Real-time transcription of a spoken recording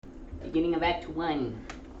beginning of Act 1.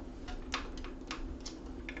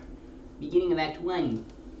 Beginning of Act 1.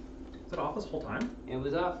 Is it off this whole time? It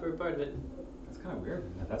was off for part of it. That's kind of weird.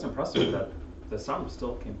 That's impressive that the sound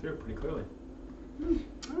still came through pretty clearly.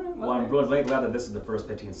 Alright, Well, I'm really glad that this is the first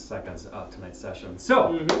 15 seconds of tonight's session.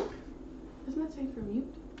 So, Doesn't that say for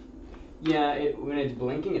mute? Yeah, when it's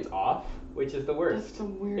blinking, it's off, which is the worst. That's the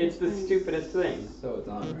weirdest It's the thing. stupidest thing. So it's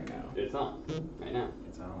on right now. It's on right now.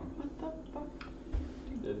 it's on. What the fuck?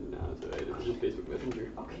 No, it's alright. It's just Facebook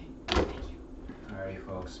Messenger. Okay. Thank you. Alrighty,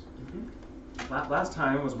 folks. Last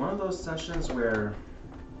time was one of those sessions where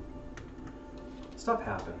stuff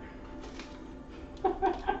happened.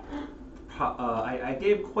 I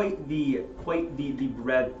gave quite the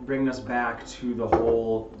bread, bringing us back to the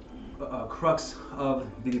whole crux of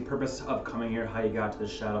the purpose of coming here, how you got to the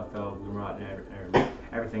Shadowfell, Grimrod, and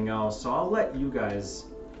everything else. So I'll let you guys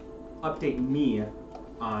update me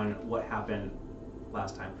on what happened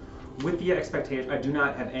last time. With the expectation, I do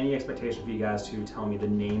not have any expectation for you guys to tell me the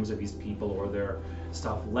names of these people or their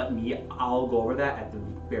stuff. I'll go over that at the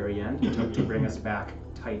very end to bring us back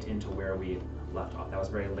tight into where we left off. That was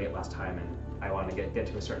very late last time, and I wanted to get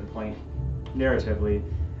to a certain point narratively.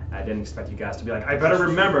 I didn't expect you guys to be like, I better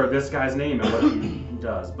remember this guy's name and what he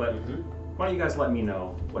does. But why don't you guys let me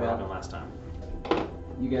know what happened last time?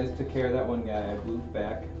 You guys took care of that one guy. I moved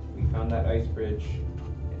back. We found that ice bridge.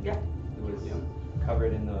 Yeah. It was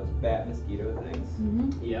covered in those bat mosquito things.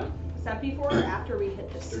 Mm-hmm. Yeah. Is that before or after we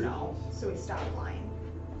hit the snow? So we stopped flying.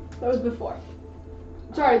 That was before.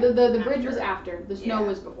 Sorry, the bridge was after. The snow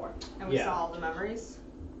was before. And we saw all the memories?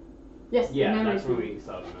 Yes, Yeah, the memories that's when we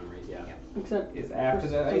saw the memories, yeah. Except Is after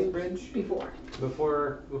the ice bridge? before.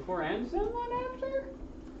 Before and not after?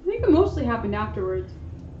 I think it mostly happened afterwards.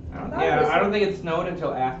 I don't think it snowed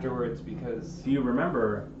until afterwards because... Do you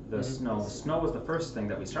remember the snow? The snow was the first thing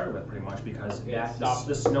that we started with pretty much because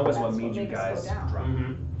the snow is what made you guys drop.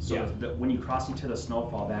 So when you crossed into the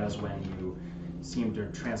snowfall, that is when you seemed to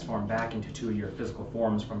transform back into two of your physical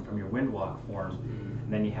forms from your windwalk form,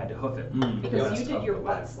 and then you had to hoof it. Because you did your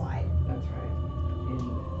butt slide. That's right.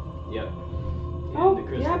 Yep. Oh,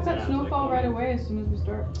 yeah, that snowfall right away as soon as we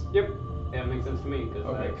start. Yep. Yeah, it makes sense to me. Because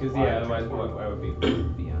otherwise I would be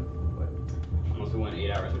beyond. Unless we went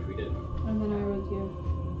 8 hours, which we didn't. And then I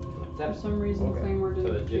would, for some reason, Claymore So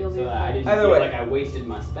didn't feel the I didn't Either feel way. like I wasted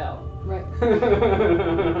my spell. Right.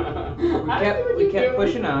 We kept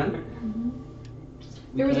pushing on.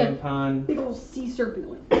 There was came a upon... big old sea serpent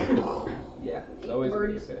went. Yeah, it's always a big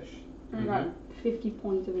Birds. fish. And I got 50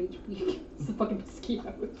 points of HP. It's the fucking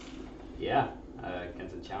mosquitoes. Yeah.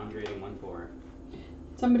 Against a challenge rating 1-4.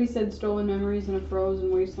 Somebody said stolen memories in a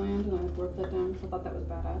frozen wasteland, and I wrote that down because I thought that was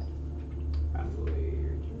badass. Probably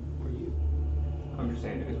were you. I'm just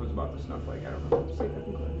saying it was about the snowflake, I don't know. Just like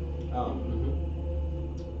fucking clear.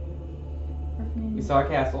 We saw a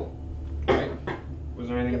castle, right? Was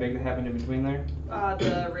there anything big that happened in between there?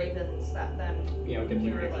 The ravens that then Yeah, we kept we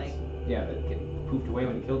seeing were ravens. like, Yeah, that get poofed away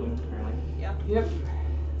when you killed them, apparently. yeah. Yep.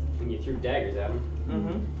 And you threw daggers at them.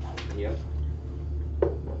 Mm-hmm. Yep.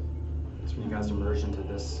 So when you guys emerge into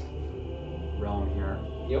this realm here,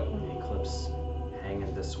 Yep. the eclipse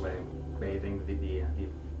hanging this way, bathing the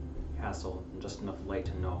castle, and just enough light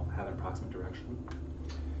to have an approximate direction.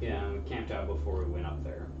 Yeah, we camped out before we went up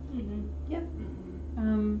there. Yep.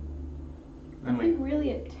 And Nothing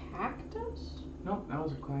really attacked us, Nope, that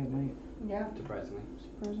was a quiet night. Yeah. Surprisingly.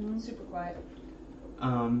 surprisingly. Super quiet.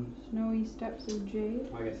 Snowy steps of jade.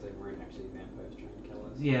 Well, I guess they weren't actually vampires trying to kill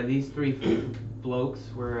us. Yeah, these three blokes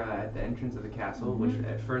were at the entrance of the castle, which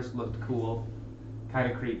at first looked cool,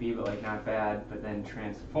 kind of creepy, but like not bad, but then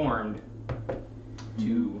transformed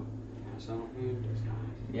to,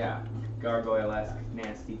 gargoyle-esque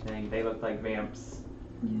nasty thing. They looked like vamps.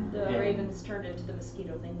 The ravens turned into the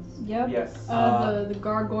mosquito things. Yep. Yes. The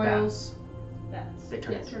gargoyles. Bats. They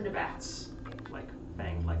turn Yeah, into turned to bats, like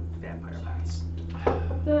vampire bats.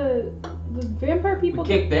 The vampire people. We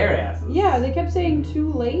kicked their asses. Yeah, they kept saying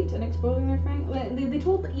too late and exposing their fang. They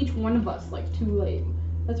told each one of us like too late.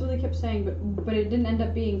 That's what they kept saying, but it didn't end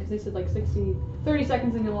up being because they said like 30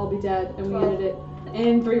 seconds and you'll all be dead, and we ended it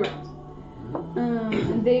in 3 rounds.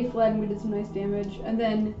 And they fled and we did some nice damage, and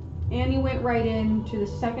then Annie went right in to the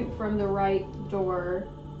second from the right door,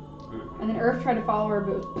 and then Earth tried to follow her,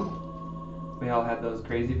 but it was We all had those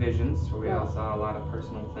crazy visions where we all saw a lot of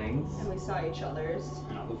personal things. And we saw each other's.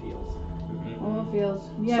 And all the fields. all the feels.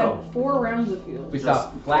 We had So- 4 rounds of feels. We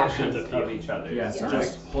saw flashes Just- of each other. Yeah, so Yeah.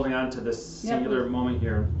 just holding on to this singular moment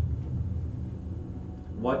here.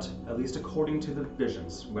 What, at least according to the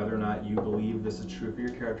visions, whether or not you believe this is true for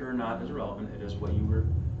your character or not is irrelevant. It is what you were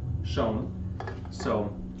shown.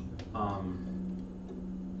 So,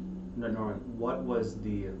 Norman, what was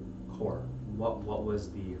the core? What was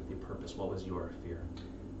the purpose? What was your fear?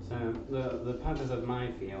 So the purpose of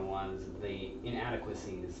my fear was the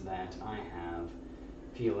inadequacies that I have,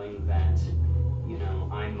 feeling that,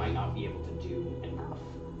 I might not be able to do enough.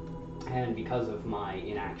 And because of my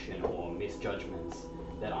inaction or misjudgments,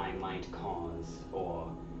 that I might cause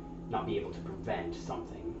or not be able to prevent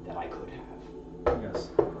something that I could have. Yes.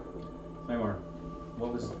 Maymar,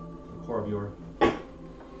 what was the core of your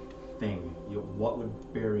thing? What would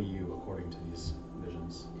bury you according to these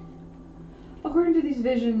visions? According to these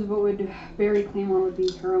visions, what would bury Claymore would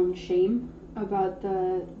be her own shame about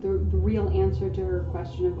the real answer to her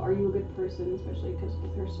question of, are you a good person, especially because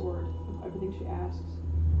with her sword, of everything she asks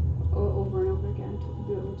over and over again, to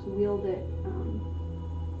be able to wield it,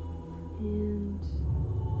 and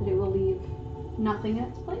that it will leave nothing in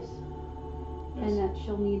its place, and that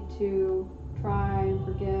she'll need to try and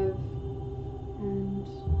forgive and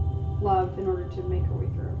love in order to make her way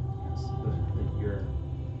through. Yes. Your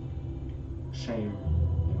shame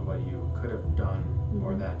in what you could have done,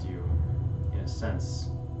 or that you, in a sense,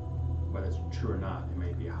 whether it's true or not, it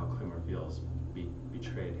may be how Claymore feels,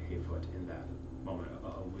 betrayed Hayfoot in that moment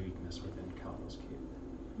of weakness within Calvo's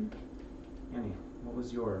cave. Annie, what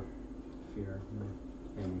was your fear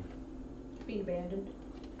in Being abandoned.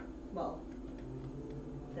 Well,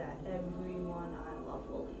 that everyone I love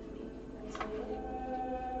will leave me. That's my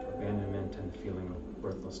fear. abandonment and feeling of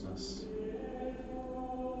worthlessness?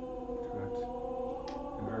 Correct.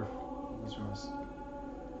 And Earth, what was yours?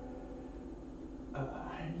 I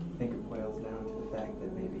think it boils down to the fact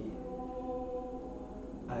that maybe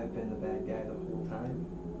I've been the bad guy the whole time.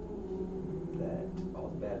 That all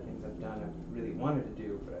the bad things I've done I really wanted to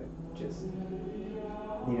do, but I just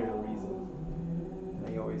needed a reason.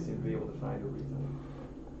 And I always seem to be able to find a reason.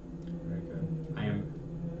 Very good. I am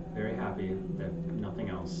very happy that nothing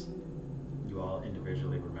else you all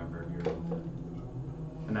individually remembered your own thing.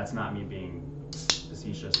 And that's not me being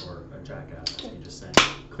facetious or a jackass, that's me just saying.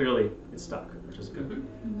 Clearly, it stuck, which is good.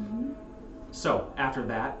 So, after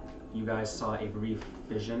that, you guys saw a brief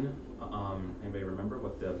vision. Anybody remember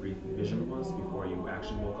what the brief vision was before you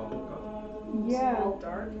actually woke up? It was all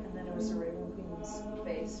dark, and then it was a Raven Queen's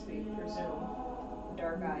face, we presume.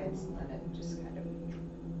 Dark eyes, and then it just kind of...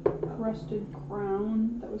 Rusted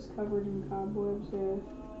crown that was covered in cobwebs.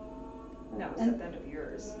 That was at the end of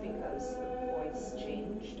yours, because the voice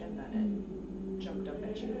changed, and then it jumped up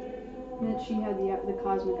at you. And then she had the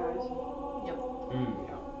cosmic eyes. Yep.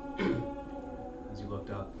 As you looked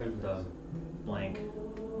up, the blank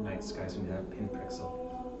night sky seemed to have pinpricks of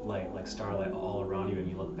light, like starlight all around you, and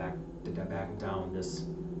you look back down, this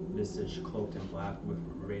visage cloaked in black with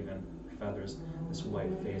raven feathers, this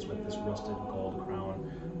white face with this rusted gold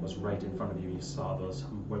crown was right in front of you. You saw those,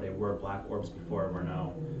 where they were black orbs before, were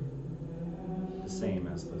now the same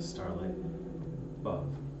as the starlight above.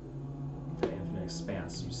 The infinite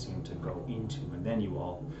expanse you seemed to go into, and then you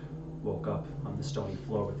all woke up on the stony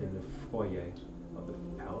floor within the foyer of the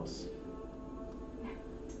palace.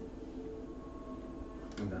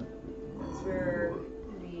 And then? That's where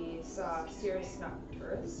we saw Cirrus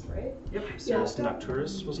Nocturus, right? Yep, Cirrus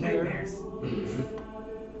Nocturus was there.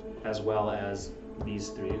 As well as these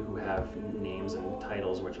three who have names and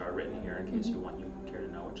titles which are written here in case you care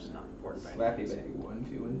to know, which is not important by any Slappy means. Bag 1,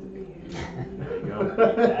 2, and 3. There you go.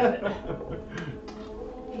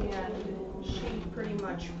 And she pretty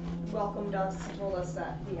much welcomed us, told us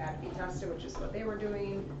that we had to be tested, which is what they were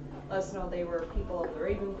doing. Let us know they were people of the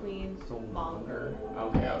Raven Queen, longer.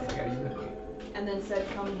 Okay, I was like, And then said,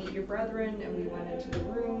 come meet your brethren, and we went into the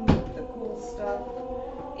room with the cool stuff.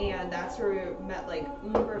 And that's where we met like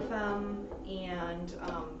Umberfem and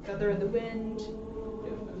Feather in the Wind,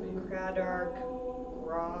 Kradark,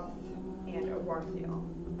 Groth, and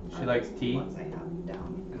Awarthiel. She likes tea, Ones I have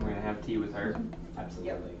down. and we're gonna have tea with her.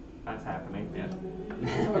 Absolutely. That's happening. Yeah.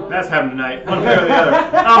 That's happening tonight, one way or the other.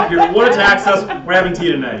 I don't care what attacks us, we're having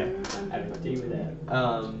tea tonight. Having tea with that.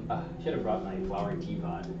 Should have brought my flowery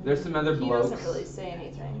teapot. There's some other He blokes, doesn't really say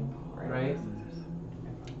anything. right?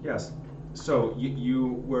 Yes. So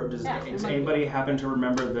you were. Does anybody happen to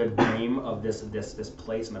remember the name of this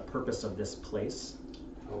place and the purpose of this place,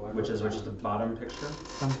 which is the bottom picture?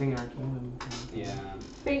 Something arcane. Yeah.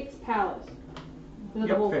 Fate's Palace.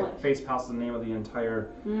 The whole place. Fate's Palace is the name of the entire.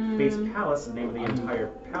 Fate's Palace is the name of the entire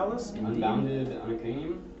palace. Indeed. Unbounded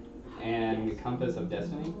Arcanum and Compass of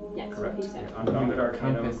Destiny. Yes. Correct. He said. Unbounded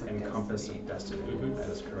Arcanum Compass of and Destiny. Compass of Destiny. That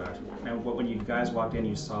is correct. And when you guys walked in,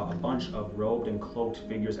 you saw a bunch of robed and cloaked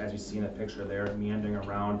figures, as you see in the picture there, meandering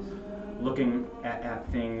around, looking at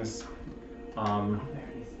things,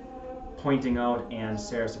 pointing out. And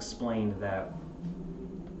Saris explained that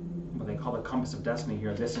call the compass of destiny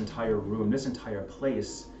here. This entire room, this entire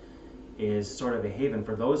place, is sort of a haven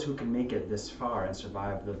for those who can make it this far and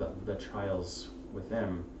survive the trials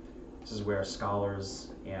within. This is where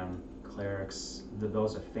scholars and clerics,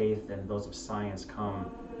 those of faith and those of science,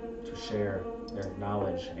 come to share their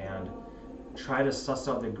knowledge and try to suss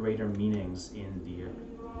out the greater meanings in the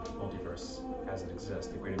multiverse as it exists,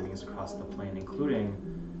 the greater meanings across the plane, including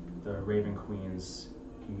the Raven Queen's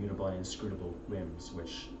immutable and inscrutable whims,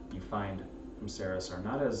 which you find from Ceres are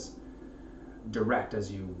not as direct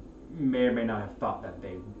as you may or may not have thought that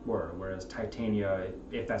they were, whereas Titania,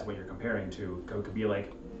 if that's what you're comparing to, could be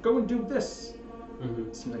like, go and do this.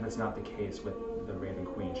 It seems like that's not the case with the Raven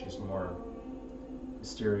Queen. She's more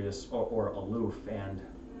mysterious or aloof, and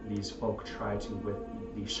these folk try to, with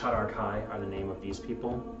the Shadarkai are the name of these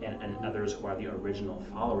people, and others who are the original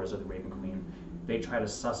followers of the Raven Queen, they try to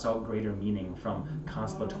suss out greater meaning from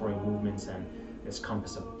constellatory movements and this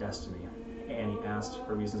compass of destiny. And he asked,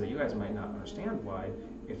 for reasons that you guys might not understand why,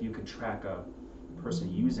 if you could track a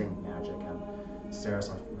person using magic, and Ceres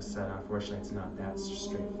said, unfortunately, it's not that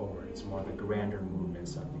straightforward. It's more the grander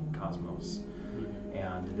movements of the cosmos.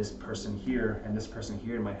 And this person here and this person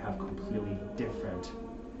here might have completely different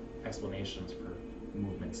explanations for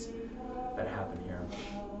movements that happen here.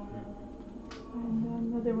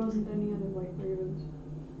 And no, there wasn't any other white ravens.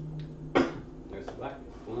 There's black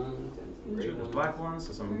ones and some gray There's ones. black ones,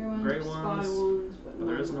 there's some Gray gray ones, ones, spy ones, but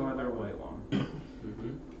there is no other white one.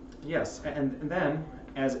 Mhm. Yes, and then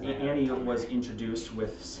as Annie was introduced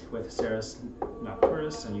with Ceres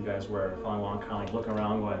Nocturus, and you guys were following along, kind of like looking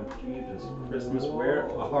around, going, Jesus Christmas, where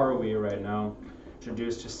are we right now?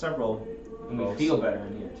 Introduced to several And we folks. feel better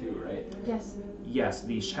in here too, right? Yes. Yes,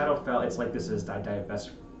 the Shadowfell, it's like this is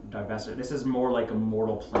divested. This is more like a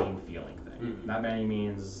mortal plane feeling thing. Mhm. Not by any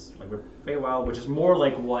means like with Feywild, which is more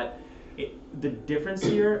like what the difference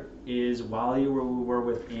here is. While you were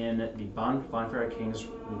within the Bonfire King's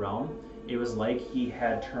realm, it was like he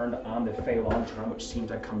had turned on the Fey Lantern, which seemed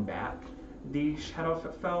to combat the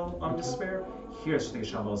Shadowfell despair. Here, it's just like the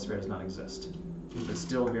Shadowfell despair does not exist. It's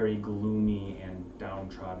still very gloomy and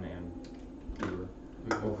downtrodden and pure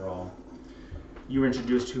overall. You were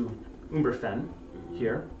introduced to Umberfen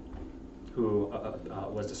here, who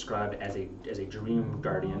was described as a dream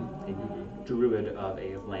guardian, a druid of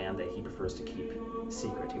a land that he prefers to keep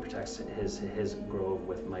secret. He protects his grove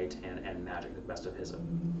with might and magic, the best of his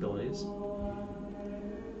abilities.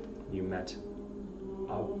 You met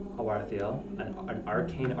Awarthiel, an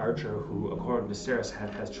arcane archer who, according to Ceres,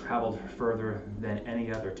 has traveled further than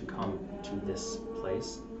any other to come to this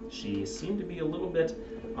place. She seemed to be a little bit,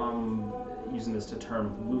 using this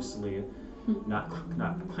term loosely, not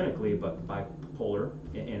clinically, but bipolar,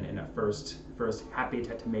 and at first happy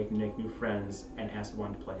to make new friends, and asked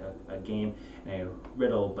one to play a game and a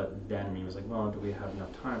riddle, but then he was like, well, do we have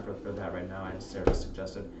enough time for that right now? And Sarah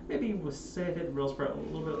suggested maybe we'll save it riddles for a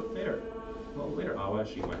little bit later. Well, later, Awa,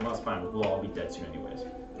 she went, well, it's fine, we'll all be dead soon anyways,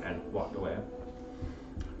 and walked away.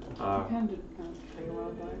 Kind of take a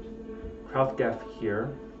wild bite. Hrothgef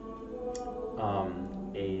here,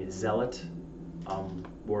 a zealot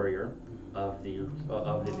warrior of the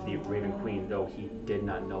Raven Queen, though he did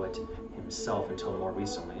not know it himself until more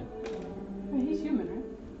recently. Wait, he's human,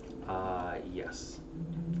 right? Yes.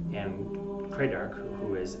 And Kradark,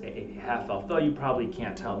 who is a half-elf, though you probably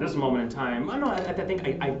can't tell. This moment in time, I think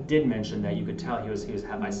I did mention that you could tell he was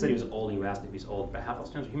half. I said he was old. You asked if he's old, but half-elf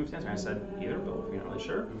stands or human stands, and I said either, both. You're not really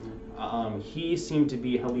sure. He seemed to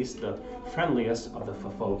be at least the friendliest of the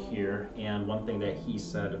folk here, and one thing that he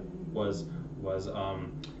said was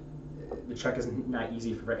the trek is not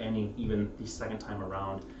easy for any, even the second time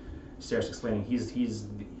around. Sarah's explaining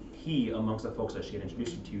he amongst the folks that she had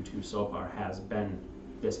introduced you to so far has been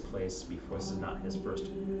this place before. This is not his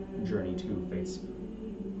first journey to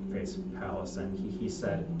Fate's Palace, and he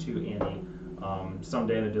said to Annie,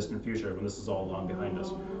 someday in the distant future, when this is all long behind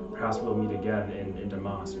us, perhaps we'll meet again in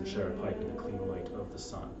Damas and share a pipe in the clean light of the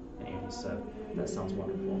sun. And Annie said, that sounds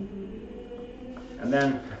wonderful. And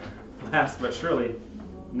then, last but surely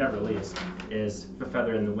never least, is the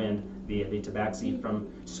feather in the wind, the tabaxi from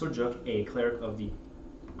Sujuk, a cleric of the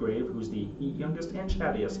grave, who's the youngest and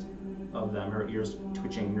chattiest of them, her ears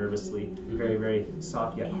twitching nervously, very, very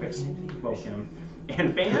soft yet quick spoken,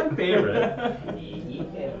 and fan favorite.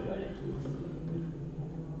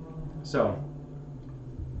 So,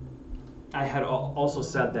 I had also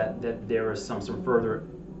said that there were some further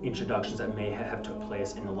introductions that may have took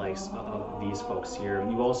place in the likes of these folks here.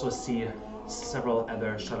 You also see several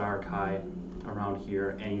other Shadarkai around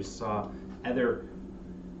here, and you saw other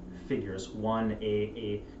figures. One,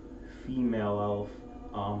 a female elf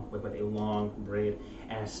with a long braid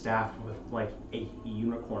and a staff with like a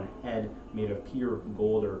unicorn head made of pure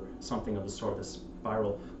gold or something of the sort, with a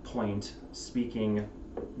spiral point, speaking,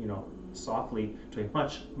 softly to a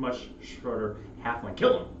much shorter halfling.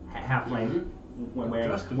 Kill him, halfling. When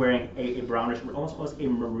wearing a brownish, almost a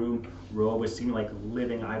maroon robe with seeming like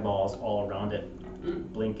living eyeballs all around it,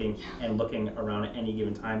 blinking and looking around at any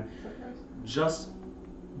given time. Just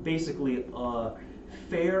basically a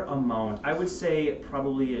fair amount, I would say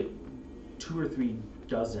probably 2 or 3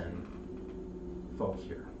 dozen folk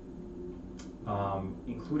here,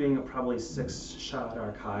 including probably 6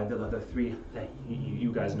 Shadar Kai, the 3 that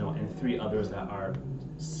you guys know, and 3 others that are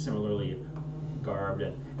similarly garbed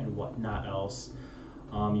and whatnot else.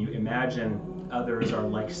 You imagine others are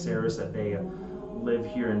like Ceres, that they live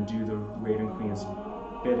here and do the Raven Queen's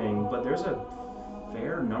bidding, but there's a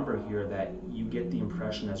fair number here that you get the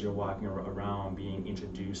impression as you're walking around, being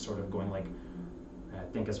introduced, sort of going like, I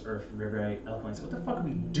think as Earth very eloquently said, what the fuck are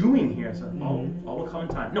we doing here? So all will come in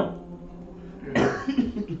time. No.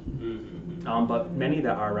 But many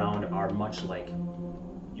that are around are much like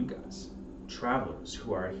you guys, travelers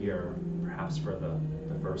who are here perhaps for the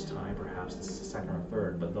first time, perhaps the second or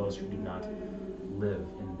third, but those who do not live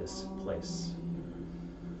in this place.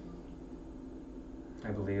 I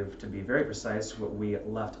believe, to be very precise, what we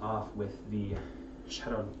left off with the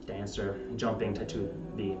shadow dancer jumping to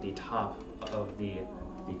the top of the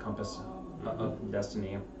compass of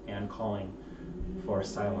destiny and calling for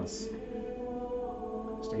silence,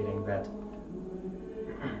 stating that,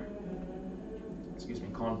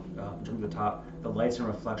 calling, jumping to the top, the lights and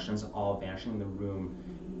reflections all vanishing in the room,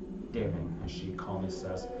 daring, as she calmly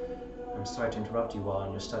says, I'm sorry to interrupt you all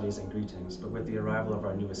in your studies and greetings, but with the arrival of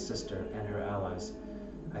our newest sister and her allies,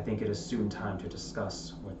 I think it is soon time to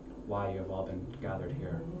discuss why you have all been gathered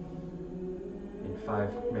here. In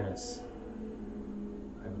 5 minutes,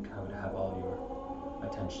 I would have all your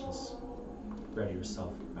attentions. Ready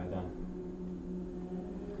yourself by then.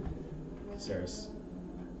 Ceres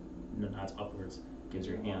nods upwards, gives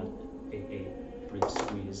your hand a brief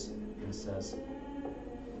squeeze, and says,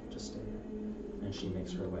 just stay here. And she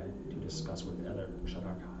makes her way to discuss with the other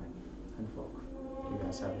Shadar Kai and folk. You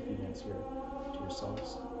guys have a few minutes here to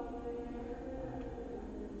yourselves.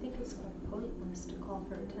 I think it's quite pointless to call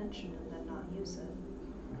for attention and then not use it.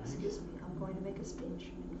 Excuse me, I'm going to make a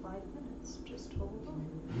speech in 5 minutes. Just hold on.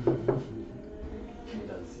 It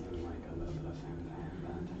does seem like a little bit of fanfare,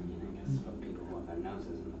 but I mean, I guess for people who have their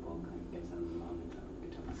noses in the book, it gives them a moment to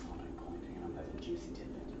get to a stopping point. There's a juicy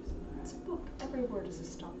tidbit. It's a book. Every word is a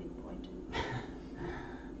stopping point.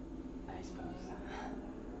 I suppose. Yes.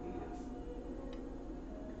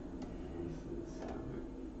 This is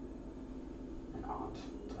an odd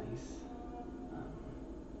place.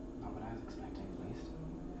 Not what I was expecting, at least.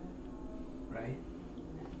 Right?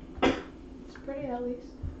 It's pretty, at least.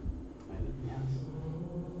 Yes.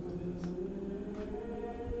 It is.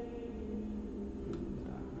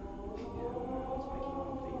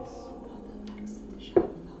 Thanks.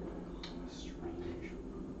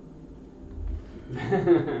 I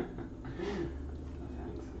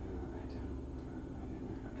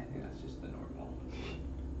think that's just the normal.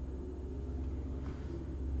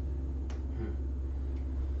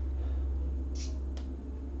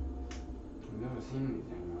 I've never seen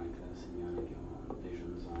anything like this in any of your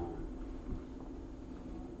visions or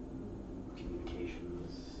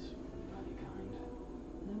communications of any kind.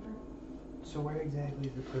 Never. So where exactly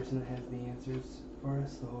is the person that has the answers for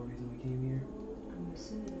us? The whole reason we came here? I'm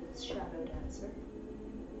assuming it's Shadow Dancer.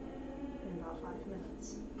 In about 5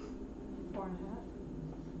 minutes. 4.5.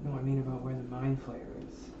 No, I mean about where the mind flayer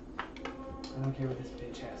is. I don't care what this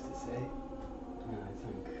bitch has to say. I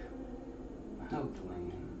think,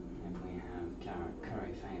 hopefully, if we have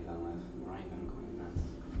curry favor with Raven Queen, that's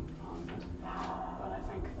part of it. But I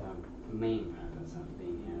think the main purpose of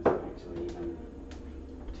being here is actually even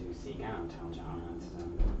to seek out Taljana to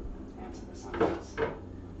answer the summons.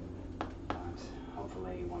 But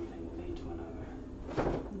hopefully one thing will lead to another.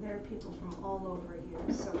 There are people from all over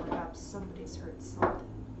here, so perhaps somebody's heard something.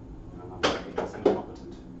 Well, it's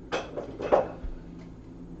incompetent.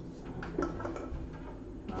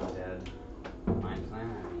 Not dead. Mind plan,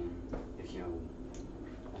 I mean, if you're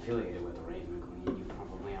affiliated with the Raven Queen, you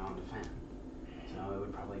probably are on the fan. So it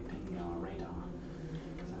would probably ping your radar.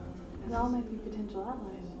 So They all might be potential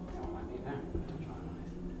allies. they all might be very potential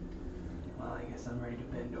allies. Well, I guess I'm ready to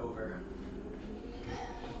bend over.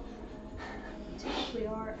 You typically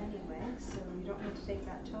are anyway, so you don't need to take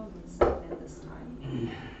that tone with Simon this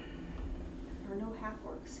time. There are no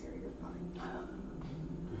half-orcs here, you're fine.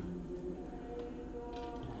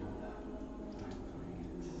 Thankfully,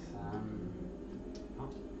 it's not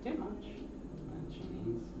not too much that she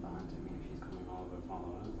needs, but I mean, if she's calling all of her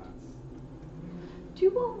followers, that's. Do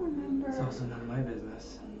you all remember? It's also none of my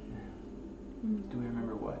business. Do we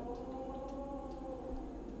remember what?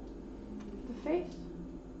 The face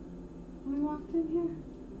when we walked in here?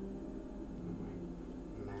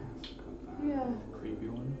 Mask of Yeah. Creepy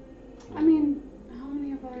one? I mean, how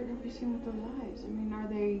many of our have you seen with those eyes? I mean, are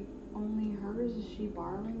they only hers? Is she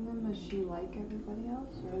borrowing them? Is she like everybody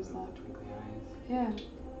else? Or is that? twinkly eyes. Yeah.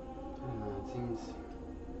 I don't know, it seems.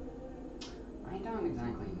 I don't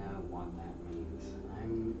exactly know what that means.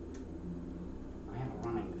 I have a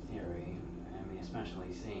running theory. I mean,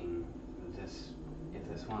 especially seeing this, if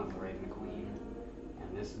this was the Raven Queen,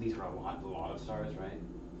 and these are a lot of stars, right?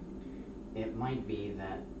 It might be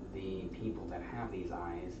that the people that have these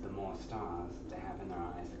eyes, the more stars they have in their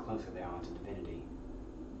eyes, the closer they are to divinity.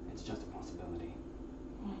 It's just a possibility.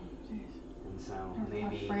 Oh, jeez. And so How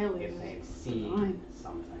maybe frail it if is. they've seen Divine.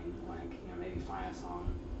 something, like, maybe Fire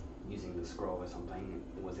Song using the scroll or something,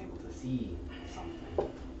 was able to see something that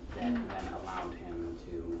then allowed him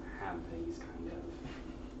to have these kind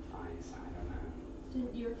of eyes. I don't know.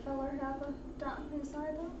 Didn't your feller have a dot in his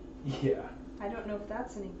eye though? Yeah. I don't know if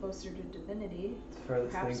that's any closer to divinity, It's the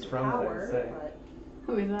furthest perhaps thing to from it, power, I'd say. but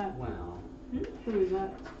Who is that? Well, Who is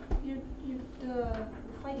that? you the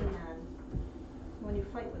fighting man. When you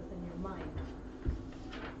fight within your mind,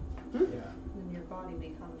 Yeah. then your body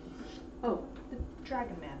becomes Oh, the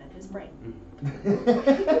dragon man in his brain.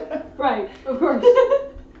 right. Of course.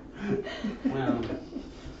 well,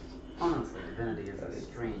 honestly, divinity is a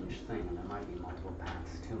strange thing, and there might be multiple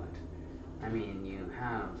paths to it. I mean, you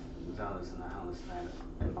have those in the house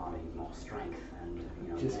that embody more strength and,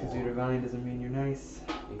 Just because more. you're divine doesn't mean you're nice.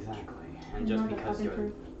 Exactly. And just Not a because fucking you're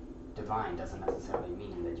truth. divine doesn't necessarily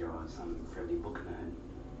mean that you're some friendly book nerd.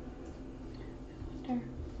 There.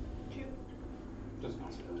 Just a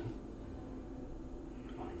possibility.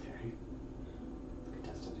 Running theory.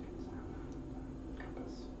 Contested against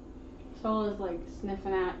compass. Soul is like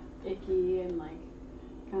sniffing at Icky and like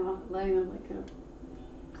kind of letting them like kind of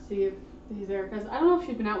see if he's there. Because I don't know if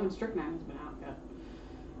she's been out when Strychnine has been out yet.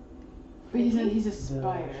 But he's a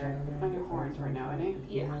spider on your horns right now, isn't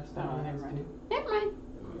he? Yeah. Oh, never mind. Never mind.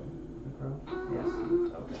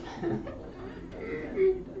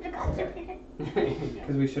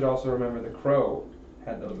 Because we should also remember the crow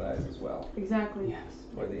had those eyes as well. Exactly. Yes.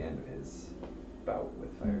 Toward the end of his bout with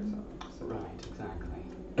Fire Song. So Right,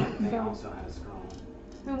 exactly. They also had a scroll.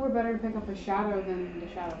 I mean, we're better to pick up a shadow than the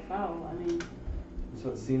shadow fell. I mean, So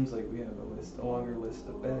it seems like we have a longer list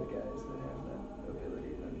of bad guys that have that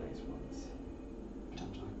ability than nice ones.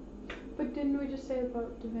 Potentially. but didn't we just say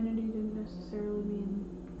about divinity didn't necessarily mean?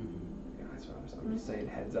 Yeah, that's what I'm just saying.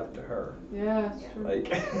 Heads up to her. Yeah, it's Yeah. true.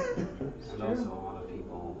 Like. And also, a lot of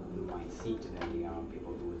people who might seek divinity are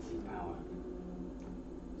people who would seek power.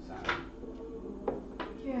 So,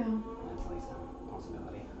 Yeah. that's at least a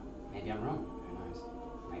possibility. Maybe I'm wrong. Who knows?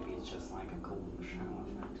 Maybe it's just like a cool shadow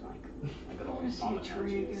effect, like a good I old wanna see a vomit tree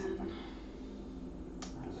energy or again. something.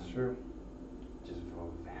 I don't It's know. true. Just for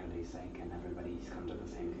vanity's sake, and everybody's come to the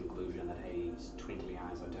same conclusion that, hey, twinkly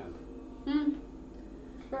eyes are dope.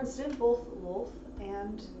 Because did both Wolf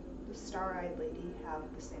and the Star-Eyed Lady have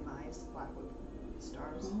the same eyes, black with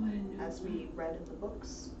stars, Oh, I didn't know as that. we read in the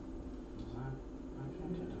books? Is that?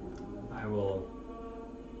 I will.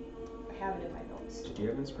 I have it in my notes. Did you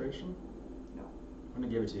have inspiration? No. I'm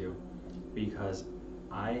gonna give it to you because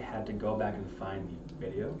I had to go back and find the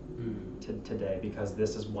video today because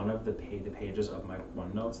this is one of the pages of my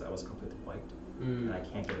OneNotes that was completely wiped and I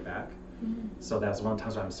can't get it back. So that's one of the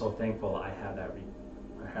times where I'm so thankful I had that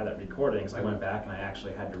recording because I went back and I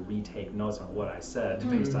actually had to retake notes on what I said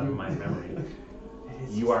based on my memory.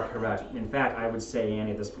 You are correct. In fact, I would say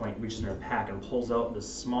Annie at this point reaches in her pack and pulls out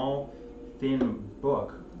this small, thin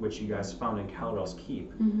book which you guys found in Caldwell's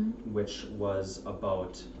Keep, which was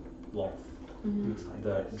about Lolth,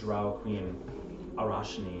 the Drow Queen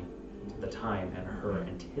Arashni at the time, and her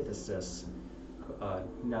antithesis,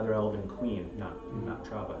 Nether Elven Queen, not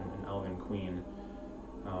Drow, but an Elven Queen,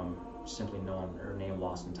 simply known, her name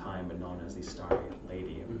lost in time, but known as the Starry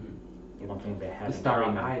Lady. The one thing they had The in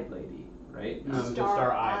common- star-eyed lady, right? The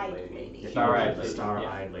Star-Eyed Lady. Star-eyed lady.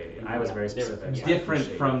 Star-eyed lady. I was very specific. so I Different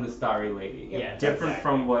appreciate from it. the starry lady. Yeah. Different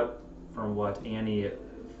from what Annie,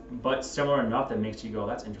 but similar enough that makes you go,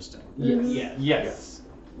 that's interesting. Yes. Yes.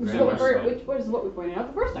 Which Very much so. is what we pointed out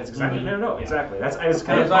the first time. That's exactly no, Yeah. exactly. That's I was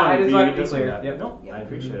kind I of just want- I just want to be revisiting clear. that. Yep. No, Yep. I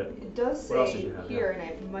appreciate it. It does What else say did you have, here, and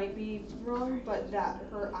I might be wrong, but that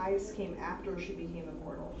her eyes came after she became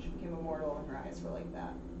immortal. She became immortal and her eyes were like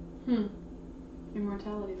that.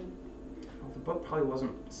 Immortality then. the book probably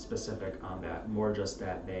wasn't specific on that. More just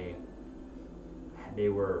that they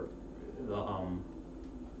were the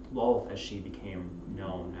Lolth, as she became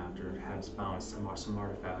known after had found some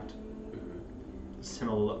artifact.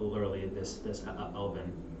 Similarly, this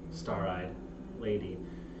elven star-eyed lady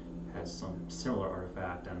had some similar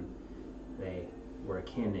artifact, and they were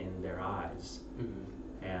akin in their eyes.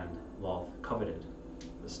 And Lolth coveted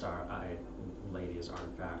the star-eyed lady's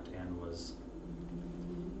artifact and was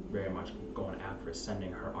very much going after it,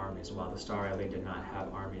 sending her armies. While the star-eyed lady did not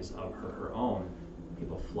have armies of her own,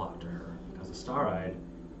 people flocked to her because the star-eyed,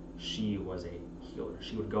 she was a healer.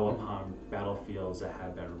 She would go upon battlefields that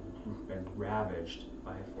had been ravaged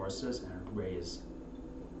by forces and raise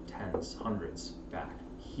tens, hundreds back,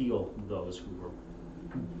 heal those who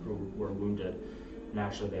were wounded, and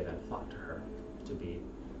actually they then flocked to her to be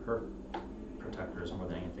her protectors more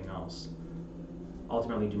than anything else.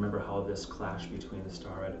 Ultimately, do you remember how this clash between the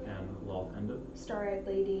Star-eyed and Lolth ended? Star-eyed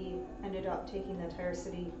lady ended up taking the entire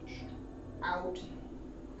city out,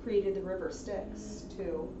 created the river Styx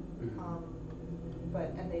too,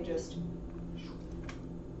 and they just.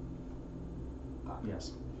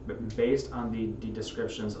 Yes, but based on the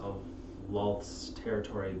descriptions of Lolth's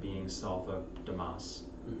territory being south of Damas,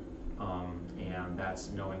 and that's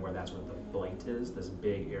knowing where the blight is, this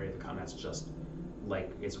big area of the continent that's just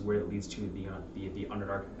like it's where it leads to the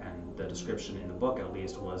Underdark, and the description in the book at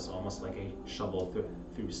least was almost like a shovel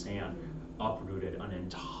through sand, uprooted an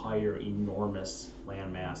entire enormous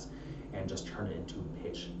landmass and just turned it into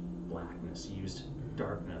pitch blackness, used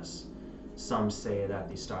darkness. Some say that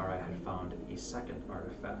the Star-Eye had found a second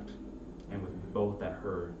artifact, and with both at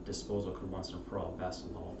her disposal could once and for all best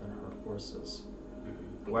Lolth and her forces.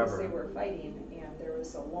 Because However, they were fighting, and there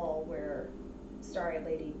was a lull where Star-eyed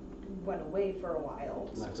lady went away for a while,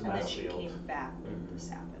 Left the and then she battlefield. came back when this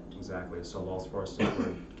happened. exactly, so Lolth's forces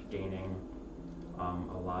were gaining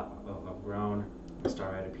a lot of ground. The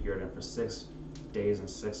Star-Eyed appeared, and for 6 days and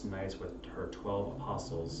 6 nights with her 12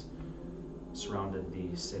 apostles surrounded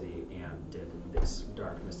the city and did this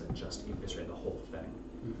darkness that just eviscerated the whole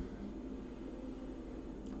thing.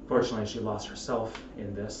 Fortunately, she lost herself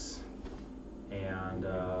in this, and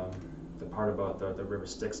the part about the river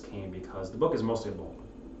Styx came because the book is mostly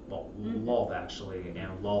Lolth actually,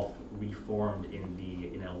 and Lolth reformed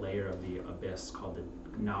in a layer of the abyss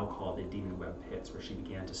now called the Demon Web Pits, where she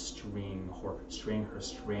began to string her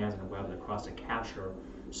strands and webs across to capture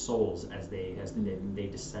souls as they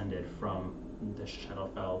descended from the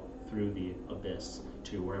Shadowfell through the abyss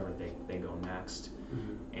to wherever they go next,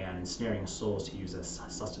 and ensnaring souls to use as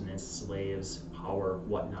sustenance, slaves, power,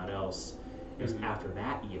 whatnot else. It was after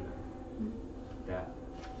that even that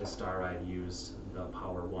the Star-Eyed used the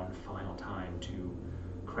power one final time to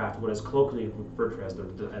craft what is colloquially referred to as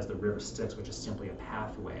the river Styx, which is simply a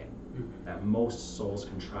pathway that most souls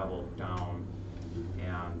can travel down,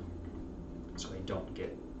 and so they don't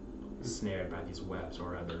get snared by these webs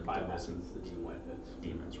or other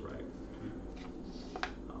demons, right?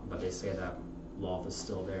 But they say that Lolth is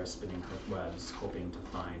still there spinning her webs, hoping to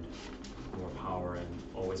find more power and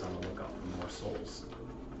always on the lookout for more souls.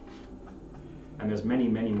 And there's many,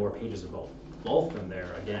 many more pages about Lolth in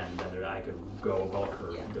there, again, that I could go about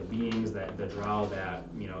her, the beings, that the drow that,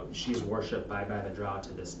 she's worshipped by the drow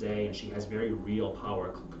to this day, and she has very real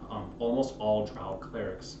power. Almost all drow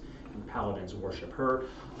clerics and paladins worship her,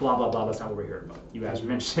 blah, blah, blah. That's not what we're here about. You guys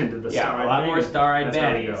mentioned the Star-Eyed a lot more Star-Eyed That's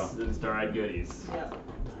where we go. baddies than Star-Eyed goodies. Yeah.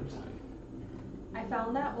 I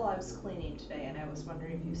found that while I was cleaning today, and I was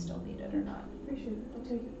wondering if you still need it or not. Appreciate it. I'll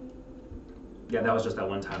take it. Yeah, that was just that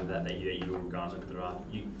one time that you were gone, so I took it off.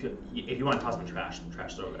 If you want to toss some trash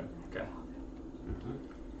is over there. Okay.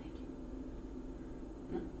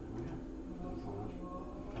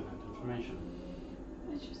 Information.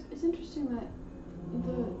 It's interesting that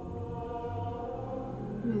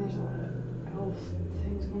there's a lot of elf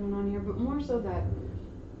things going on here, but more so that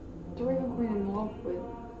the Raven Queen and Lolth would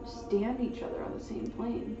stand each other on the same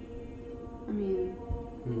plane. I mean,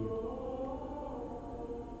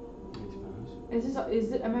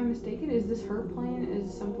 am I mistaken? Is this her plane? Is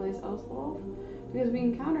this someplace else Lolth? Because we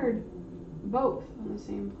encountered both on the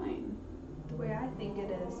same plane. The way I think it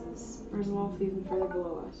is Or is Lolth even further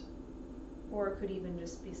below us? or it could even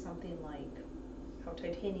just be something like how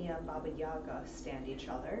Titania and Baba Yaga stand each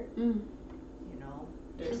other.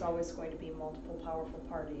 There's always going to be multiple powerful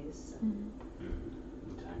parties.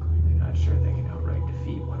 Exactly. They're not sure they can outright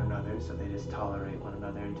defeat one another, so they just tolerate one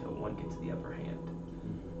another until one gets the upper hand.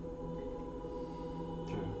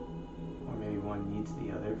 True. Or maybe one needs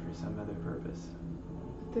the other for some other purpose.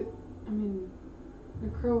 The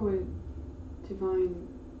crow would divine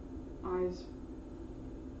eyes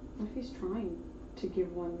What if he's trying to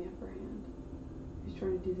give one the upper hand? He's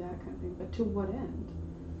trying to do that kind of thing, but to what end?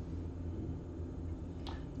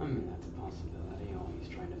 I mean, that's a possibility, or he's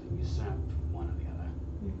trying to usurp one or the other.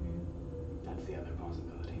 That's the other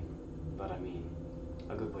possibility. But I mean,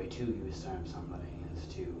 a good way to usurp somebody is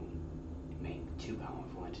to make two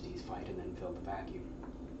powerful entities fight and then fill the vacuum.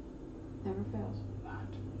 Never fails.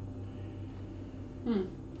 That.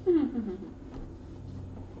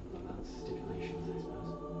 Well, that's stipulations, I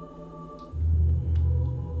suppose.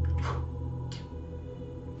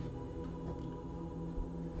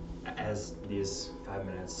 As these 5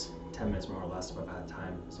 minutes, 10 minutes more or less, but by the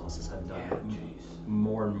time it's all said and done, Yeah, jeez.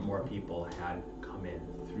 more and more people had come in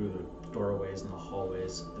through the doorways and the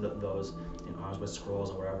hallways, those in arms with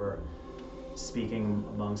scrolls or wherever, speaking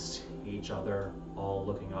amongst each other, all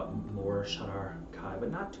looking up more Shadar Kai,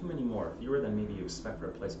 but not too many more. Fewer than maybe you expect for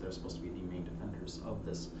a place that are supposed to be the main defenders of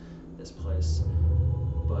this place.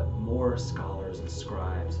 But more scholars and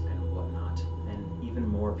scribes and whatnot, and even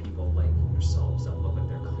more people like yourselves that look like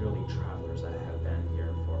they're clearly travelers that have been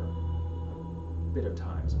here for a bit of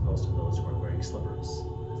time, as opposed to those who are wearing slippers as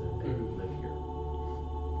if they live here.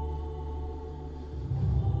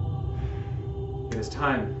 It is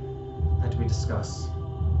time that we discuss.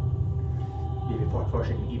 Before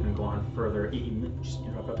she can even go on further, she's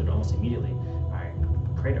interrupted almost immediately by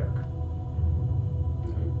Kradark,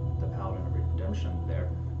 the paladin of redemption there,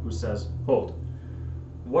 who says, "Hold.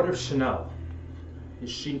 What of Chanel? Is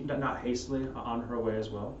she not hastily on her way as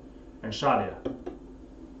well? And Shadia?"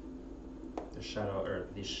 The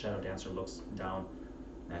shadow dancer looks down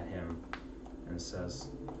at him and says,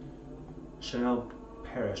 "Chanel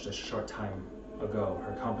perished a short time ago,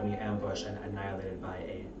 her company ambushed and annihilated by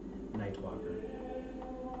a Nightwalker.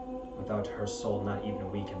 Without her soul, not even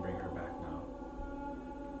we can bring her back now."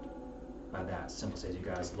 By that, simple says you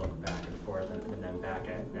guys look back and forth and then back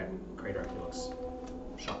at Kradark. He looks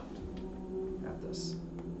shocked at this.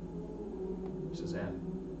 He says, "And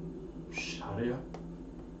Shadia?"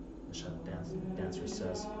 The shadow dancer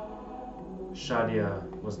says, "Shadia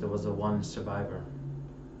was the one survivor.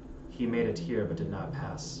 He made it here but did not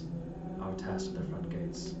pass our test at the front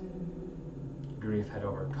gates. Grief had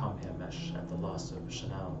overcome him at the loss of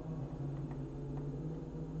Chanel.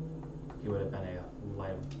 He would have been a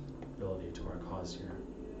liability to our cause here.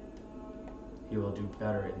 He will do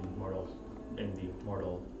better in the mortal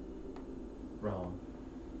realm,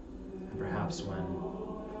 and perhaps when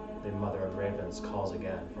the mother of ravens calls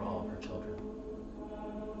again for all of her children."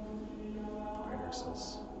 Kradark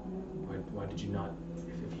says, why did you not,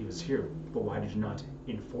 if he was here, but why did you not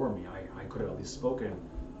inform me? I could have at least spoken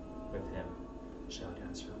with him." Shadow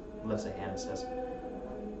dancer lifts a hand and says,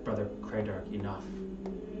 "Brother Kradark, enough.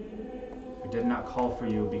 We did not call for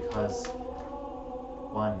you because,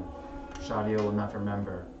 one, Shadia will not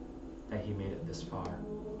remember that he made it this far.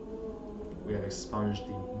 We have expunged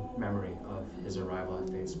the memory of his arrival at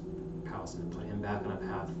Fate's palace and put him back on a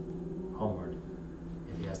path homeward,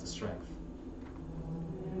 if he has the strength.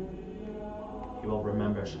 He will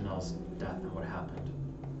remember Chanel's death and what happened.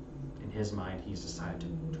 In his mind, he's decided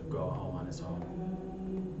to go home on his own.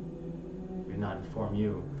 We did not inform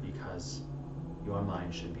you because your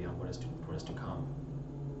mind should be on what is to come.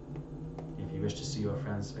 If you wish to see your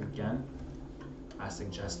friends again, I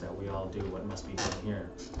suggest that we all do what must be done here,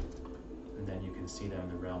 and then you can see them in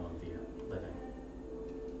the realm of the living."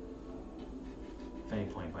 At any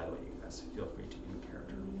point, by the way, you guys feel free to in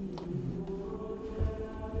character.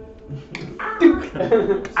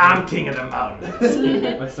 I'm king of the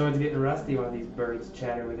mountains. My sword's getting rusty while these birds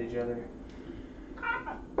chatter with each other.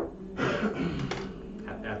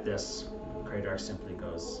 At this, Kradark simply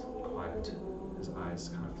goes quiet, his eyes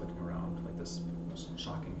kind of flicking around like this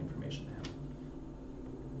shocking information to him.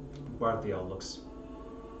 Barthiel looks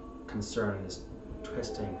concerned and is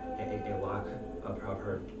twisting a lock of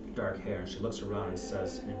her dark hair, and she looks around and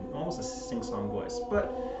says in almost a sing-song voice,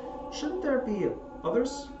 "But shouldn't there be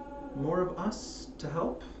others, more of us, to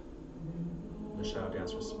help?" The shadow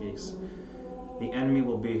dancer speaks. "The enemy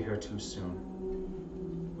will be here too soon.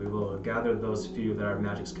 We will gather those few that our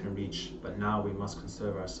magics can reach, but now we must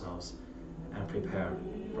conserve ourselves and prepare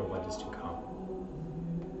for what is to come."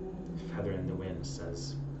 Feather in the Wind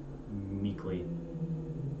says meekly,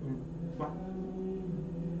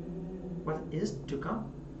 What is to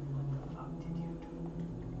come?"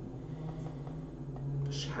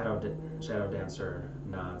 The shadow dancer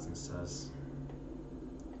nods and says,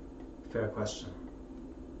 "Fair question.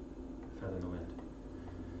 Feather in the Wind."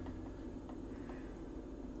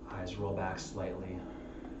 Eyes roll back slightly.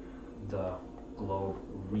 The globe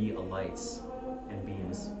re-alights and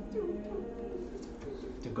beams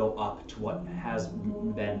to go up to what has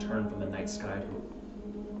then turned from the night sky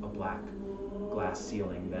to a black glass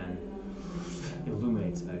ceiling, then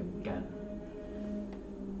illuminates again.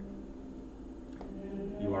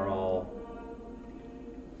 You are all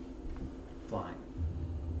flying.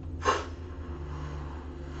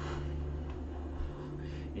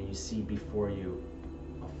 And you see before you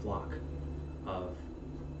a flock of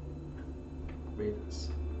ravens.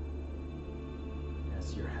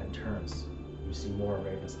 As your head turns, you see more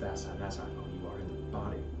ravens that side. Oh, you are in the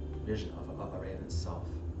body vision of a raven's self.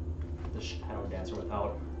 The shadow dancer,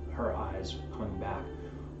 without her eyes coming back,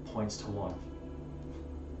 points to one,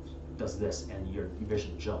 does this, and your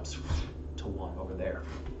vision jumps to one over there.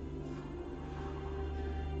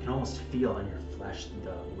 You can almost feel on your flesh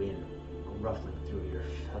the wind ruffling through your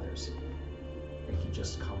feathers. Like he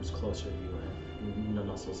just comes closer to you and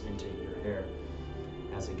nuzzles into your hair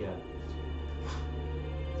as again.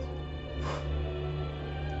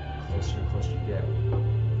 Closer and closer you get,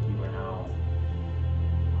 you are now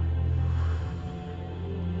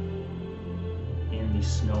in the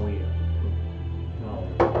snowy you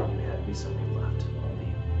had recently left only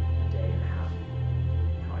a day and a half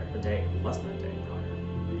prior, a day, less than a day prior,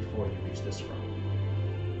 before you reach this room.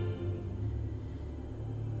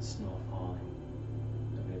 Snow falling,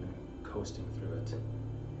 the raven coasting through it,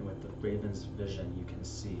 and with the raven's vision you can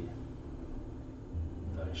see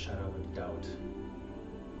the shadow of doubt.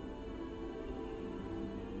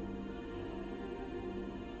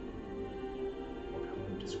 What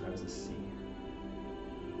can we describe as a sea?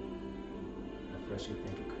 At first you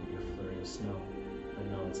think it could be a flurry of snow, but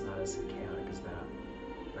no, it's not as chaotic as that.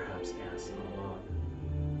 Perhaps ants on a log.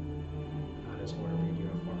 Not as orderly and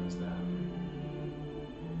uniform as that.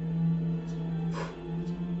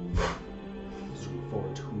 Zoom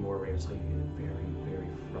forward two more ravens until you get the very, very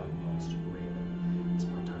frontmost raven. It's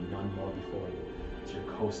about time, none more before you. So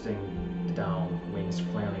you're coasting down, wings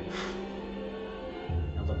flaring,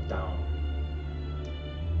 and look down.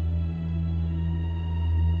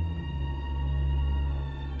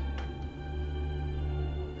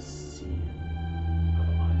 A sea of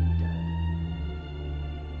undead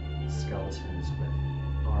skeletons with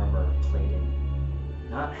armor plating.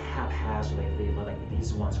 Not haphazardly, but like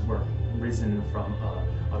these ones were risen from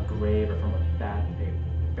a grave or from a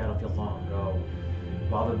battlefield long ago.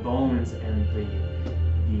 While the bones and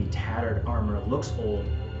the tattered armor looks old,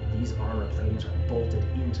 these armor platings are bolted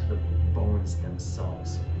into the bones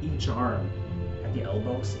themselves. Each arm at the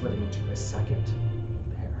elbow splitting into a second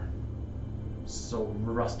there. So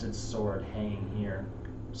rusted sword hanging here.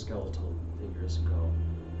 Skeletal figures go.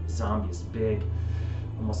 Zombies, big,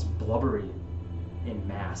 almost blubbery in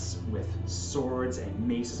mass, with swords and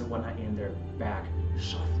maces and whatnot in their back,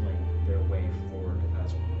 shuffling their way forward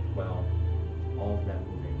as well. All of them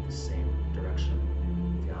moving the same direction,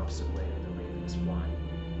 the opposite way that the raven is flying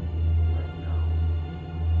right now.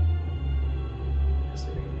 As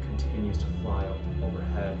the raven continues to fly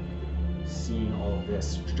overhead, seeing all of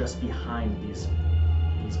this, just behind these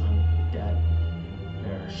undead,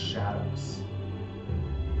 there are shadows,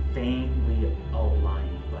 faintly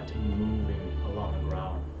outlined but moving along the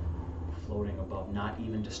ground, floating above, not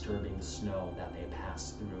even disturbing the snow that they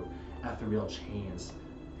pass through. Ethereal chains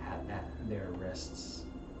at their wrists.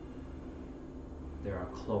 There are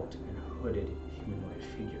cloaked and hooded humanoid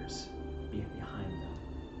figures behind them,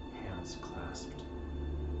 hands clasped,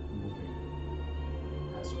 moving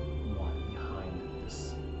as one behind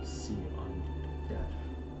this sea of undead.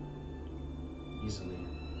 Easily,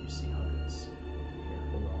 you see hundreds here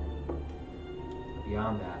alone. But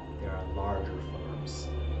beyond that, there are larger forms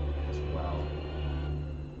as well.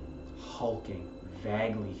 Hulking,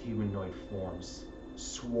 vaguely humanoid forms,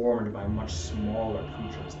 swarmed by much smaller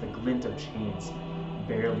creatures, the glint of chains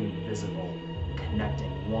barely visible,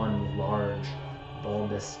 connecting one large,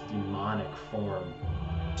 bulbous, demonic form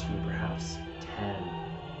to perhaps 10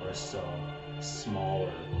 or so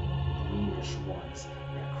smaller, greenish ones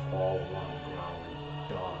that crawl along the ground like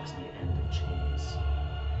dogs in the end of chains.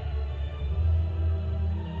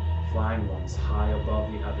 Flying ones high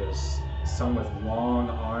above the others, some with long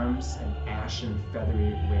arms and ashen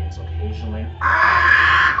feathery wings, occasionally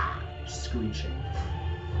screeching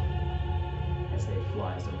as they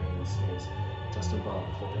fly, as the raven stays just above,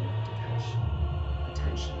 hoping to catch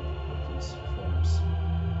attention of these forms.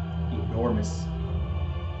 Enormous,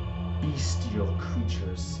 bestial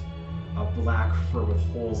creatures of black fur with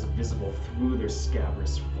holes visible through their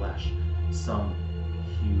scabrous flesh. Some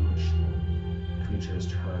huge creatures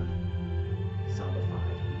turned,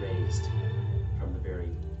 zombified, raised from the very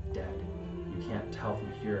dead. You can't tell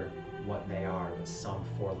from here what they are, but some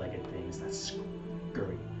four-legged things that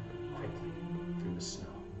scurry quickly through the snow.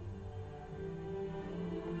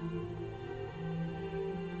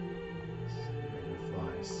 Raven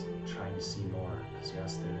flies, trying to see more, because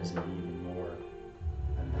yes, there is even more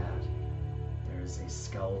than that. There is a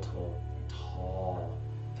skeletal, tall,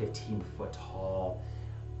 15-foot tall,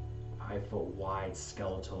 5-foot wide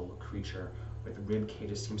skeletal creature with rib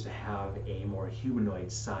cages, seems to have a more humanoid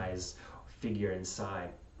size figure inside.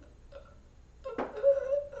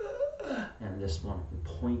 And this one with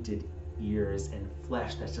pointed ears and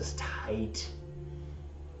flesh that's just tight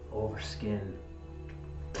over skin.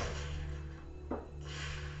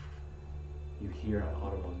 You hear an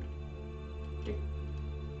audible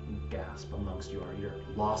gasp amongst you're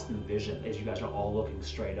lost in vision as you guys are all looking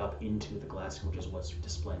straight up into the glass, which is what's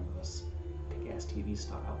displaying this big ass TV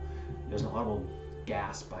style. There's an audible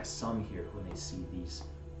gasp by some here when they see these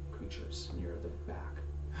creatures near the back.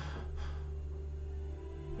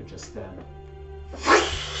 But just then,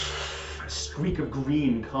 a streak of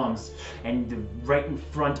green comes, and right in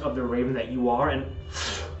front of the raven that you are, and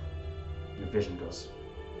your vision goes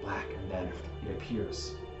black, and then it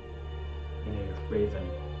appears in a raven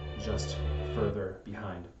just further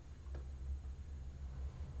behind.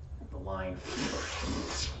 The line,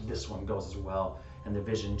 this one goes as well, and the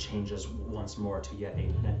vision changes once more to yet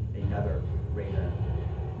another raven,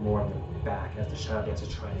 more in the back, as the shadow dancer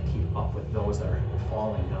is trying to keep up with those that are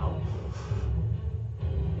falling now.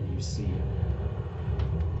 And you see,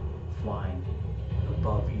 flying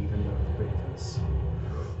above even the ravens,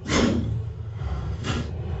 a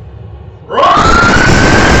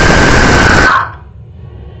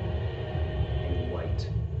white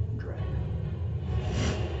dragon.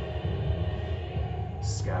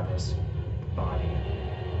 Scabrous body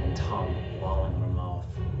and tongue lolling in her mouth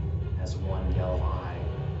as one yellow eye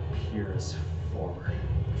peers forward,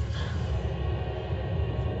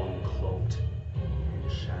 with one cloaked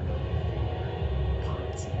and shadowy figure upon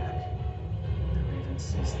its neck. The raven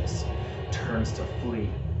sees this, turns to flee,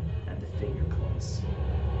 and the figure points,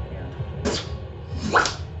 and the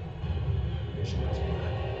vision goes black.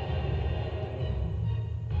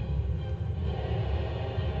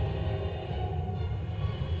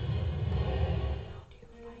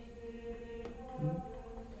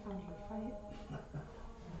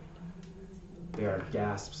 There are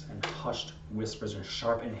gasps and hushed whispers and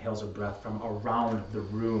sharp inhales of breath from around the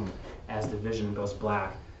room as the vision goes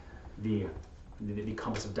black. The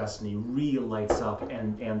compass of destiny relights up,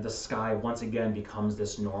 and the sky once again becomes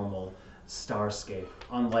this normal starscape,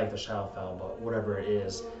 unlike the Shadowfell, but whatever it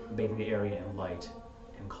is, bathing the area in light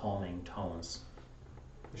and calming tones.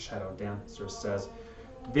 The Shadow Dancer says,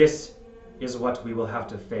 "This is what we will have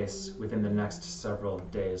to face within the next several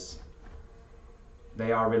days.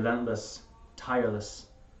 They are relentless, tireless,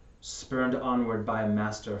 spurned onward by a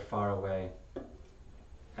master far away.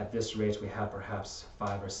 At this rate, we have perhaps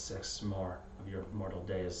 5 or 6 more of your mortal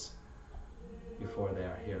days before they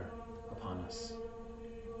are here upon us.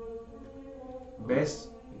 Based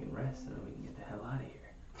We can rest so that we can get the hell out of here.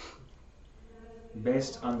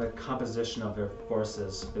 Based on the composition of their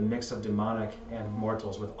forces, the mix of demonic and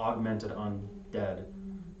mortals with augmented undead,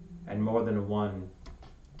 and more than one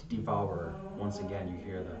devourer. Once again, you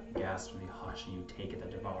hear the gasp and the hush, and you take it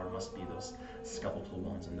that devourer must be those skeletal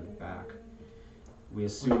ones in the back. We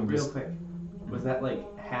assume Real quick, was that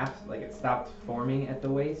like half, like it stopped forming at the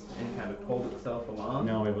waist and kind of pulled itself along?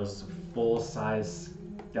 No, it was full-size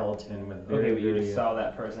skeleton with Okay, very, but you very, just saw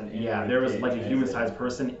that person in yeah, the there was cage like a as human-sized it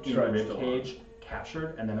person in the trudged rib along. cage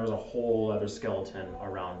captured, and then there was a whole other skeleton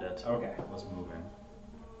around it. Okay. That was moving.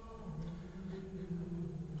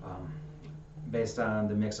 Based on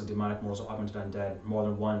the mix of demonic mortals, augmented undead, more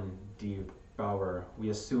than one devourer, we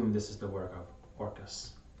assume this is the work of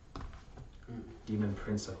Orcus, demon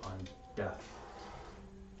prince of undeath.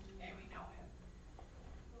 Hey, we know him.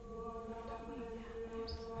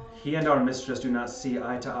 He and our mistress do not see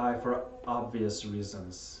eye to eye for obvious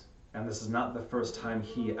reasons, and this is not the first time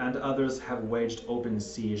he and others have waged open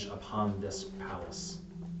siege upon this palace.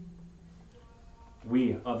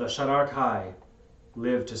 We of the Shadarkai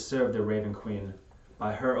live to serve the Raven Queen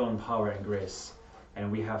by her own power and grace, and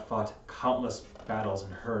we have fought countless battles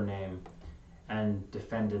in her name and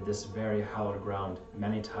defended this very hallowed ground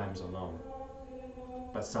many times alone.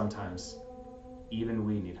 But sometimes, even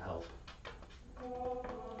we need help.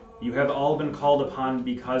 You have all been called upon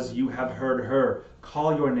because you have heard her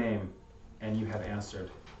call your name, and you have answered.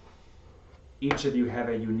 Each of you have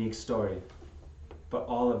a unique story, but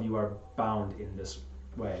all of you are bound in this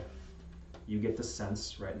way. you get the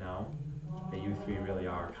sense right now that you three really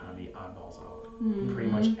are kind of the oddballs out. Mhm. Pretty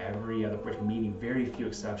much every other, with maybe very few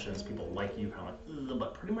exceptions, people like you, kind of like, ugh,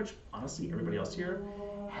 but pretty much, honestly, everybody else here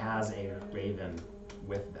has a raven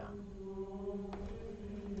with them.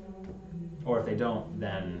 Or if they don't,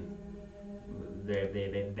 then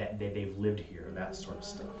they've lived here, that sort of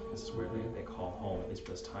stuff. This is where they call home, at least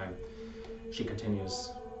for this time. She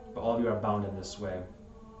continues, but all of you are bound in this way.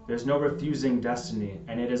 There's no refusing destiny,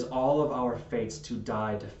 and it is all of our fates to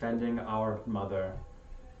die defending our mother.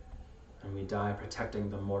 And we die protecting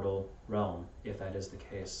the mortal realm, if that is the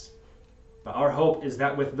case. But our hope is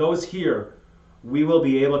that with those here, we will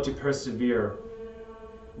be able to persevere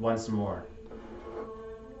once more.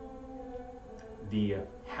 The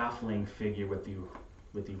halfling figure with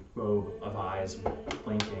the robe of eyes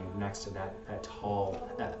blinking next to that tall,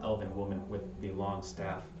 that elven woman with the long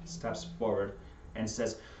staff steps forward and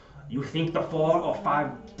says, "You think the 4 or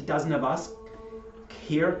 5 dozen of us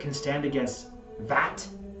here can stand against that?"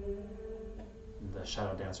 The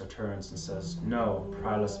Shadow Dancer turns and says, "No,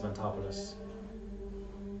 Primus Ventopoulos.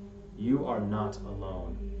 You are not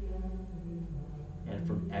alone." And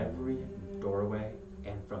from every doorway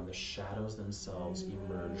and from the shadows themselves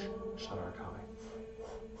emerge Shadarkai,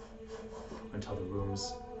 until the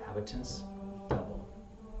room's inhabitants double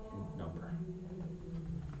in number.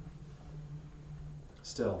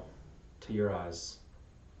 Still, to your eyes,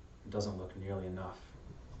 it doesn't look nearly enough.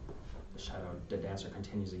 The Shadow Dancer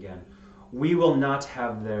continues again. We will not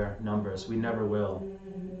have their numbers, we never will.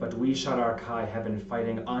 But we Shadarkai have been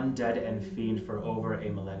fighting undead and fiend for over a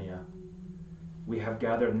millennia. We have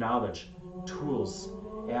gathered knowledge, tools,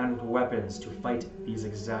 and weapons to fight these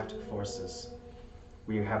exact forces.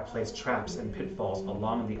 We have placed traps and pitfalls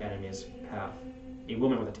along the enemy's path. A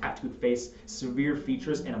woman with a tattooed face, severe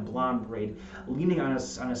features, and a blonde braid, leaning on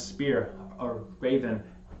a spear, a raven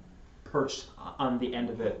perched on the end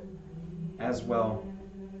of it as well.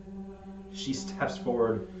 She steps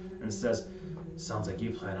forward and says, "Sounds like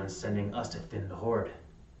you plan on sending us to thin the horde.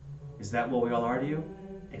 Is that what we all are to you?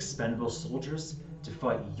 Expendable soldiers to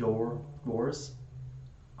fight your wars?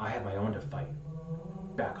 I have my own to fight,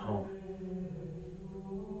 back home."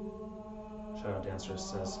 Shadow Dancer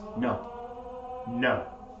says, "No. No.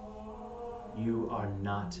 You are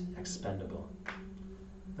not expendable.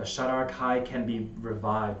 The Shadarkai can be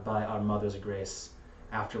revived by our Mother's grace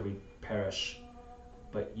after we perish,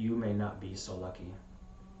 but you may not be so lucky.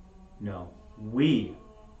 No, we,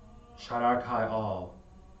 Shadarkai all,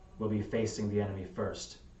 will be facing the enemy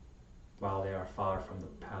first, while they are far from the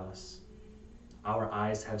palace. Our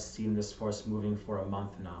eyes have seen this force moving for a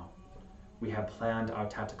month now. We have planned our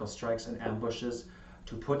tactical strikes and ambushes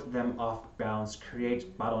to put them off bounds,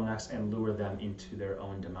 create bottlenecks, and lure them into their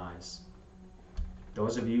own demise.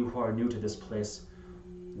 Those of you who are new to this place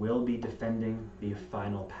will be defending the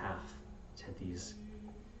final path to these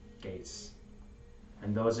gates.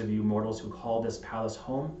 And those of you mortals who call this palace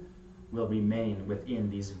home will remain within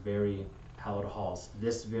these very hallowed halls,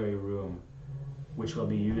 this very room, which will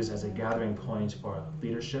be used as a gathering point for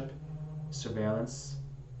leadership, surveillance,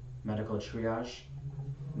 medical triage,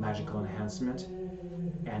 magical enhancement,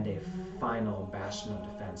 and a final bastion of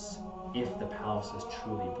defense if the palace is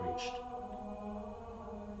truly breached.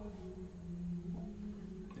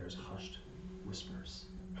 There's hushed whispers.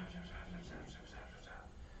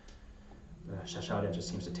 The Shadow Dancer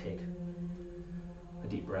seems to take a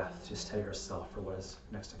deep breath to steady herself for what is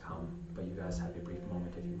next to come, but you guys have a brief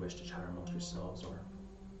moment if you wish to chatter amongst yourselves or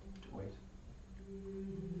to wait.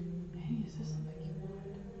 Hey, is this something you want?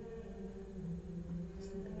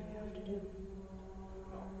 Something I have to do.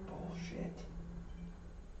 Bullshit.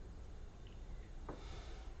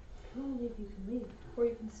 How long leave you can leave? Or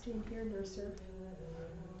you can stay here, nurser.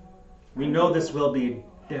 We know this will be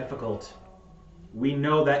difficult. We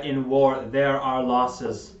know that in war there are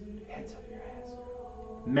losses. Heads up your ass.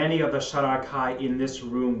 Many of the Shadarkai in this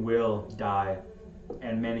room will die,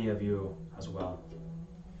 and many of you as well.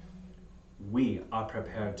 We are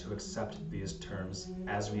prepared to accept these terms,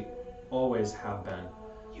 as we always have been,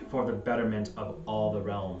 for the betterment of all the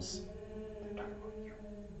realms.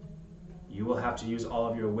 You will have to use all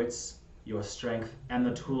of your wits, your strength, and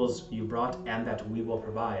the tools you brought and that we will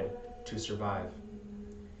provide to survive.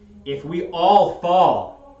 If we all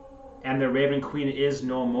fall, and the Raven Queen is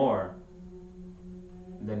no more,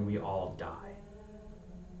 then we all die.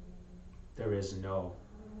 There is no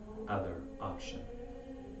other option.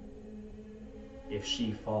 If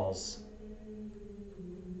she falls,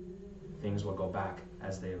 things will go back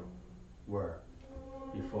as they were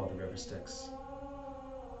before the river Styx.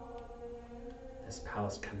 This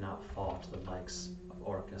palace cannot fall to the likes of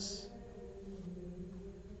Orcus.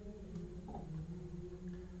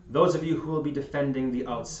 Those of you who will be defending the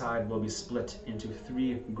outside will be split into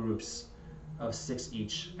 3 groups of 6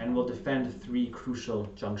 each and will defend 3 crucial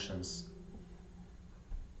junctions.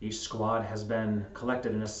 Each squad has been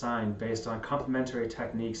collected and assigned based on complementary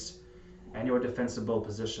techniques and your defensible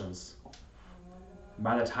positions.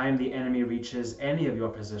 By the time the enemy reaches any of your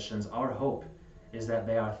positions, our hope is that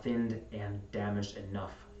they are thinned and damaged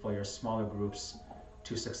enough for your smaller groups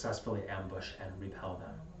to successfully ambush and repel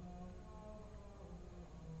them.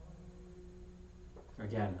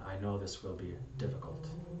 Again, I know this will be difficult,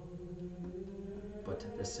 but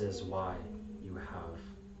this is why you have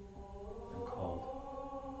been called.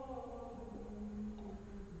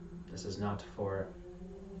 This is not for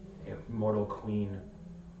a mortal queen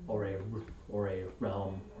or a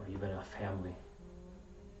realm or even a family.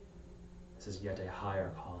 This is yet a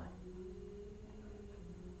higher calling.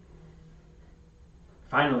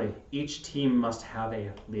 Finally, each team must have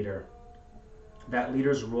a leader. That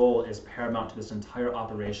leader's role is paramount to this entire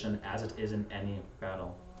operation, as it is in any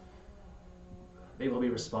battle. They will be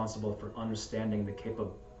responsible for understanding the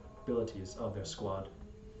capabilities of their squad,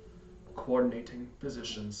 coordinating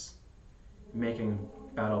positions, making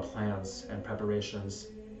battle plans and preparations,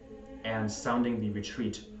 and sounding the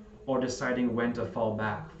retreat or deciding when to fall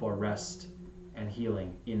back for rest and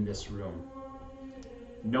healing in this room.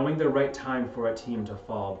 Knowing the right time for a team to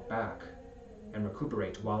fall back and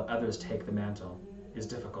recuperate while others take the mantle is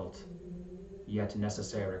difficult, yet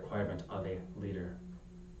necessary requirement of a leader,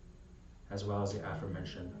 as well as the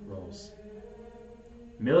aforementioned roles.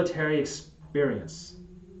 Military experience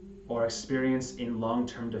or experience in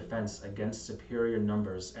long-term defense against superior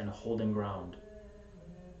numbers and holding ground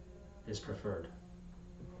is preferred.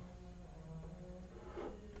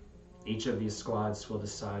 Each of these squads will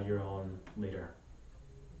decide your own leader.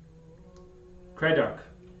 Kredark,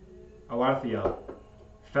 Awarthiel,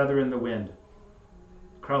 Feather in the Wind,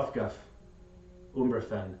 Krauthguf,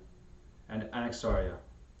 Umberfen, and Anaxaria.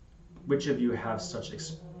 Which of you have such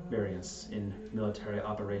experience in military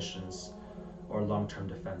operations or long-term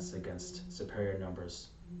defense against superior numbers,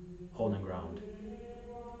 holding ground,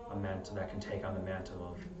 a mantle that can take on the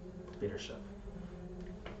mantle of leadership?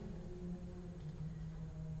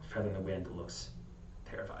 Feather in the Wind looks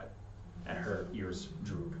terrified, and her ears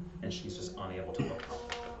droop, and she's just unable to look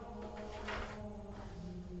up.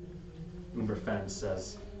 Umberfen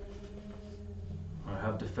says, I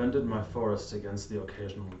have defended my forest against the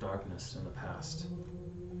occasional darkness in the past,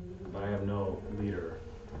 but I am no leader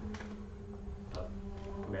of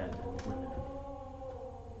men and women.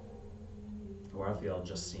 Awarthiel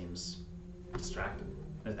just seems distracted,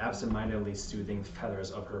 and absentmindedly soothing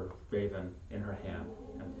feathers of her raven in her hand,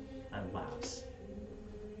 and laughs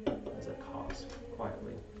as it caws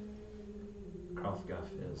quietly. Krauthguf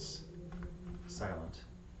is silent.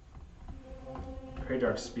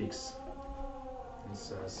 Kredark speaks and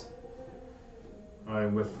says, I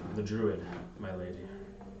am with the druid, my lady.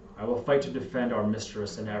 I will fight to defend our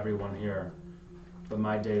mistress and everyone here, but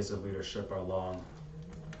my days of leadership are long,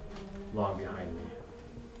 long behind me.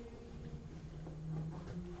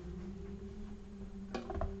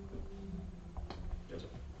 There's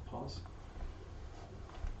a pause.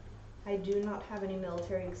 I do not have any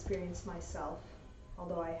military experience myself,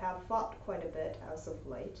 although I have fought quite a bit as of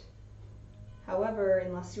late. However,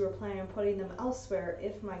 unless you are planning on putting them elsewhere,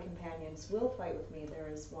 if my companions will fight with me, there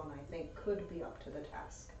is one I think could be up to the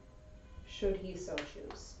task, should he so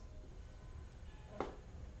choose.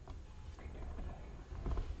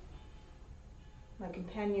 My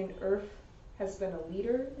companion Urf has been a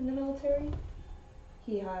leader in the military.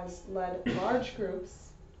 He has led large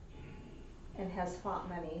groups and has fought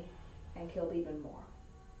many and killed even more.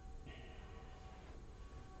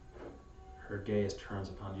 Her gaze turns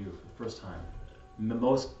upon you for the first time.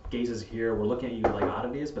 Most gazes here were looking at you like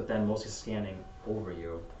oddities, but then mostly scanning over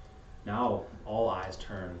you. Now all eyes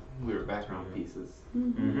turn. We were background pieces.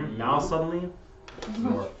 Mm-hmm. Now suddenly,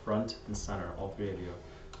 you're front and center, all 3 of you.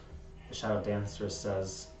 The Shadow Dancer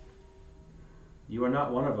says, You are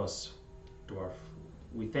not one of us, dwarf.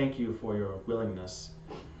 We thank you for your willingness,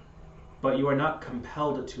 but you are not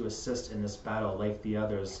compelled to assist in this battle like the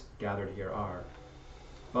others gathered here are.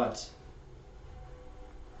 But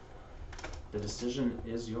the decision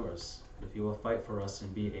is yours. If you will fight for us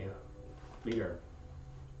and be a leader,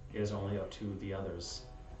 it is only up to the others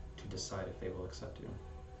to decide if they will accept you.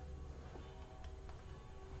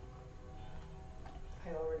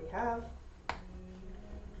 I already have.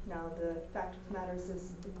 Now the fact of the matter is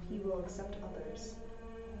if he will accept others.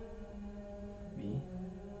 Me?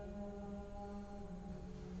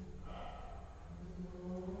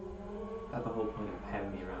 I thought the whole point of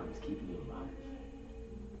having me around was keeping you alive.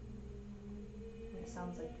 It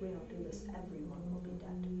sounds like if we don't do this, everyone will be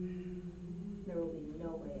dead. There will be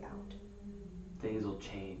no way out. Things will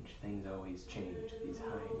change. Things always change. These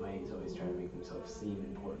high and mighties always try to make themselves seem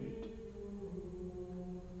important.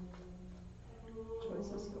 Choice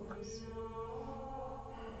is yours.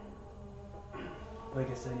 Like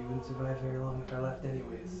I said, you wouldn't survive very long if I left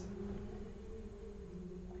anyways.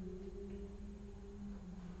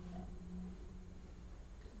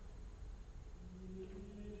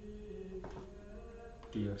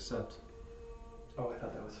 Do you accept? Oh, I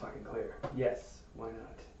thought that was fucking clear. Yes, why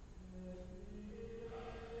not?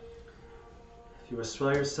 If you will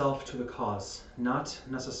swear yourself to the cause, not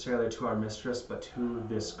necessarily to our mistress, but to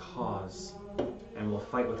this cause, and will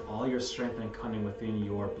fight with all your strength and cunning within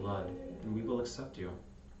your blood, then we will accept you.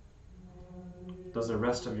 Does the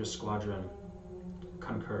rest of your squadron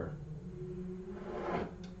concur?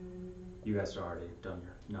 You guys are already done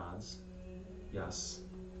your nods. Yes.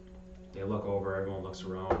 They look over, everyone looks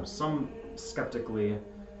around, some skeptically,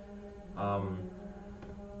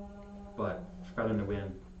 but Feather in the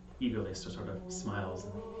Wind eagerly sort of smiles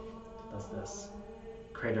and does this.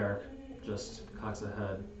 Kraydark just cocks a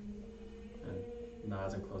head and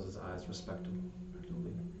nods and closes eyes respectively.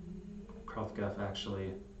 Kralthgef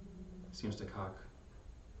actually seems to cock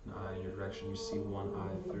an eye in your direction. You see one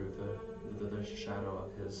eye through the shadow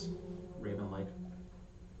of his raven-like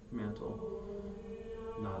mantle.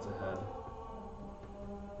 Nods ahead.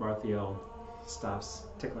 Marthiel stops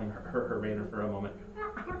tickling her raven for a moment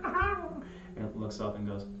and looks up and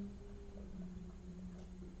goes,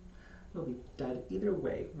 "We'll be dead either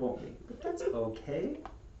way, won't we? But that's okay.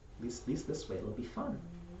 At least this way, it'll be fun."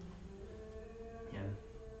 And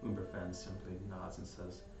Umberfen simply nods and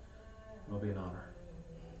says, "It'll be an honor."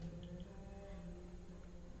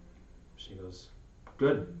 She goes,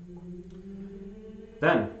 "Good.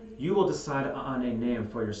 Then, you will decide on a name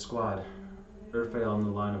for your squad. Urfael in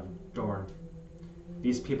the line of Dorn.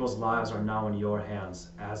 These people's lives are now in your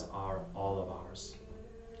hands, as are all of ours.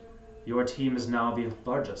 Your team is now the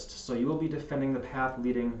largest, so you will be defending the path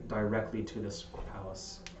leading directly to this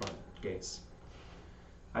palace front gates.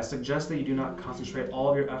 I suggest that you do not concentrate all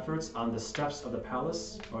of your efforts on the steps of the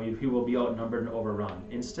palace, or you will be outnumbered and overrun.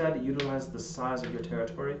 Instead, utilize the size of your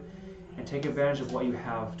territory and take advantage of what you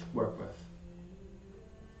have to work with.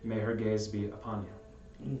 May her gaze be upon you."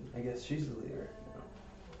 I guess she's the leader.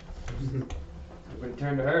 Everybody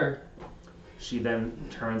turn to her. She then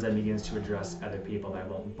turns and begins to address other people that I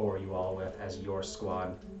won't bore you all with as your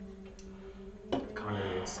squad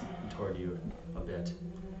congregates toward you a bit.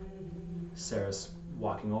 Sarah's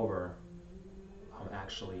walking over,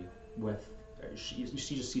 actually with, she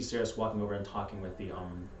just sees Sarah's walking over and talking with the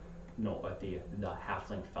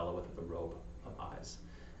halfling fellow with the robe of eyes.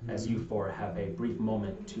 As you four have a brief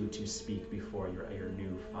moment to speak before your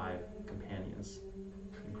new 5 companions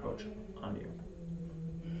encroach on you.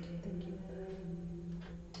 Thank you.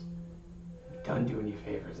 Done doing you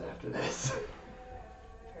favors after this.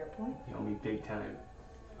 Fair point. You owe me big time.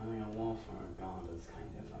 I mean, a wolf or a god is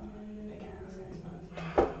kind of a big ask, I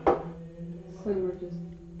suppose. Slimmer just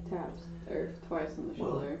taps Earth twice on the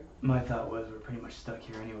shoulder. My thought was we're pretty much stuck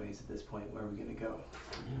here anyways at this point. Where are we gonna go?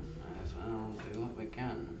 Yeah, might as well do what we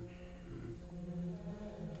can.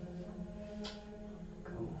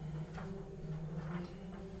 Cool.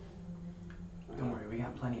 Don't worry, we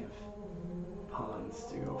got plenty of pawns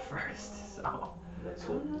to go first, so. Let's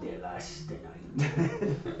hope they last the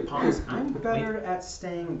night. Pawns, I'm better at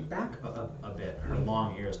staying back a bit. Her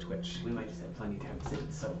long ears twitch. We might just have plenty of time to sit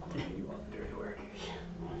and soak when we do all the dirty work.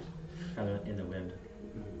 Feather in the Wind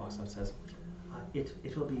walks up and says, it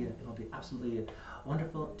will be absolutely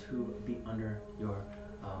wonderful to be under your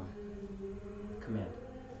command,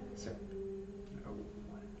 sir.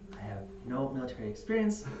 I have no military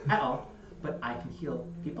experience at all, but I can heal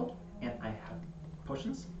people, and I have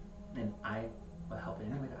potions, and I will help in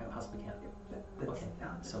any way that I possibly can.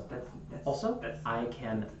 I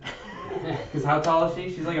can. Because how tall is she?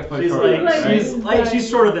 She's like a foot She's shorter. she's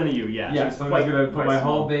shorter than you. Yeah. Yeah, She's so I'm just gonna put quite my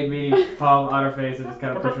small. whole big meaty palm on her face and just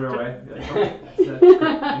kind of push her away. Be like, okay, that's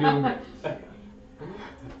it.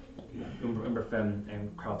 Umberfen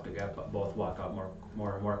and Kralthgef both walk up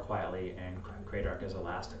more quietly, and Kraydark is the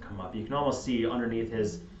last to come up. You can almost see underneath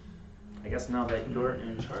his. I guess now that you're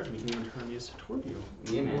in charge, we can turn these toward you.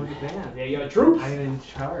 Yeah, man. Look at that. Yeah, you got troops. I'm in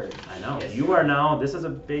charge. I know. Yes, You are now. This is a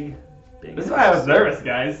big. This is why I was nervous,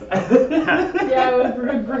 guys. Yeah, it was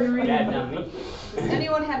good for your Yeah, reading. not me. Does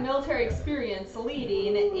anyone have military experience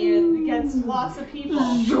leading against lots of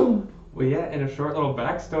people? Well, yeah, in a short little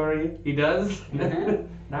backstory, he does. Mhm.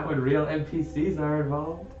 Not when real NPCs are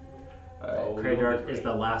involved. Kraydark is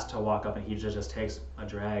the last to walk up, and he just takes a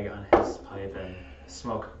drag on his pipe and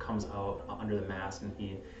smoke comes out under the mask, and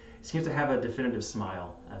he seems to have a definitive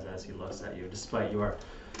smile as he looks at you, despite your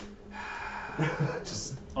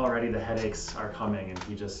just already the headaches are coming, and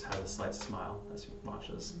he just has a slight smile as he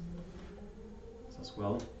watches. Says,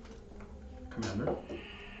 "Well, Commander."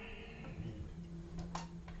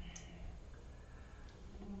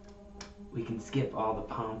 We can skip all the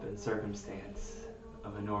pomp and circumstance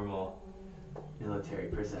of a normal military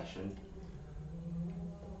procession.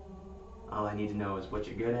 All I need to know is what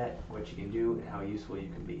you're good at, what you can do, and how useful you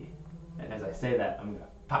can be. And as I say that, I'm gonna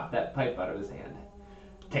pop that pipe out of his hand.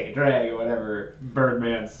 Take a drag or whatever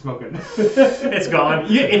Birdman's smoking. It's gone.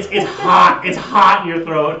 It's hot. It's hot in your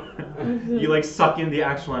throat. You like suck in the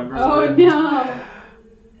actual embers. Oh of it. no!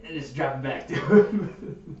 And just drop it back to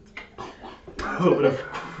him. A little bit of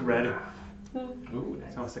red. Ooh,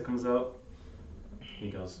 nice. Once it comes out, he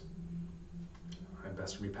goes, "I'd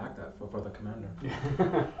best repack that for the commander."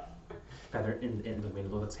 Feather in the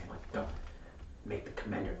window that's saying like, "Don't make the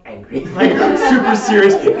commander angry." Like super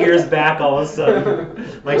serious, ears back all of a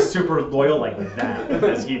sudden. Like super loyal like that.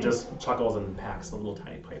 As he just chuckles and packs the little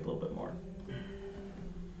tiny pipe a little bit more.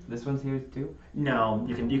 This one's here too? No,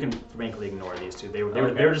 you can frankly ignore these two. They were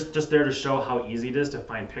Okay. they were just there to show how easy it is to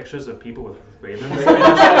find pictures of people with ravens.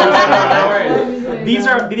 These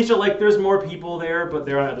are like there's more people there, but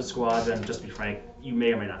they're on other squads, and just to be frank, you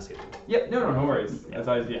may or may not see them. Yep, no worries. Yeah. That's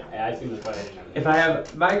always, yeah. I seen the footage. If I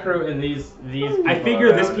have my crew and these I people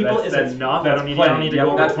figure this around, people that's- is that's- enough. That's I don't need plenty. to Yep,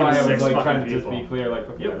 go over that's why I was 26 like fucking trying to just people. be clear, like,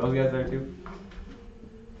 okay, Yep. are those guys there too?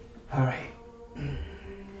 Alright.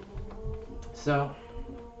 So,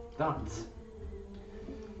 thoughts?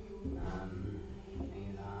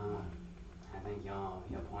 I think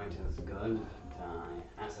your point is good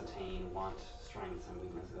to ascertain what strengths and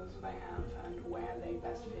weaknesses they have and where they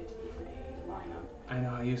best fit in a lineup. I know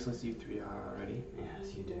how useless you three are already.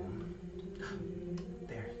 Yes, you do.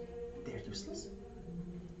 They're useless.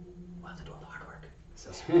 We'll have to do all the hard work.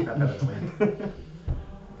 Says Feather in the wind.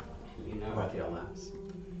 You know. Raphael laughs.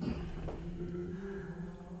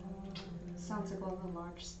 Sounds like we'll have a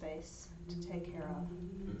large space to take care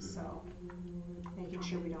of. So making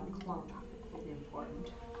sure we don't clump will be important.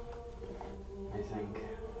 I think,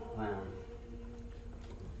 well,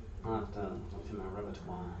 I'll have to look through my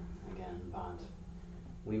repertoire again, but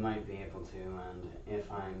we might be able to, and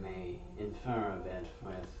if I may infer a bit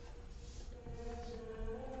with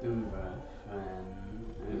Umberfen,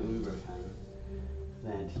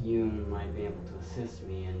 that you might be able to assist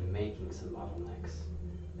me in making some bottlenecks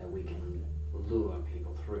that we can lure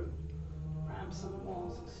people through. Perhaps some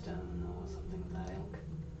walls of stone or something of that ilk.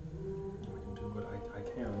 I can do what I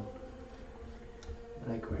can.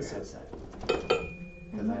 I like where your head's at.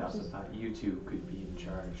 Because I also thought you two could be in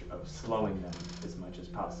charge of slowing them as much as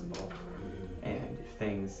possible. And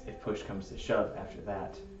if push comes to shove after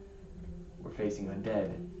that, we're facing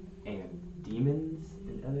undead and demons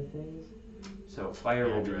and other things. So fire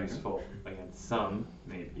will be dragon. useful against some,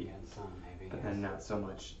 maybe, Against some, maybe. but yes. then not so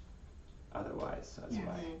much otherwise. So that's Yes.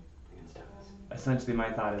 why. Against others. Essentially,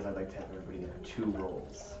 my thought is I'd like to have everybody in two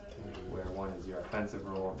roles, where one is your offensive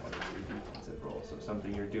role and one is your defensive role. So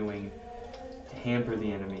something you're doing to hamper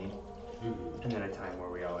the enemy, Mhm. and then a time where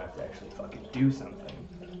we all have to actually fucking do something,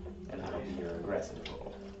 and that'll be your aggressive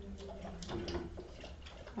role.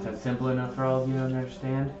 Is that simple enough for all of you to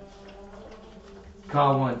understand?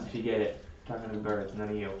 Call once if you get it. Talking to the birds, none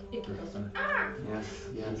of you. Yes,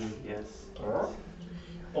 yes, yes.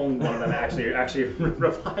 Only one of them actually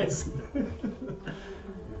replies.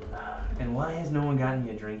 And why has no one gotten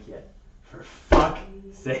me a drink yet? For fuck's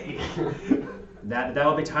sake. That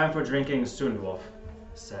will be time for drinking soon, Dwarf,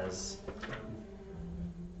 says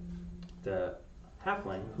the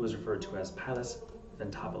halfling, who is referred to as Pallas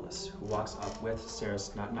Ventabilis, who walks up with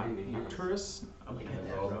Ceres, not Nocturus. I'm gonna get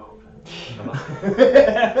that robe.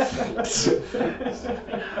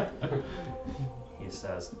 He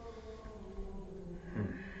says,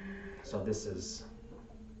 so this is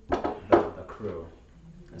the crew.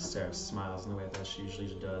 And Sarah smiles in the way that she usually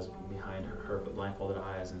does behind her blindfolded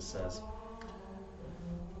eyes and says,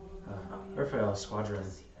 Raphael Squadron,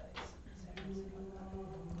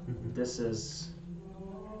 this is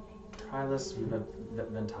Prilus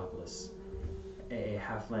Ventabilis, a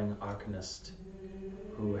halfling arcanist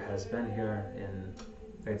who has been here in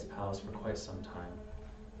Fate's Palace for quite some time.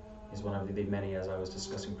 He's one of the many, as I was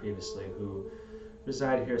discussing previously, who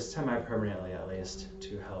reside here semi-permanently at least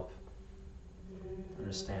to help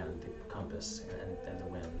understand the compass and the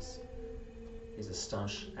winds. He's a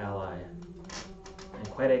staunch ally and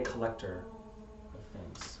quite a collector of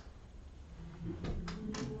things.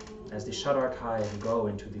 As the Shadarkai go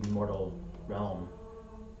into the mortal realm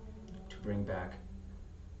to bring back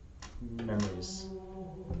memories,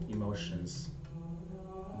 emotions,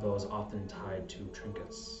 those often tied to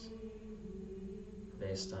trinkets,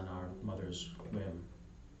 based on our mother's whim.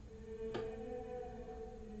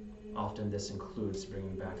 Often this includes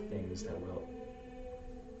bringing back things that will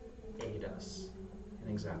aid us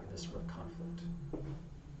in exactly this sort of conflict.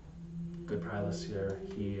 Good Prilus here,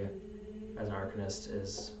 he, as an Arcanist,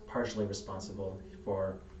 is partially responsible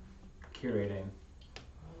for curating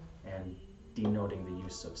and denoting the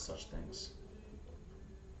use of such things.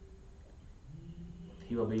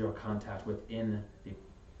 He will be your contact within the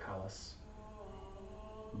palace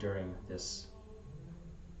during this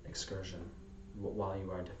excursion. While you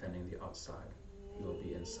are defending the outside, he will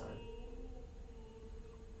be inside.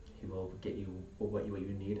 He will get you what you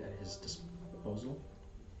need at his disposal.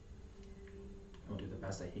 He will do the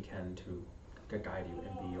best that he can to guide you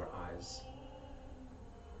and be your eyes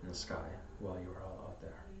in the sky while you are all out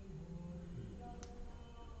there.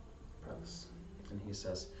 Prilus. And he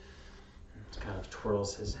says, kind of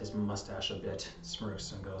twirls his mustache a bit,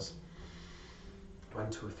 smirks and goes, 1,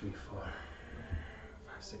 2, 3, 4,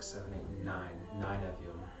 5, 6, 7, 8, 9. 9 of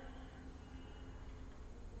you.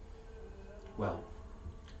 Well,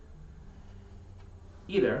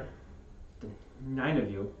 either the 9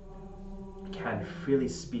 of you can freely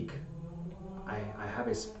speak. I have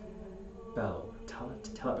a spell,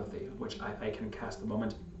 telepathy, which I can cast the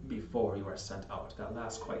moment before you are sent out. That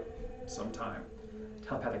lasts quite some time.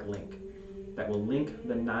 Telepathic link that will link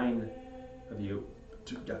the 9 of you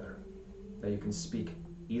together. That you can speak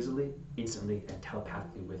easily, instantly, and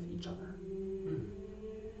telepathically with each other.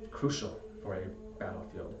 Crucial for a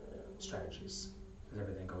battlefield strategies, as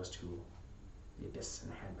everything goes to the abyss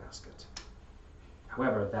and the handbasket.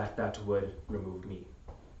 However, that would remove me.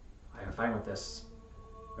 I am fine with this,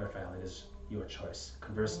 Raphael. It is your choice.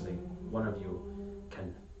 Conversely, one of you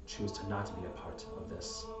can choose to not be a part of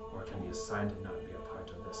this, or can be assigned to not be a part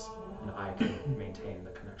of this, and I can maintain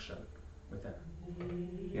the connection within.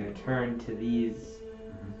 You're gonna turn to these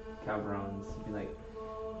cabrons and be like,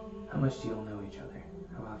 how much do you all know each other?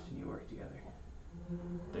 How often do you work together?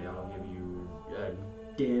 They all give you a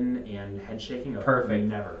din and head shaking of Perfect.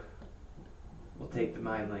 Never. We'll take the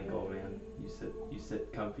mind link, old man. You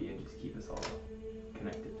sit comfy and just keep us all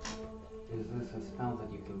connected. Is this a spell that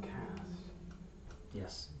you can cast?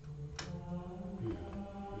 Yes.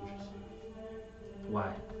 Interesting.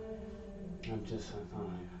 Why? I thought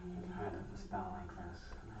I've heard of a spell like this,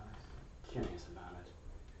 and I was curious about it.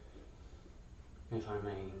 If I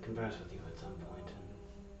may converse with you at some point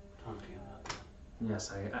and talk to you about that.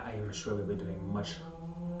 Yes, I am sure we'll be doing much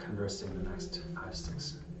conversing in the next 5,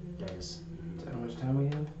 6 days. Is that how much time we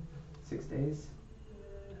have? 6 days?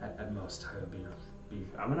 At most, I will be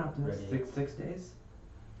I'm an optimist. ready. 6 days?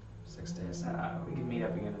 6 days. We can meet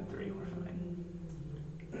up again in 3. We're fine.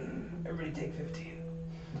 Everybody take 15.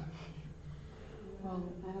 Well,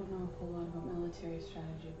 I don't know a whole lot about military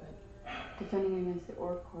strategy, but defending against the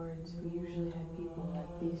orc hordes, we usually have people like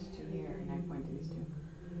these two here, and I point to these two,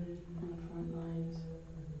 on the front lines,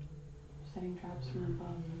 setting traps from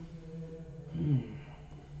above.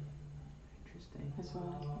 Interesting. That's what I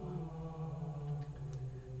like to know.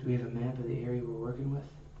 Do we have a map of the area we're working with?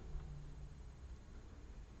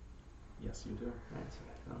 Yes, you do. That's what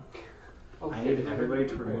I thought. I need everybody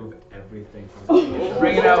to remove everything from the table.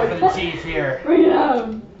 Bring it out for the chief here. Bring it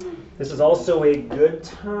out! This is also a good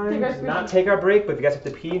Take time our to not take our break, but if you guys have to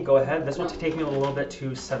pee, go ahead. This will take me a little bit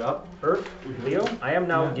to set up. Leo, I am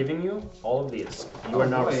now giving you all of these. You are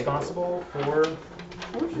now responsible for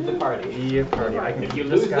The party. the party. I can If you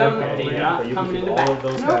keep this lose guy them, probably, they're not but you can coming keep in the all back. of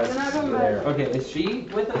those Nope, guys they're not coming there. Okay, is she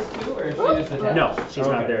with us too, or is she just attached? No, she's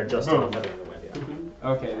not Okay. there, just Boom. another in the wind, yeah.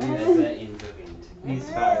 Okay, these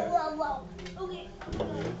 5.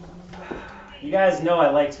 You guys know I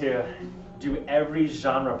like to do every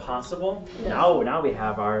genre possible. Yes. Now we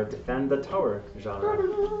have our defend the tower genre.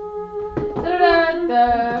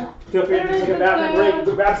 Da-da-da-da. Feel free to take a bathroom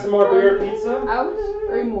break, grab some more beer, pizza. Out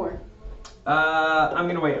or more? I'm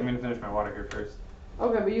gonna wait. I'm gonna finish my water here first.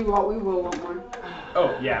 Okay, but we will want more.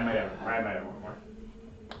 Oh yeah, I might have one more.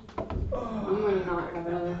 I'm gonna not have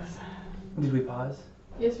another. Did we pause?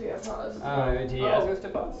 Yes, we have pause. Do you ask us to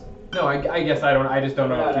pause? No, I guess I don't. I just don't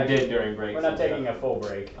know We're if not you did actually- during breaks. We're not and stuff. taking a full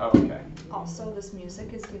break. Oh, okay. Also, this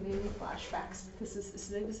music is giving me flashbacks. This is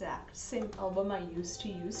the exact same album I used to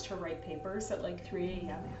use to write papers at like 3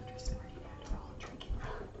 a.m. after snorting Adderall and drinking.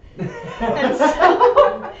 And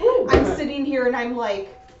so I'm sitting here and I'm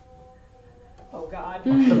like, oh God,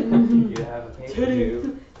 You have a paper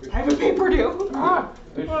due. I have a paper due. Ah,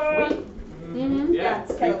 sweet. Mm-hmm. Yeah,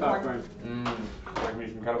 it's sweet kettle popcorn. Like me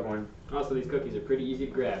some kettle corn. Also, these cookies are pretty easy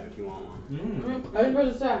to grab if you want one. I was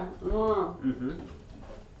supposed to say. Mm-hmm.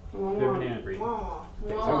 They're banana free.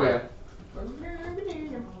 Okay.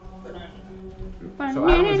 So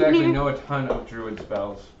I don't exactly know a ton of druid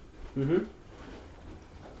spells, Mm-hmm.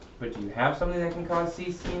 but do you have something that can cause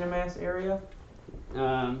CC in a mass area?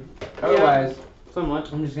 Yeah, Otherwise, somewhat.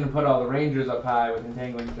 I'm just gonna put all the rangers up high with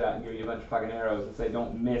entangling shot and give you a bunch of fucking arrows and say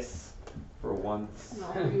don't miss for once.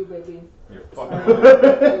 Not you, baby. You're fucking I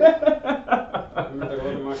I'm gonna take a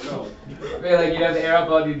look at my spells. feel like you'd have the arrow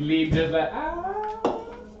ball, you'd lead just like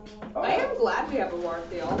I am glad we have a war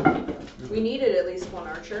field. We needed at least one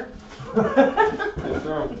archer. That's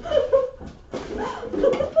true.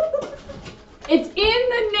 It's in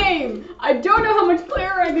the name. I don't know how much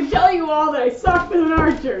clearer I can tell you all that I suck as an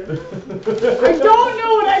archer. I don't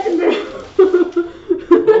know what I can do.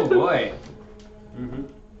 Oh boy. Mm-hmm.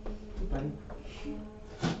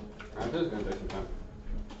 This is gonna take some time.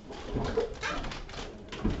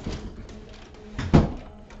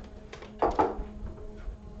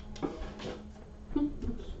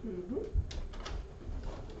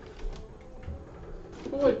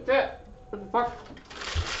 Holy shit. What the fuck?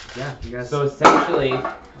 Yeah, you guys. So essentially,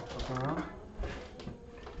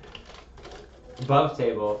 above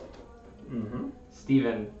table, Mm-hmm.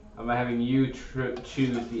 Steven, I'm having you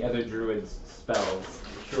choose the other druid's spells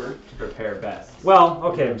Sure. to prepare best. Well,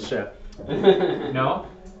 okay, shit. No?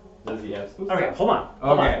 Does he have some? Okay, hold on.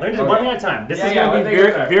 Hold Okay, on. Let me just okay. one thing at a time. This Yeah, is yeah, going one to be thing at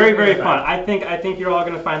a very, time, very, one thing very at a fun. time. I think you're all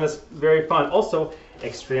going to find this very fun. Also,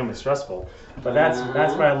 extremely stressful. But that's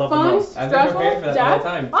what I love the Fun, most. I've been stressful, prepared for that the whole Jack?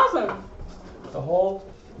 time. Awesome. The whole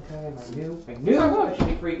time I knew I should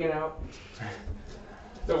be freaking out.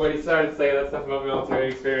 So when he started saying that stuff about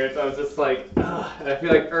military experience, I was just like, ugh. And I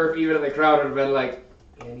feel like Irv, even in the crowd, would have been like,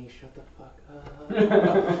 Annie, shut the fuck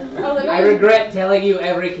up. I regret telling you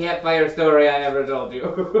every campfire story I ever told you.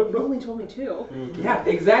 You only told me 2. Yeah,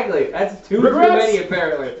 exactly. That's too Regrets. many,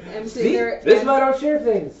 apparently. I'm See, sitting there. this is why I don't share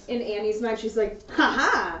things. In Annie's mind, she's like,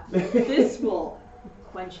 haha, this will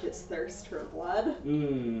quench his thirst for blood. Do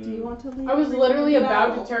you want to leave? I was literally everything about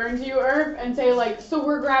well? to turn to you, Irv, and say like, so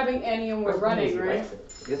we're grabbing Annie and we're running, right?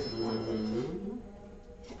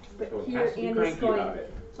 But Don't here have to be Annie's cranky going, about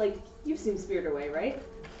it. like, you seem Spirit away, right?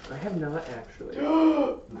 I have not actually. I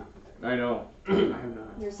know. I have not.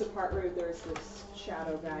 Here's the part where there's this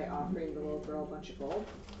shadow guy offering the little girl a bunch of gold.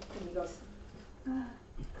 And he goes,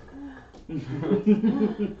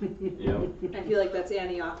 Yep. I feel like that's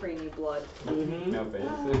Annie offering you blood. No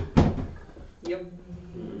face. Yep.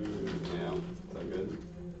 Yeah.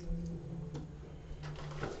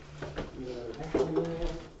 So good.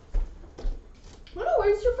 Oh no,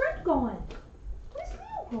 where's your friend going? Where's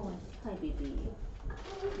Leo going? Hi, baby.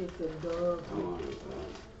 You're so adorable. How long is that?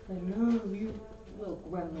 I love you, little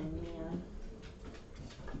gremlin man.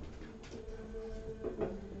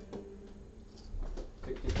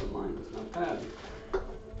 60-foot line is not bad.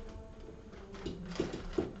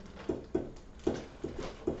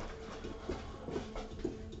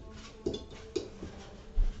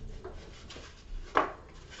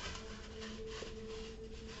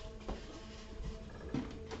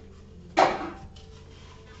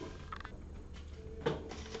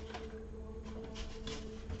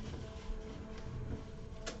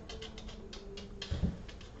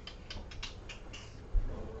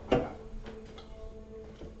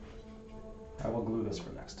 I will glue this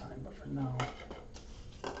for next time, but for now.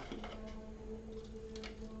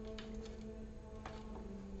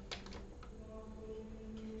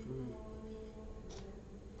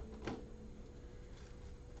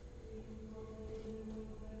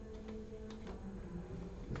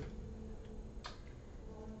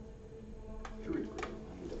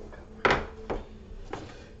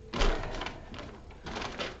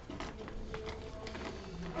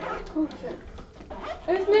 Oh shit.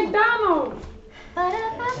 It's McDonald's!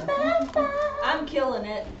 I'm killing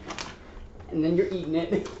it. And then you're eating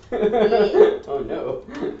it. Oh no.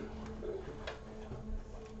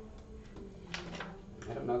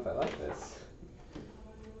 I don't know if I like this.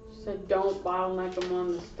 She said don't bottleneck them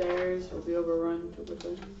on the stairs, we'll be overrun too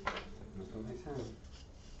quickly. That's what they said.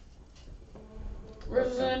 Which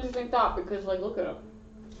is an interesting thought because, like, look at them.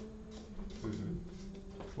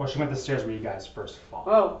 Well, she went the stairs where you guys first fought.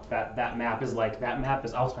 Oh. That map is I'll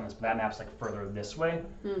explain this, but that map's like further this way.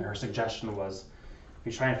 And her suggestion was, if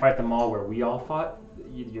you try and fight them all where we all fought,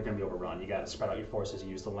 you're gonna be overrun. You gotta spread out your forces,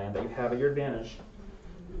 use the land that you have at your advantage.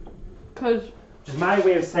 Because Which is my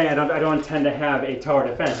way of saying I don't intend to have a tower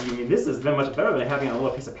defense. I mean, this is much better than having it on a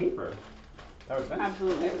little piece of paper. That was bad.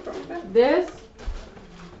 absolutely. This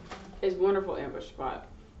is wonderful ambush spot.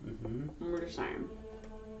 Mm-hmm. We're just saying.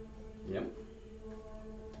 Yep.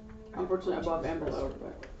 Unfortunately, above and below,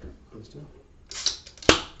 but. Please do.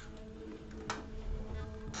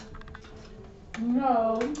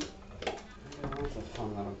 No. Lots of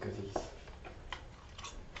fun little goodies.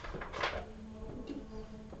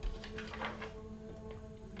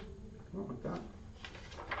 I don't like that.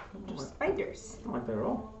 Just spiders. I don't like that at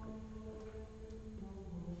all.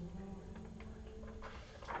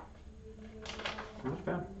 Not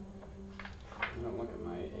bad. I don't look at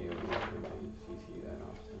my AOE and CC that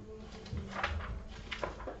often.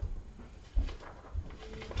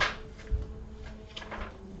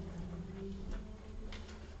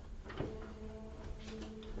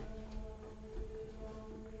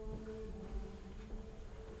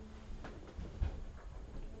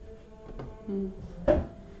 Hmm. Okay,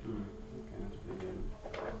 that's pretty good.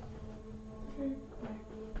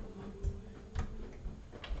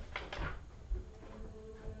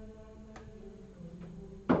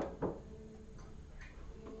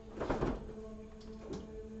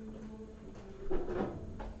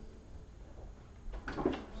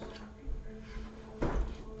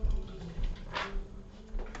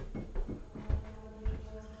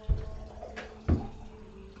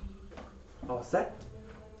 All set?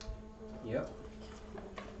 Yep.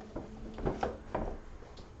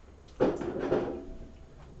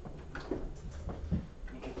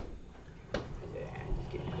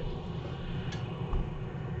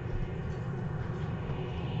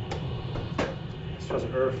 This was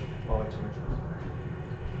Earth. Well, it's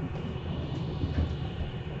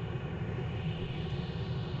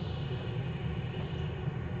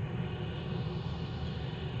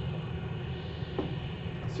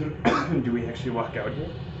So, do we actually walk out here?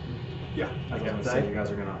 Yeah, I was gonna say you guys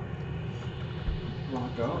are gonna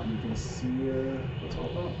walk out and you can see what it's all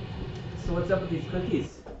about. So what's up with these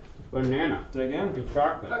cookies? Banana. Say again? With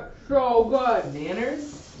chocolate. So good.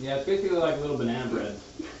 Bananas? Yeah, it's basically like little banana bread.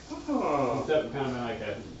 Oh. Except kind of in like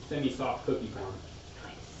a semi-soft cookie form.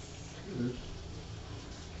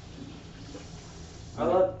 I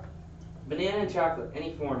love banana and chocolate,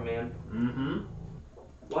 any form, man. Mm-hmm.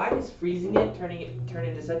 Why does freezing it turn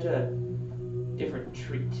into such a different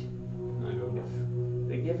treat? I don't know.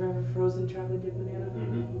 Like, you ever have a frozen chocolate dipped banana?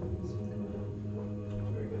 Mm-hmm.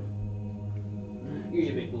 Very good. Here's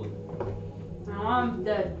your big blue. I'm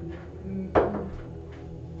dead.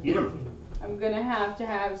 Eat them. I'm gonna have to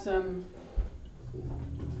have some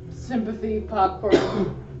sympathy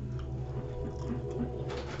popcorn.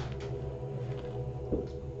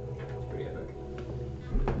 Pretty epic.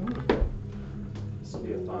 This will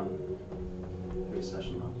be a fun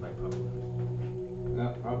session on night probably.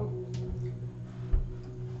 Yeah, probably.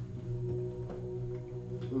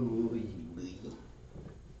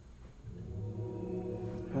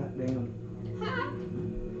 Hot damn.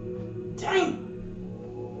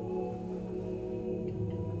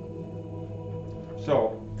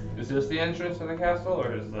 So, is this the entrance to the castle,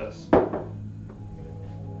 or is this?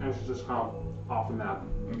 And it's just kind of off the map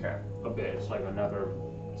Okay. a bit. It's like another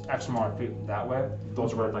X amount of feet that way.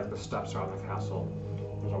 Those are where like the steps are of the castle.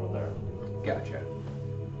 There's over there. Gotcha.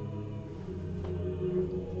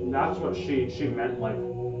 And that's what she meant, like,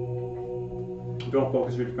 don't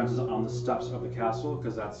focus your defenses on the steps of the castle,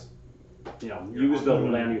 because that's, you know, use the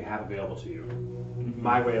land you have available to you.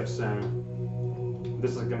 My way of saying,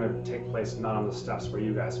 this is going to take place not on the steps where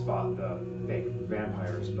you guys fought the fake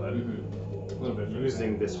vampires, but A little bit.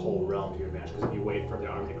 using this whole realm to your advantage, because if you wait for the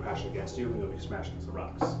army to crash against you, you'll be smashed against the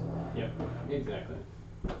rocks. Yep, exactly.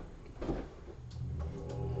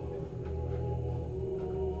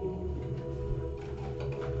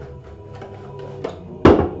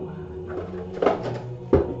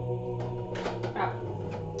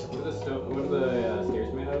 What are the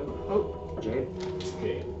stairs made of? Oh, jade.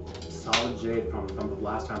 Jade. Solid jade from the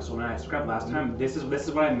last time. So when I described last time, this is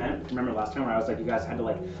what I meant. Remember last time where I was like, you guys had to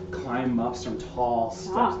like climb up some tall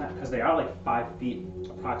steps, because they are like 5 feet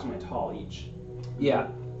approximately tall each. Yeah.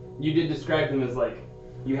 You did describe them as like.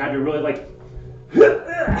 You had to really like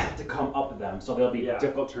to come up them, so they'll be Yeah.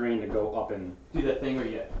 difficult terrain to go up and. Do that thing where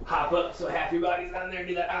you hop up so half your body's on there,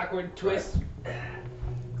 do that awkward twist.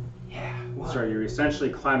 Yeah. What? So you're essentially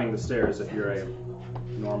climbing the stairs if you're a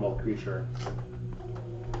normal creature.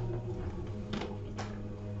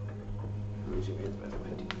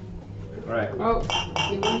 All right. Oh,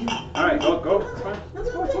 All right, go. It's fine.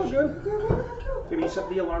 It's all good. Have you set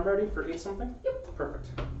the alarm ready for 8 something? Yep. Perfect.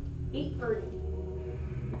 8:30.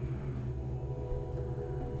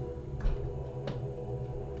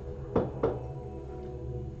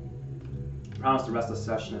 I promise the rest of the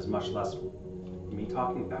session is much less me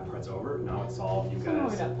talking. That part's over. Now it's all of you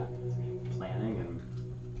guys planning and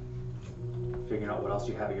figuring out what else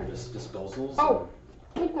you have at your disposals. Oh,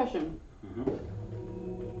 hey question. Mm-hmm.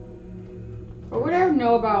 What would I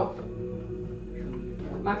know about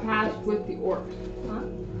my past with the orcs? Huh?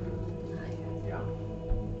 Yeah.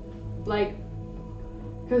 Like,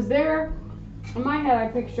 because they're, in my head, I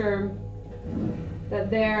picture that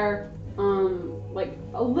they're, like,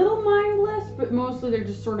 a little mindless, but mostly they're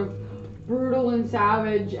just sort of brutal and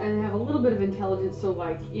savage and have a little bit of intelligence, so,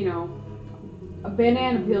 like, you know, a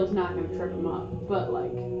banana peel's not gonna trip them up, but,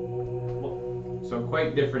 like... So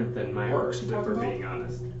quite different than my Orcs, orcs, you if talk we're about? being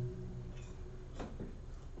honest.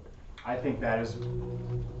 I think that is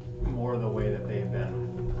more the way that they've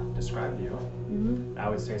been described to you. Mm-hmm. I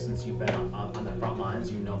would say since you've been on the front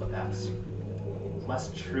lines, you know that that's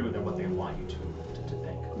less true than what they want you to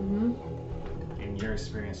think. Mm-hmm. In your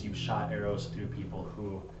experience, you've shot arrows through people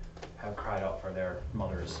who have cried out for their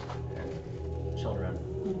mothers and children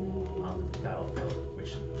on the battlefield,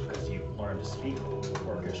 which, because you've learned to speak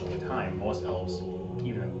Orcish over time, most elves,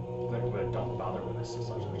 even in Liquid, don't bother with this and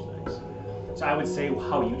such things. So I would say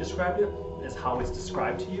how you described it is how it's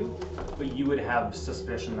described to you, but you would have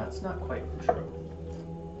suspicion that's not quite true.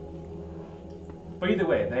 But either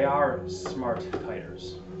way, they are smart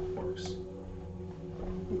fighters, orcs.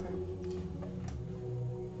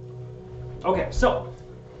 Okay, so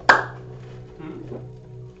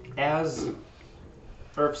as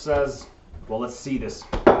Earth says, well, let's see this.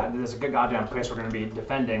 This is a good goddamn place we're going to be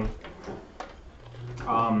defending.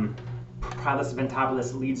 Probably the top of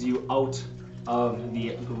this leads you out of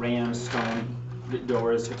the grand stone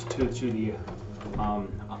doors to the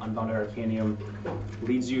unbounded arcanium.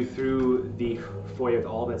 Leads you through the foyer with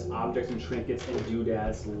all of its objects and trinkets and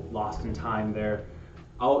doodads lost in time there.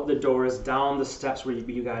 Out the doors, down the steps where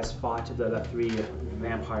you guys fought the three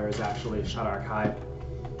vampires, actually, Shadar Kai.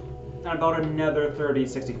 And about another 30,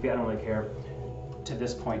 60 feet, I don't really care, to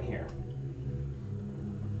this point here.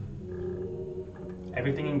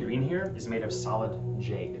 Everything in green here is made of solid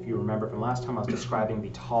jade. If you remember from last time, I was describing the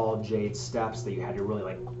tall jade steps that you had to really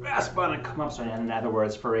like grasp on and come up. So in other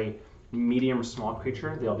words, for a medium or small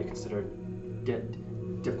creature, they'll be considered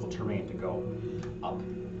difficult terrain to go up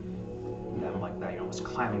them like that. You're almost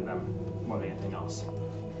climbing them more than anything else.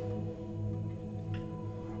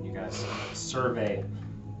 You guys survey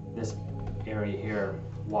this area here,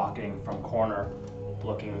 walking from corner,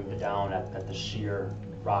 looking down at the sheer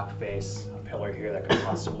rock face, a pillar here that could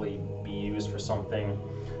possibly be used for something.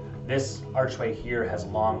 This archway here has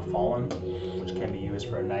long fallen, which can be used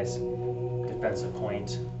for a nice defensive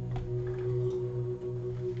point.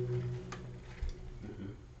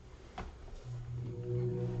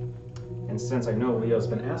 And since I know Leo's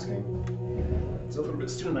been asking, it's a little bit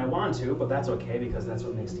sooner than I want to, but that's okay because that's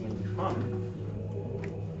what makes D&D fun.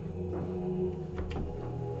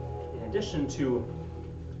 In addition to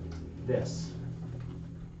this,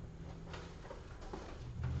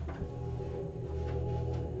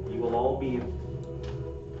 you will all be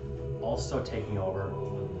also taking over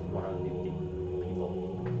one of the people.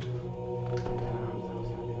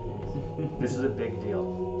 This is a big deal.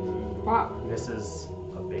 Wow. This is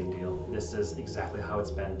a big deal. This is exactly how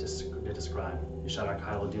it's been described. Shadar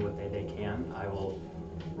Kai will do what they can. I will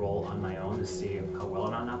roll on my own to see how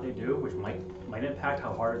well or not they do, which might impact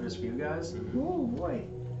how hard it is for you guys. Oh boy.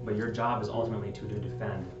 But your job is ultimately to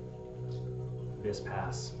defend this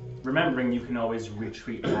pass. Remembering you can always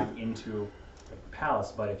retreat back into the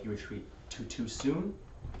palace, but if you retreat too soon,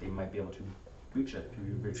 they might be able to reach it. If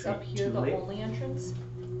you Is retreat up here too the late, only entrance?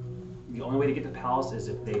 the only way to get to the palace is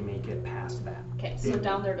if they make it past that. Okay, so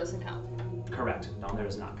down there doesn't count. Correct. Down there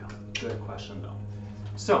does not count. Good question, though.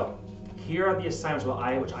 So, here are the assignments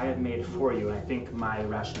which I have made for you, and I think my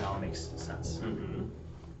rationale makes sense. Mm-hmm.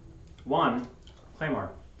 One,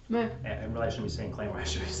 Claymore. Meh. In relation to me saying Claymore, I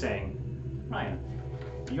should be saying Ryan.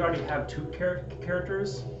 You already have two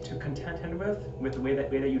characters to contend with the way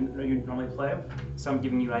that you normally play. So I'm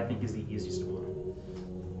giving you what I think is the easiest one.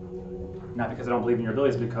 Not because I don't believe in your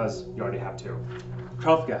abilities, because you already have two.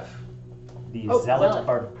 Krofgef, the Zealot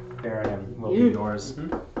Barbarian, will be yours.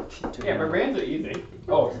 Mm-hmm. Yeah, barbarians are easy.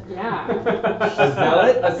 Oh, Yeah. a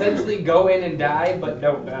zealot essentially go in and die, but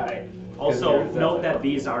don't die. Also, note that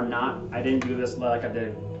these are not, I didn't do this like I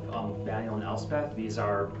did Daniel and Elspeth. These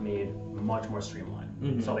are made much more streamlined.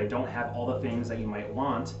 Mm-hmm. So they don't have all the things that you might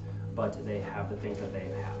want, but they have the things that they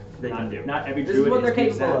have. They can do. Not every This is druid what they're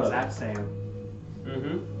the capable of. exact same.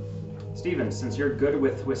 Mm-hmm. Steven, since you're good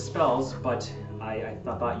with spells, but I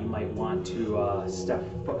thought you might want to step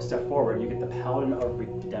forward, you get the Paladin of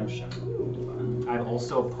Redemption. I've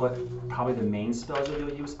also put probably the main spells that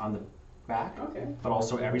you'll use on the back. Okay. But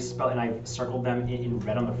also every spell, and I've circled them in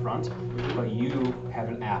red on the front. But you have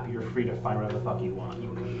an app. You're free to find whatever the fuck you want.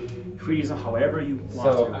 You can free to use them however you want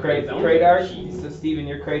So to. Crate Arc. So Steven,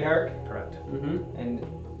 you're Crate Arc, Correct. Mm-hmm. and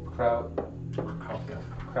Kraut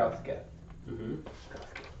Krauthgeth. Mm-hmm.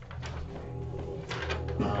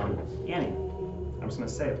 Annie, I'm just gonna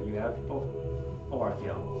say that you have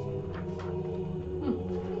Artheo.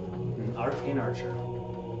 An arcane archer.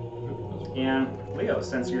 And Leo,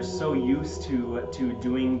 since you're so used to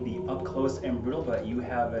doing the up close and brutal, but you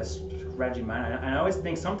have a strategy mind, and I always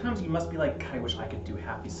think sometimes you must be like, God, I wish I could do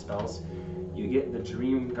half these spells. You get the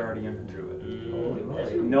Dream Guardian Druid. Holy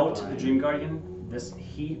moly. Note the Dream Guardian.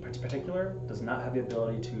 He in particular does not have the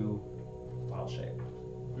ability to wild shape.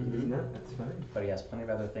 Mm-hmm. No, that's fine. But he has plenty of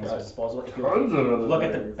other things at Right. his disposal. If you Tons of other look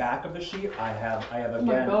at the things. back of the sheet, I have my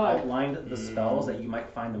again God. outlined the spells that you might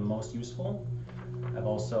find the most useful. I've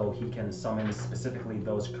also, he can summon specifically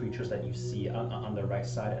those creatures that you see on the right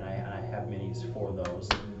side, and I have minis for those.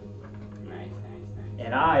 Nice.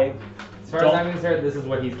 And I As far as I'm concerned, this is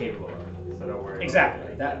what he's capable of. So don't worry.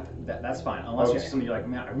 exactly that's fine. Unless you see something you're like,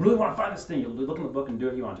 man, I really want to find this thing. You look in the book and do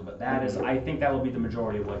it if you want to. But that is, I think that will be the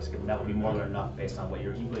majority of what's given. That will be more than enough based on what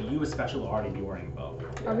you especially will already be worrying about.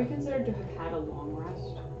 Are we considered to have had a long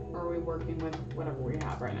rest? Or are we working with whatever we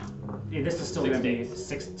have right now? Yeah, this is still 6 going to be days.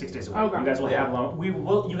 six days a week. Okay. You guys will have long.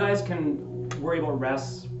 You guys can worry about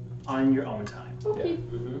rest on your own time. Okay.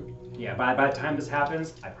 Mm-hmm. Yeah. By the time this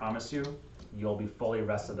happens, I promise you, you'll be fully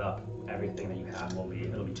rested up. Everything that you have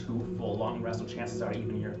it'll be 2 full long rests. So chances are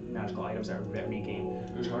even your magical items that regain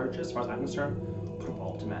charge, as far as I'm concerned, put them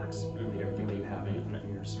all to max. Leave everything that you have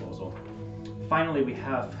in your disposal. Finally, we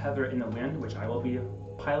have Heather in the Wind, which I will be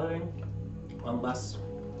piloting, unless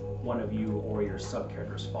one of you or your sub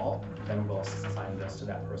characters fall. Then we'll assign this to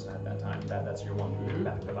that person at that time. That's your one group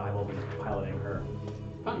back, but I will be piloting her.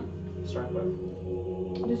 Fun. Start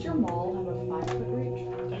with. Does your maul have a 5-foot reach?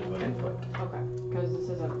 10 foot. Okay, because this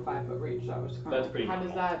is a 5-foot reach, so I was kind That's of. pretty How does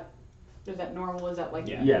normal. that? Is that normal? Is that like?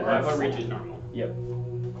 Yeah, 5 foot that's- reach is normal. Yep.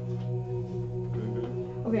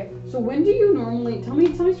 Mm-hmm. Okay, so when do you normally tell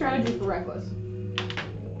me strategy for reckless?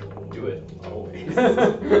 Do it always.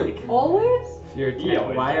 Always? You're He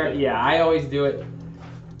always does it. I always do it.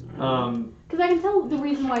 Because I can tell the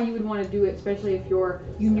reason why you would want to do it, especially if you're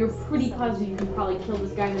pretty positive you can probably kill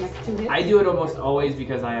this guy in the next 2 hits. I do it almost always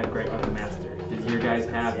because I have Great Weapon Master. Does your guys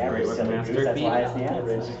have Great Weapon Master? That's feat? why it's the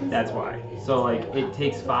average. That's why. So like it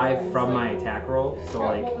takes 5 from my attack roll. So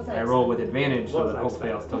like I roll with advantage, so that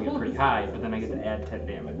hopefully I'll still get pretty high, but then I get to add 10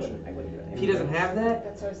 damage. If he doesn't have that,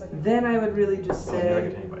 That's what I was like. then I would really just I'll never say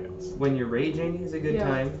get anybody else. when you're raging is a good Yeah.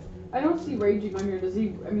 time. I don't see raging on here. Does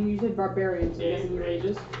he? I mean, you said barbarian, so Yeah, guessing he he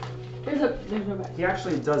rages. There's no back. He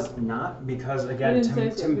actually does not, because He again,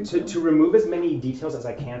 didn't say so. to remove as many details as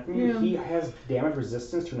I can from you, Yeah. he has damage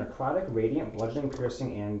resistance to necrotic, radiant, bludgeoning,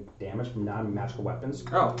 piercing, and damage from non-magical weapons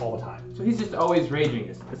Oh. all the time. So he's just always raging,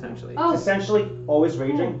 essentially. Oh, Essentially, always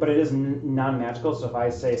raging, but it is non-magical. So if I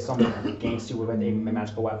say someone against you with a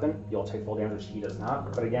magical weapon, you'll take full damage, which he does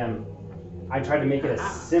not. But again, I tried to make it as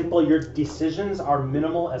simple. Your decisions are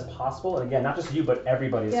minimal as possible. And again, not just you, but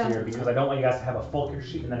everybody's Yeah. here, because I don't want you guys to have a full character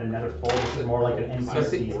sheet and then another full, which is more like an So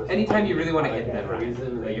see, NPC. anytime you really want to hit them, right?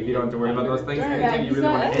 Like if you don't have to worry about those things, yeah, anytime you he's really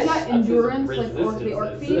want got, to he's hit. got endurance, like the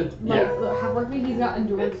orc resistances. feet, like the half orc feet. He's got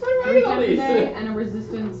endurance That's what 3 I'm times a writing all day these. and a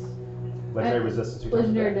resistance, Legendary resistance. 2 times a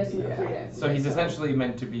legendary day. distance 3 days. So he's essentially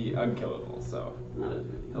meant to be unkillable. So Not as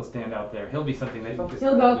he'll stand out there. He'll be something they focus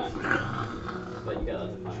He'll on. go. But you got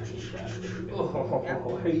lots of fire and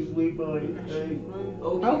stuff. Hey, sweet boy. Hey.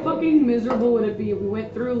 How fucking miserable would it be if we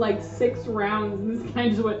went through like 6 rounds and this guy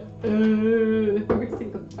just went every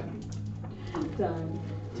single fucking time?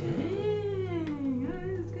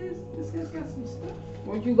 Dang, this guy's got some stuff.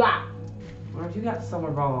 What you got? Why don't you got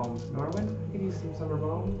Summer Bomb, Norman? Give you some Summer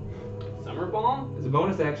Bomb. Summer bomb? As a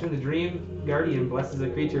bonus action, the Dream Guardian blesses a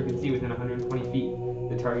creature can see within 120 feet.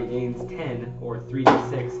 The target gains 10 or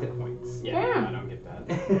 3d6 hit points. Yeah, Damn. I don't get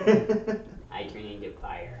that. I turn and get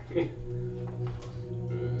fire.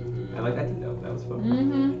 I like that too, though. That was fun.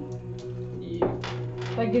 Mm-hmm.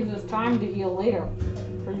 Yeah, That gives us time to heal later.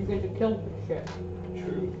 For you get to kill the shit.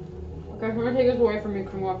 true. Okay, I'm gonna take this away from me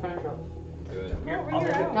because I'm gonna finish up. Good. Now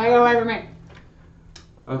get away from me.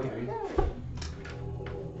 Okay.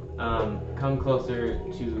 Come closer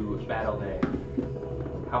to Battle Day.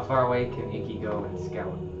 How far away can Inky go and scout?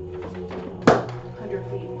 100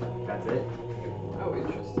 feet. That's it? Oh,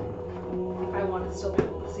 interesting. I want to still be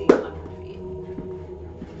able to see 100 feet.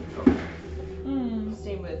 Mm.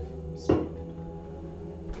 Same with.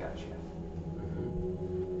 Gotcha. Mhm.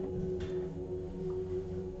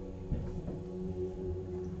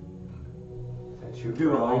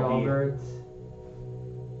 do all y'all all be. birds?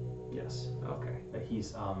 Yes. Okay. But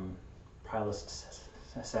he's Prilus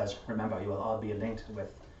says, remember, you will all be linked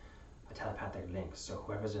with a telepathic link. So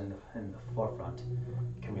whoever's in the forefront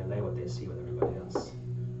can relay what they see with everybody else.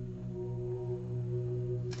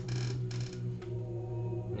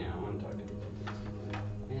 No, I'm talking to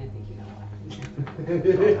I think you know.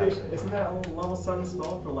 Isn't that a level 7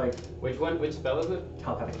 spell for like Which one? Which spell is it?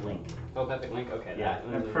 telepathic link? Telepathic link? Okay, Yeah,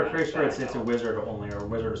 that I'm pretty sure it's a wizard only, or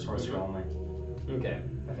wizard or sorcerer only. Okay.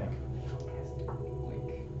 I think Link.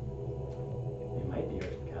 it might be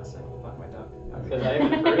casting. Fuck my duck. Because I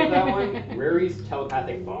haven't heard of that one. Ruri's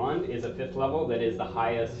telepathic bond is a 5th level that is the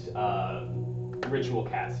highest ritual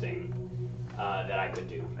casting that I could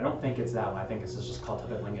do. I don't think it's that one. I think it's just called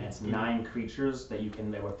telepathic link, and it's 9 creatures that you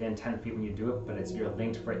can they're within 10 feet when you do it, but you're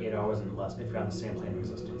linked for 8 hours and less if you're on the same plane of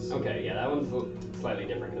existence. Okay, yeah, that one's slightly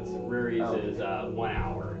different because Ruri's is 1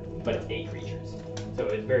 hour, but it's 8 creatures. So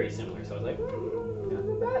it's very similar. So I was like,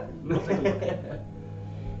 We'll take a look.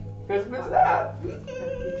 Christmas that. That's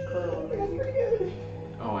pretty good.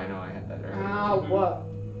 Oh, I know, I had that earlier. Ow, what?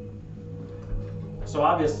 So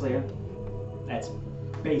obviously, that's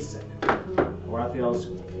basic. Orathiel's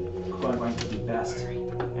going to be best at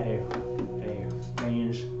a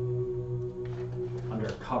range, under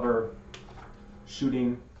cover,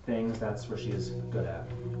 shooting things. That's where she is good at.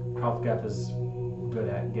 Kralfgef is good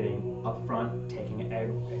at getting up front, taking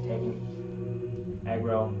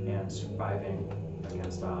aggro, and surviving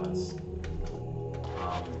against odds.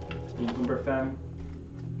 In Umberfem,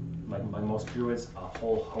 like most druids, a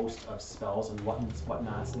whole host of spells and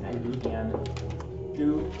whatnots that you can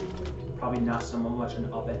do. Probably not so much an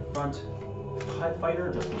up and front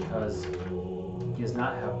fighter, just because he does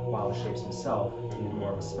not have wild shapes himself. He's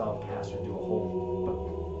more of a spell caster, do a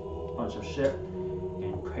whole bunch of shit.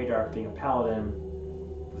 And Kradark, being a paladin,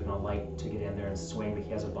 is gonna like to get in there and swing, but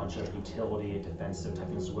he has a bunch of utility and defensive type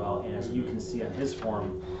things as well. And as you can see on his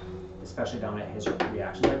form, especially down at his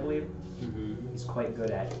reactions, I believe, he's quite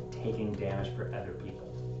good at taking damage for other people.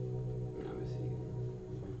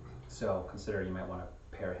 So consider you might want to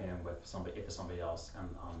pair him with somebody else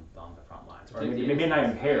on the front lines, or maybe not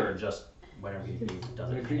even pair, just whenever he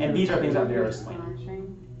does it. And these are things that they're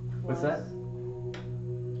explaining. What's that?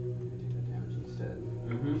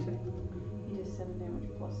 He does 7 damage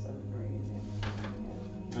plus 7 radiant.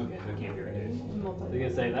 Okay, so it can't be reduced. I was Multi.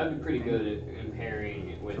 gonna say that'd be pretty good at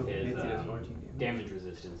impairing with his damage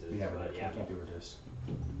resistances. Yeah, but but it can't be reduced.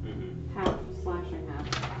 Half slashing,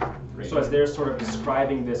 half. So as they're sort of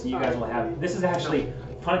describing this, you guys will have. This is actually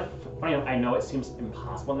funny. I know it seems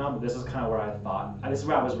impossible now, but this is kind of where I thought. This is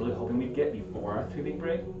where I was really hoping we'd get before our 3-week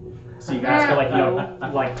break. So you guys could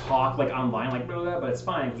like talk like online like blah, blah, blah, but it's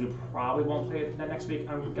fine because we probably won't play it next week.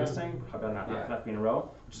 I'm guessing probably not be in a row,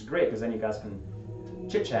 which is great because then you guys can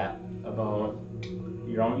chit chat about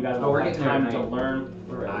your own. You guys will have time to learn.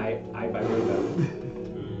 I really do.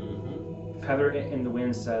 Feather in the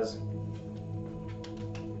Wind says,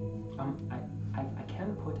 I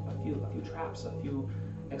can put a few traps, a few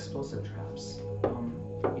explosive traps.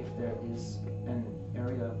 If there is an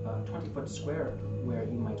area, 20-foot square, where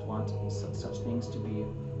you might want such things to be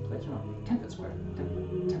placed, 10-foot square,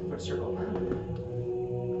 10-foot circle.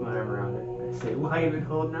 When I'm around it, I say, why you been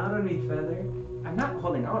holding out on me, Feather? I'm not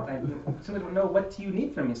holding out. I simply don't know what you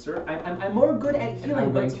need from me, sir. I'm more good at And healing.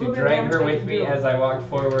 I'm going but to drag her with me as I walk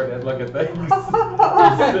forward and look at things.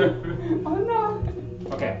 Oh no!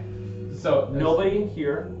 Okay. So Nobody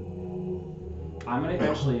here. I'm gonna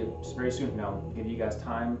eventually, very soon now, give you guys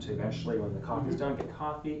time to eventually, when the coffee's done, get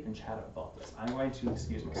coffee and chat about this. I'm going to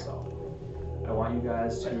excuse myself. I want you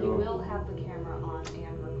guys But to. we will have the camera on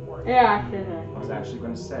and recording. Yeah, I was actually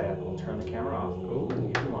going to say, I'll turn the camera off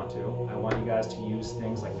if you want to. I want you guys to use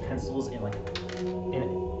things like pencils and like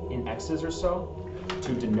in X's or so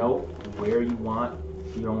to denote where you want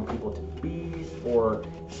your own people to be, or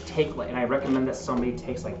take like, and I recommend that somebody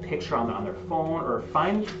takes like picture on their phone, or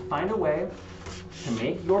find a way to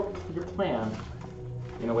make your plan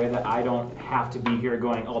in a way that I don't have to be here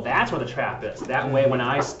going, oh, that's where the trap is. That way, when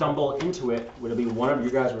I stumble into it, it'll be one of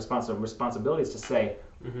you guys' responsibilities to say,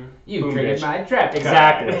 you boom, triggered bitch. my trap.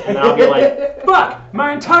 Exactly. And I'll be like, fuck,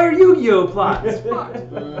 my entire Yu-Gi-Oh plot is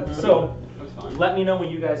fucked. So let me know when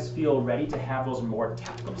you guys feel ready to have those more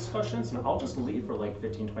tactical discussions, and I'll just leave for like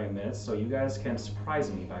 15-20 minutes so you guys can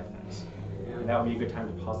surprise me by things. And that would be a good time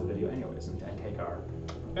to pause the video anyways and take our.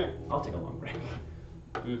 I'll take a long break.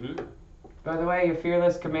 By the way, your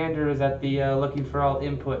fearless commander is at the looking for all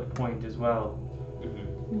input point as well.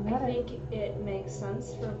 I think it makes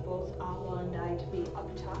sense for both Aqua and I to be up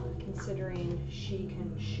top, considering she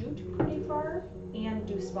can shoot pretty far. and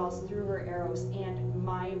do spells through her arrows, and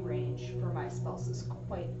my range for my spells is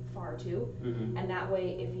quite far too. Mm-hmm. And that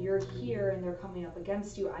way, if you're here and they're coming up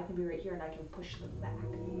against you, I can be right here and I can push them back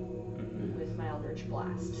with my Eldritch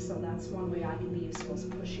Blast. So that's one way I can be useful, is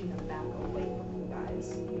pushing them back away from you guys.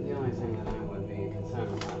 The only thing that I would be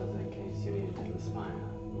concerned about is in case you needed to inspire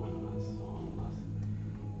one of us or all of us.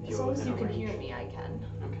 If As were long as within you a can hear range. me, I can.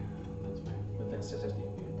 Okay, that's fair. Within 60 feet.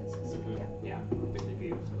 This is, yeah. Yeah, 50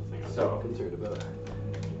 feet was the thing I was So- concerned about.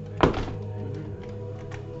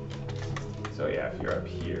 So yeah, if you're up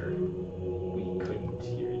here, we couldn't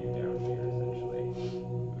hear you down here, essentially.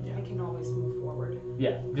 I can always move forward.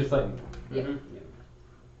 Yeah, just like, Yeah. Mhm.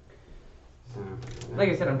 So, like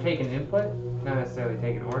I said, I'm taking input, not necessarily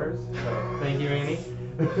taking orders. So thank you, Annie.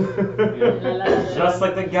 Just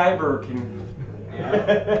like the Guyver can.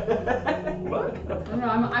 What? I don't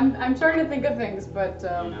know. I'm starting to think of things, but you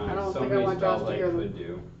know, I don't so think I many want Josh spells to I hear them. could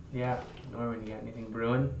do. Yeah, Norman, you got anything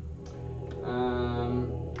brewing?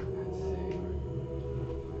 Let's see.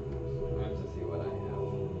 I have to see what I have.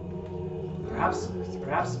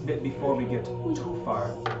 Perhaps before we get too far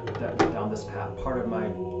down this path, part of my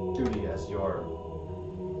duty as your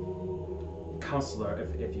counselor,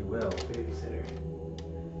 if you will, Babysitter.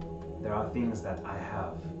 there are things that I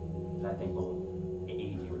have that I think will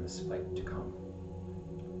aid you in this fight to come.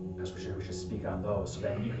 Because we should speak on those so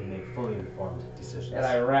that you can make fully informed decisions. And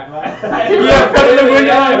I wrap my Yeah, put it in the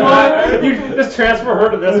window. Eyeball. You just transfer her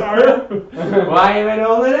to this arm. Why you been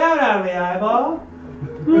holding out on me, eyeball?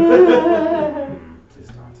 Please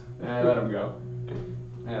don't. And I let him go.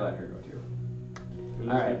 And I let her go too. I'm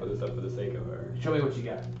All just right. gonna put this up for the sake of her. Show me what you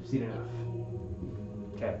got. I've seen enough.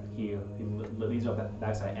 Okay, he leads you up that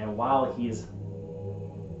backside, and while he's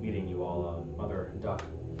leading you all, Mother Duck,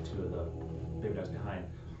 two of the baby ducks behind,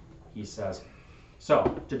 he says, so,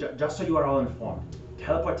 just so you are all informed,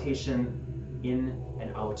 teleportation in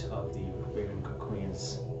and out of the Raven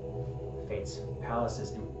Queen's Fate's palace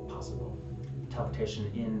is impossible.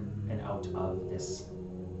 Teleportation in and out of this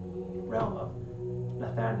realm of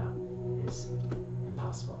Latharna is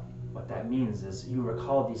impossible. What that means is, you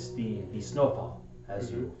recall the snowfall as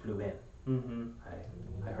you flew in. Mm-hmm.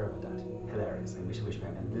 I heard about that. Hilarious. I wish we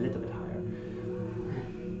had been a little bit higher.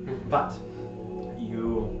 But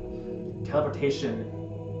teleportation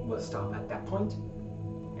will stop at that point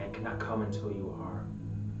and cannot come until you are.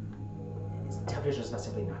 Teleportation is not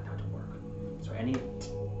simply not how to work. So any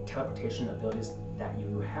teleportation abilities that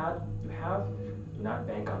you have, do not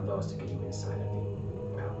bank on those to get you inside of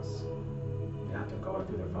the palace. You have to go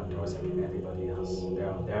through the front doors like everybody else.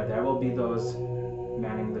 There will be those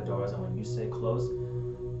manning the doors, and when you say close,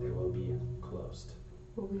 they will be closed.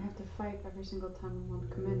 Will we have to fight every single time we want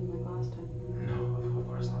to come in like last time? No, of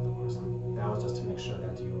course not. Of course not. That was just to make sure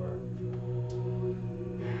that you were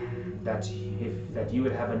that you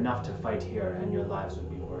would have enough to fight here, and your lives would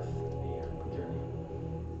be worth the journey.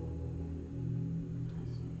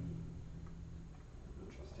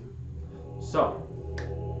 Interesting. So,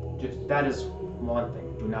 just that is one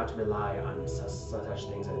thing. Do not rely on such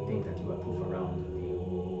things and think that you will poof around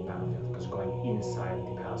the battlefield, because going inside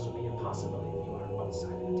the palace will be impossible if you are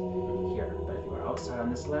outside of it here. But if you are outside on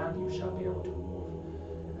this land, you shall be able to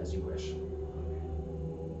move as you wish.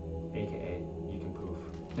 AKA, you can poof.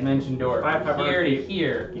 Dimension door. 500 Here to feet.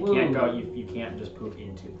 here. You Woo. can't go. You can't just poof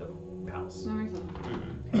into the palace. That makes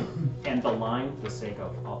sense. And the line, for the sake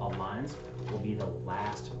of lines, will be the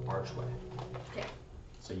last archway. Okay.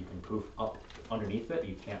 So you can poof up underneath it.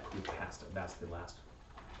 You can't poof past it. That's the last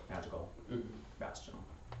magical bastion.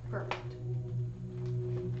 Perfect.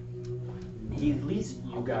 He leads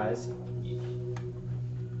you guys.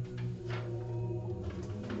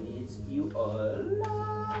 Leads you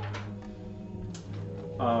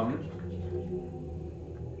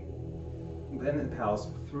within the palace,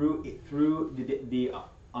 through the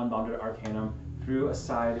unbounded arcanum, through a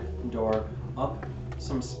side door, up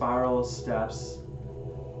some spiral steps.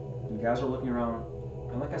 You guys are looking around,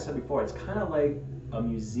 and like I said before, it's kind of like a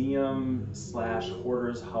museum /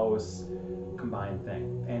 hoarder's house combined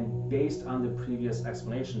thing. And based on the previous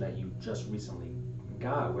explanation that you just recently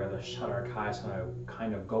got, where the Shut Archive's gonna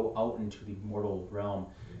kind of go out into the mortal realm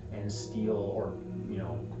and steal or,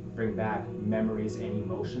 bring back memories and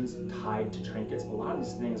emotions tied to trinkets. A lot of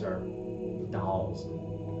these things are dolls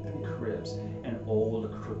and cribs and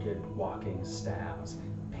old crooked walking staves,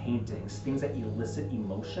 paintings, things that elicit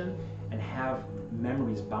emotion and have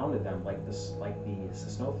memories bound to them, like the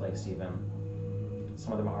snowflakes even.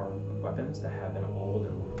 Some of them are weapons that have been old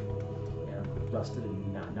and rusted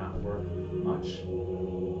and not worth much.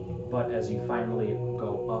 But as you finally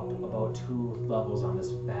go up about 2 levels on this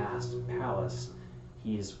vast palace,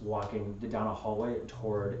 He's walking down a hallway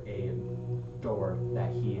toward a door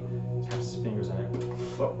that he taps his fingers in it.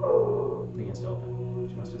 Begins to open.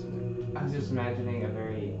 Do you want to say something? I was just imagining a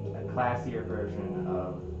classier version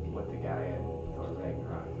of what the guy in Thor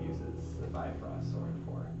Ragnarok uses the Bifrost sword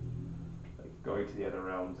for. Like going to the other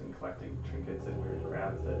realms and collecting trinkets and weird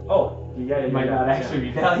crap that Oh, yeah, might not actually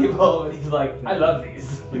be valuable, but he's like, I love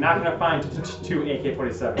these. You're not gonna find two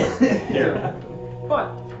AK-47s here,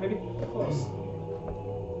 but maybe close.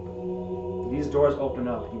 These doors open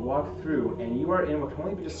up. You walk through, and you are in what can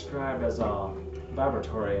only be described as a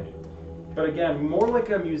laboratory, but again, more like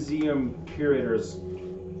a museum curator's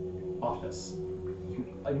office. You can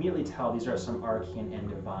immediately tell these are some arcane and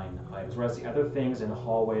divine items, whereas the other things in the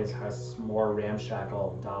hallways has more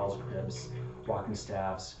ramshackle dolls' cribs, walking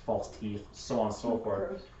staffs, false teeth, so on and so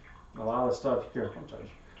forth. A lot of the stuff here, don't judge.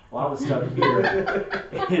 A lot of the stuff here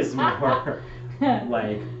is more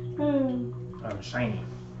like shiny.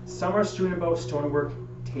 Some are strewn about stonework,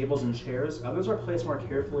 tables, and chairs. Others are placed more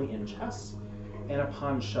carefully in chests and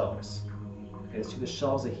upon shelves. It is to the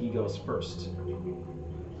shelves that he goes first.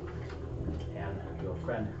 And your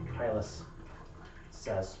friend Hylas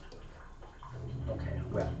says, okay,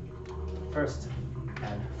 well, first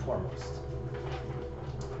and foremost,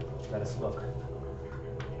 let us look.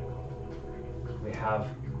 We have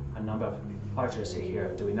a number of archers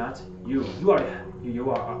here, do we not? You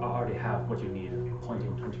already have what you need,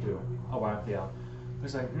 pointing to Awarthia.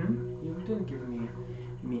 He's like, you didn't give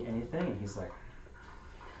me anything. And he's like,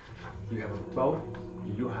 you have a bow,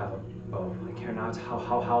 you have a bow. I care not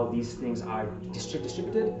how these things are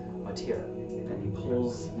distributed, but here. And he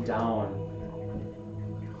pulls down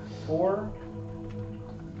 4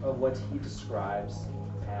 of what he describes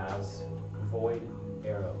as void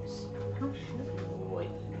arrows. Boy.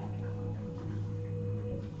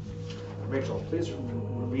 Rachel, please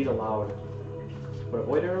read aloud what a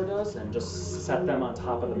void arrow does and just set them on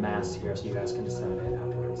top of the mast here so you guys can disseminate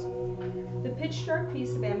afterwards. The pitch-dark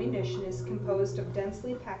piece of ammunition is composed of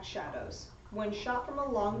densely packed shadows. When shot from a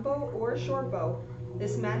longbow or a short bow,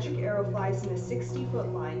 this magic arrow flies in a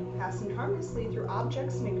 60-foot line, passing harmlessly through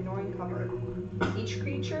objects and ignoring cover. Each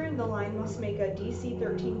creature in the line must make a DC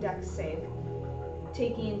 13 Dex save,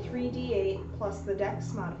 taking 3d8 plus the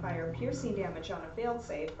Dex modifier piercing damage on a failed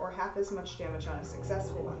save, or half as much damage on a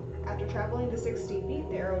successful one. After traveling to 60 feet,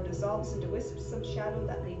 the arrow dissolves into wisps of shadow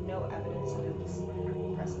that leave no evidence of its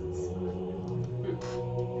presence.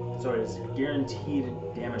 So it is guaranteed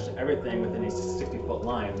damage to everything within a 60-foot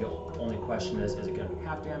line. The only question is it going to be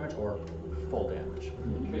half damage or full damage?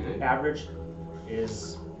 Average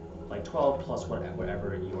is like 12 plus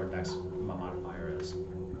whatever your Dex modifier is.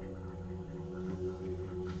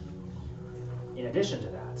 In addition to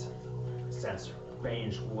that, since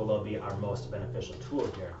range will be our most beneficial tool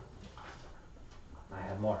here, I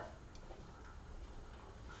have more.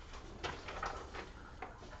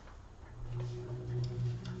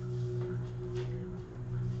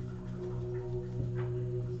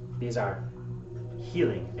 These are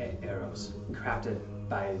healing arrows crafted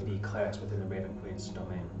by the clerics within the Raven Queen's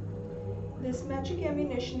domain. This magic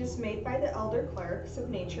ammunition is made by the elder clerics of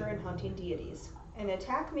nature and hunting deities. An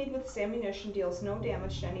attack made with this ammunition deals no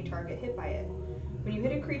damage to any target hit by it. When you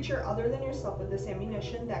hit a creature other than yourself with this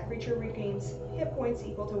ammunition, that creature regains hit points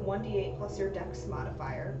equal to 1d8 plus your Dex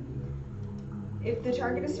modifier. If the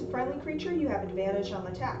target is a friendly creature, you have advantage on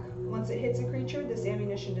the attack. Once it hits a creature, this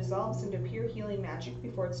ammunition dissolves into pure healing magic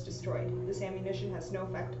before it's destroyed. This ammunition has no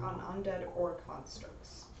effect on undead or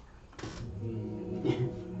constructs.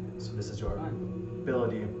 So this is your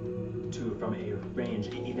ability to, from a range,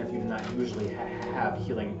 even if you do not usually have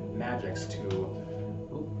healing magics, to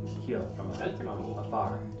heal from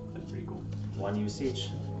afar. That's pretty cool. 1 use each.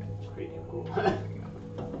 Pretty cool.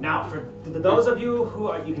 Now, for those of you who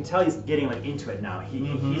are, you can tell he's getting like into it now.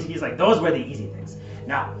 He's like, those were the easy things.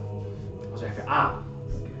 Now,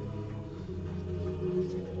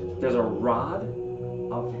 there's a rod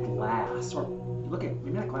of glass, or look at,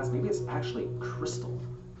 maybe not glass, maybe it's actually crystal,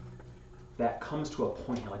 that comes to a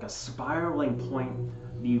point here, like a spiraling point.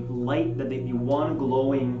 The light, the one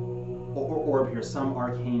glowing orb here, some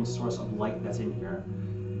arcane source of light that's in here,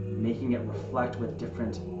 making it reflect with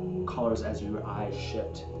different colors as your eyes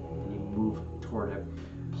shift and you move toward it.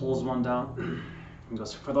 Pulls one down and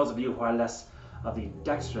goes, for those of you who are less of the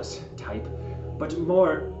dexterous type, but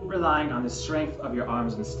more relying on the strength of your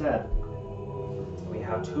arms instead, we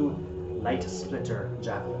have 2 light splitter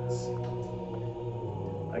javelins.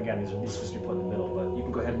 Again, these are supposed to be put in the middle, but you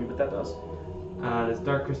can go ahead and read what that does. This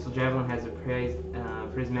dark crystal javelin has a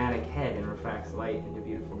prismatic head and refracts light into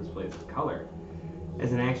beautiful displays of color.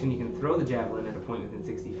 As an action, you can throw the javelin at a point within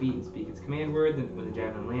 60 feet and speak its command word. Then when the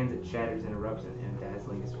javelin lands, it shatters and erupts in a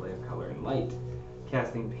dazzling display of color and light,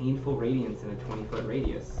 casting painful radiance in a 20-foot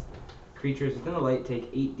radius. Creatures within the light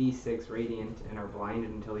take 8d6 radiant and are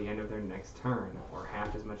blinded until the end of their next turn, or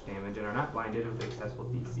half as much damage, and are not blinded with a successful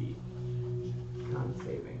DC. Con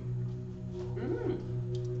saving.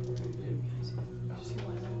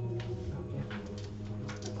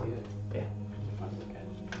 Yeah.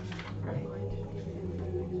 Right.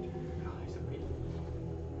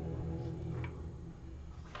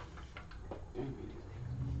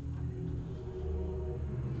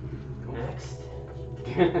 Next.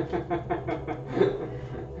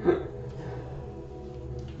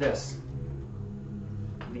 This.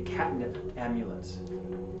 The catnip amulet.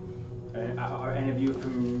 Are any of you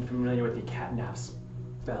familiar with the catnap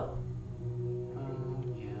spell?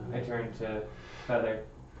 I turn to Feather.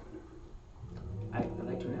 I'd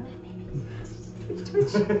like to nap.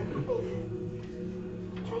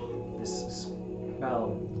 This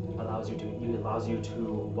spell allows you to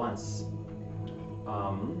once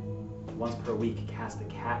per week cast the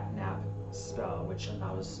catnap spell, which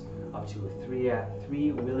allows up to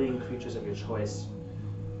three willing creatures of your choice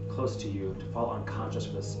close to you to fall unconscious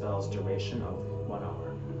for the spell's duration of 1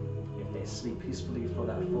 hour. If they sleep peacefully for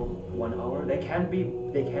that full 1 hour, they can be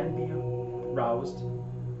roused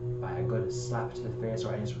by a good slap to the face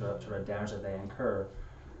or any sort of damage that they incur,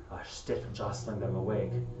 stiff jostling them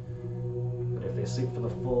awake. But if they sleep for the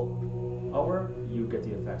full hour, you get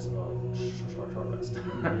the effects of a short rest.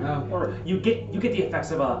 Okay. Or you get the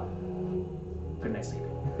effects of a good night's sleep.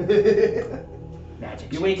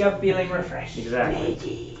 Magic. You wake up feeling refreshed.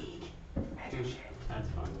 Exactly. That's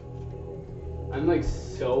fun. I'm like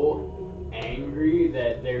so angry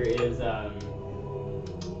that there is I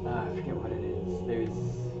forget what it is. There's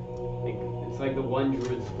like it's like the one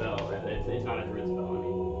druid spell. It's not a druid spell. I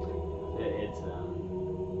mean, it's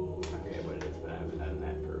I forget what it is, but I haven't done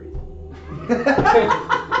that for a reason.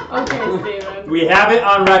 Okay, Steven. We have it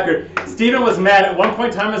on record. Steven was mad at one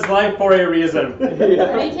point in time in his life for a reason. But he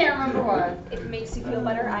can't remember what. If it makes you feel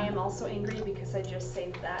better, I am also angry because I just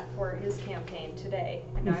saved that for his campaign today.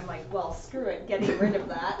 And now I'm like, well, screw it, getting rid of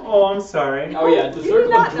that. Oh, I'm sorry. Oh yeah, the You Circle did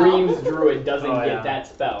of not know. Dreams druid doesn't Oh, get yeah. that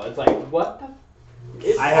spell. It's like what the.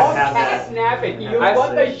 It's I have all had that. cat snapping. You I've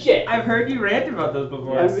what the seen- shit? I've heard you rant about those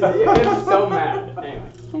before. I'm so mad.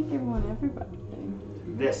 Anyway. Can't give one everybody.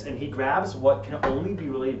 This, and he grabs what can only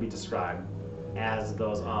be described as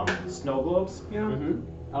those snow globes. You know?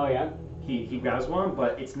 Mm-hmm. Oh yeah. He grabs one,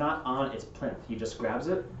 but it's not on its plinth. He just grabs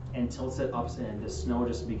it and tilts it up, and the snow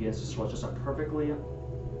just begins to swell. It's just a perfectly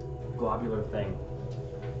globular thing.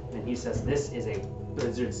 And he says this is a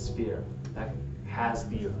blizzard sphere that has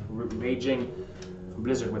the raging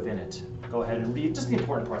blizzard within it. Go ahead and read just the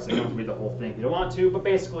important parts. You don't have to read the whole thing if you don't want to, but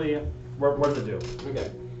basically, what's it do? Okay.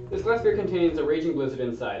 This glass sphere contains a raging blizzard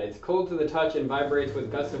inside. It's cold to the touch and vibrates with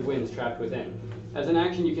gusts of winds trapped within. As an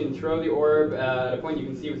action, you can throw the orb at a point you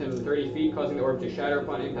can see within 30 feet, causing the orb to shatter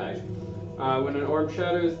upon impact. When an orb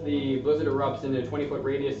shatters, the blizzard erupts into a 20-foot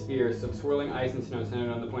radius sphere of swirling ice and snow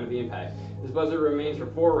centered on the point of the impact. This blizzard remains for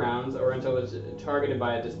 4 rounds, or until it's targeted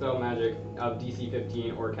by a dispel magic of DC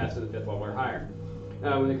 15 or cast at the 5th level or higher.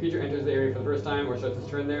 When the creature enters the area for the first time or starts its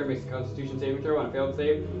turn there, makes a Constitution saving throw. On a failed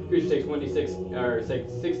save, the creature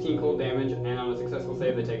takes 16 cold damage, and on a successful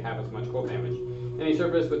save, they take half as much cold damage. Any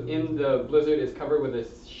surface within the blizzard is covered with a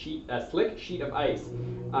slick sheet of ice,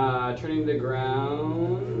 turning the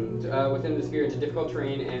ground within the sphere into difficult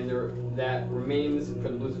terrain, and that remains for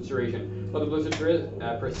the blizzard's duration. While the blizzard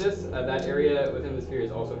persists, that area within the sphere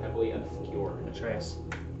is also heavily obscured. Atreus,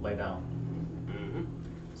 lay down.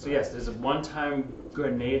 So yes, there's a one-time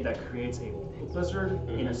grenade that creates a blizzard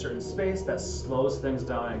in a certain space that slows things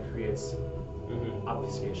down and creates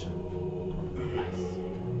obfuscation. Nice.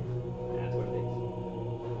 That's what it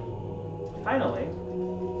Finally,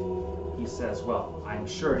 he says, well, I'm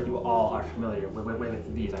sure you all are familiar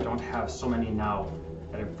with these. I don't have so many now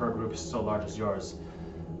for a group so large as yours.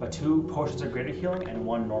 But 2 potions of greater healing and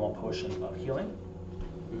 1 normal potion of healing.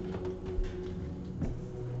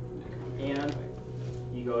 And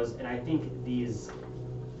he goes, and I think these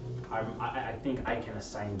I think I can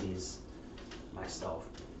assign these myself.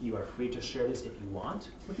 You are free to share this if you want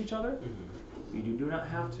with each other. You do not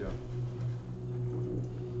have to.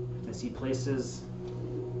 As he places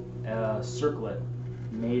a circlet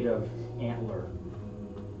made of antler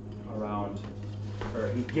around, or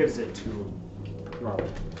he gives it to Robert.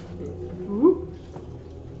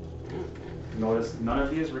 Notice none of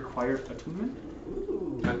these require attunement.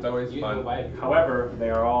 That's always is. fun. However, they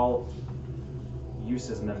are all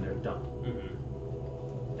uses and then they're done.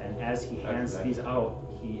 And And as he hands these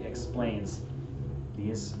out, he explains,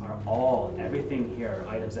 these are all, everything here,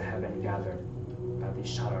 items that have been gathered by the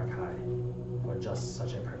Shadarkai for just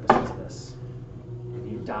such a purpose as this.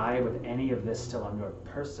 If you die with any of this still on your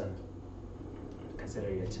person, consider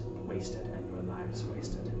it wasted and your lives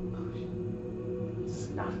wasted. This is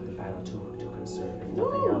not the final tool to conserve. If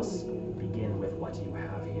nothing else, begin with what you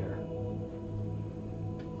have here.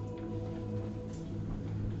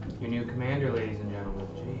 Your new commander, ladies and gentlemen.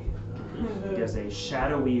 Gee. He gives a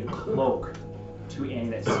shadowy cloak to Annie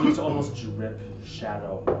that seems to almost drip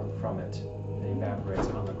shadow from it. It evaporates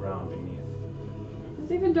on the ground beneath.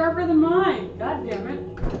 It's even darker than mine. God damn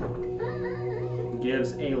it.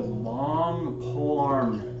 Gives a long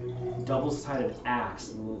polearm, double-sided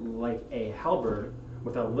axe, like a halberd,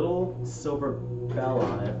 with a little silver bell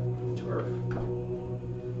on it, to Earth.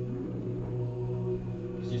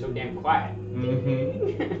 She's so damn quiet.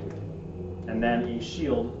 And then a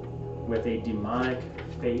shield with a demonic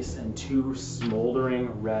face and 2 smoldering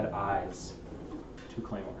red eyes. 2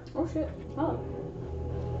 claymore. Oh shit. Oh.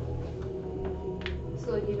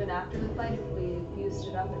 So like even after the fight, if we used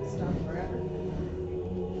it up and stuff forever.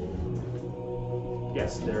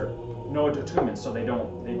 Yes, they're no attunements, so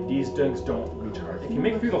these things don't recharge. If you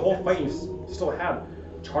make it through the whole fight and you still have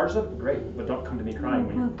charge up, great, but don't come to me crying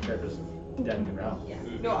when your character's dead in the ground. Yeah.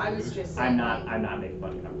 No, I was just saying. I'm not making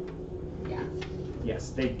fun of them. Yeah.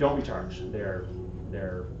 Yes, they don't recharge. They're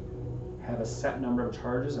have a set number of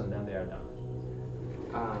charges and then they are done.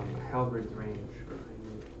 Halberd's range behind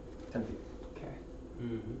me. 10 feet. Okay.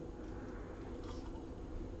 Mm-hmm.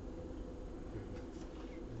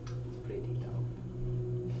 Pretty detailed.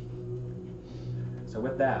 So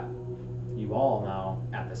with that, you all now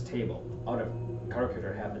at this table, out of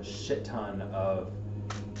character, have a shit ton of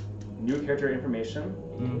new character information,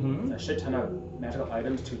 a shit ton of magical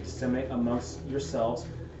items to disseminate amongst yourselves.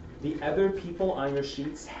 The other people on your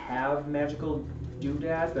sheets have magical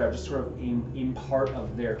doodads that are just sort of in part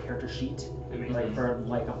of their character sheet. Like for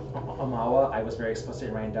Amawa, I was very explicit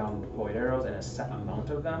in writing down void arrows and a set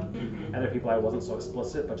amount of them. Other people I wasn't so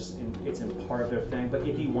explicit, but just it's in part of their thing. But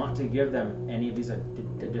if you want to give them any of these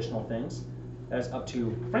additional things, that is up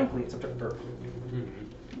to, frankly, it's up to Earth.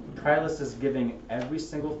 Prilus is giving every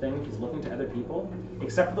single thing he's looking to other people,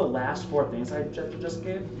 except for the last 4 things I just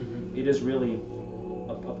gave. It is really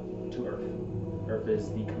up to Earth. Earth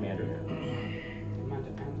is the commander here.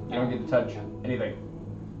 You don't get to touch anything.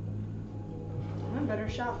 I'm a better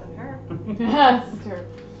shot than her. That's true.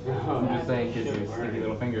 I'm just saying, kids, your sneaky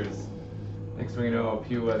little fingers. Next thing you know, a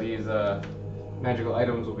few of these magical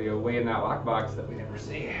items will be away in that lockbox that we never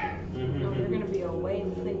see. No, they're gonna be away in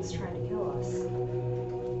the things trying to kill us.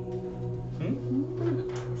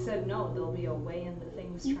 I said no, they'll be away in the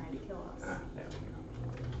things trying to kill us. There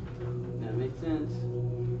we That makes sense.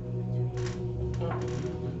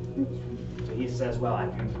 So he says, well, I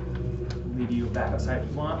can leave you back outside if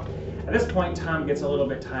you want. At this point, Tom gets a little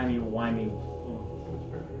bit timey-wimey,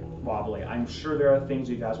 wobbly. I'm sure there are things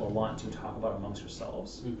you guys will want to talk about amongst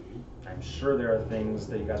yourselves. I'm sure there are things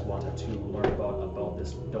that you guys want to learn about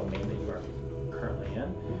this domain that you are currently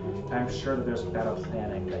in. I'm sure that there's better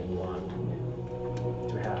planning that you want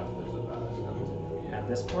to have. At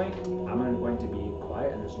this point, I'm going to be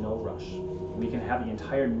quiet and there's no rush. We can have the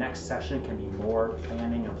entire next session can be more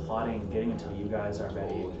planning and plotting and getting until you guys are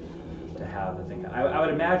ready to have the thing. I would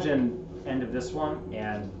imagine end of this one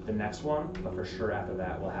and the next one, but for sure after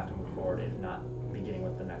that we'll have to move forward and not beginning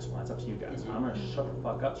with the next one. It's up to you guys. I'm going to shut the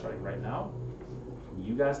fuck up starting right now.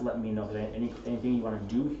 You guys let me know if there's anything you want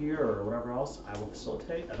to do here or whatever else. I will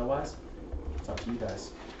facilitate. Otherwise, it's up to you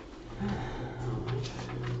guys.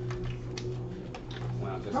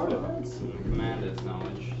 Well, just sort of commander's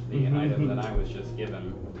knowledge, the item that I was just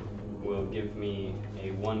given will give me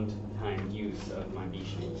a one-time use of my B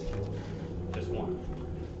sheet. Just one.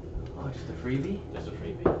 Oh, just a freebie? Just a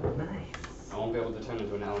freebie. Nice. I won't be able to turn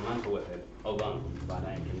into an elemental with it alone, but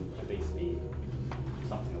I can at least be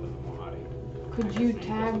something a little more hardy. Could you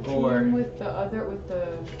tag Or- team with the other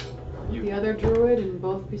druid and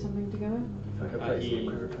both be something together? Like a place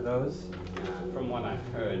for those. From what I've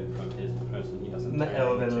heard from his person, he doesn't. The turn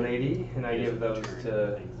elven into- lady, and I he give doesn't those turn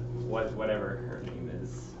to things. whatever her name is.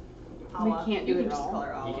 We can't do you it can just all. call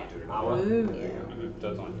her You Ala. can't do it all. Awa. Ooh. So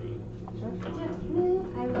it's only for me.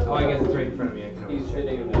 Oh, I guess it's right in front of me. I can He's always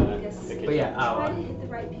hitting Yes. the kitchen. But yeah, Try Awa. to hit the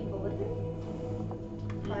right people with it.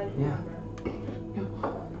 Try to Yeah.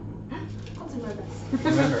 remember. I'll do my best.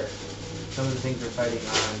 Remember, some of the things we're fighting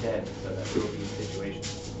are undead, so that will be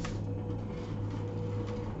situations.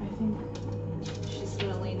 I think. She's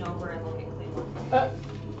gonna lean over and look at Claymore.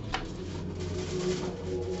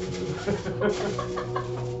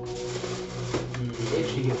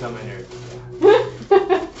 If she gets on my nerves, I'll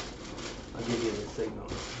give you the signal.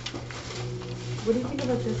 What do you think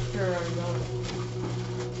about this for our dog?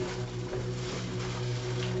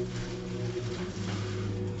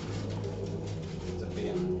 It's a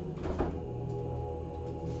fan.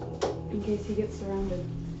 In case he gets surrounded.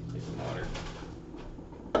 Get some water.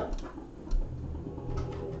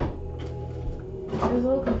 I was a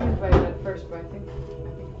little confused by it at first, but I think it's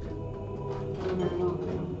good. I don't know.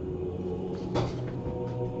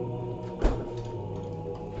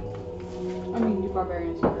 I mean, you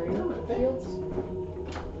barbarians carry shields.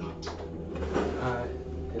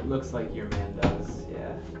 It looks like your man does,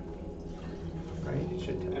 yeah. Right? It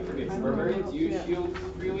should I forget, I don't barbarians know. use Yeah. shields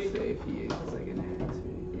freely? Say if he is like an axe.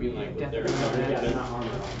 I mean, like, with their Definitely. Yeah, it's not armor.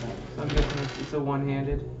 So I'm guessing it's a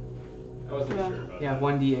one-handed. I wasn't Yeah. sure about Yeah, that.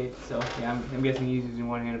 1d8. So yeah, I'm guessing he's using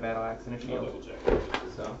one-handed battle axe and a I'll shield. double check.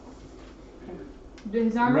 So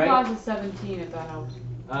His armor Right. class is 17, if that helps.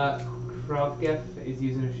 Krogef is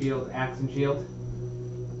using a shield, axe and shield.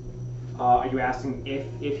 Are you asking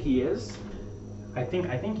if he is? I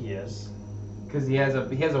think he is. Because he has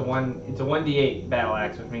a one. It's a 1d8 battle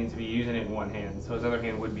axe, which means if you're using it in one hand, so his other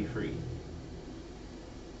hand would be free.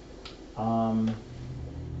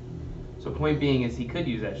 So point being is he could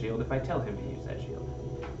use that shield if I tell him to use that shield.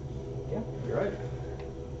 Yeah, you're right.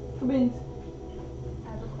 Beans.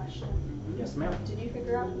 I have a question. Yes, ma'am. Did you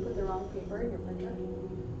figure out who put the wrong paper in your printer?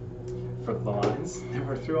 For the lines,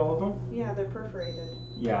 never through all of them. Yeah, they're perforated.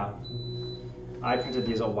 Yeah. I printed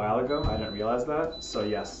these a while ago. I didn't realize that. So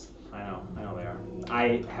yes, I know they are.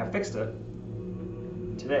 I have fixed it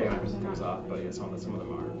today when I printed things off, but yeah, some of them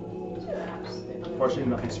are. Unfortunately,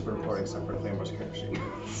 nothing super important except for Claymore's character sheet.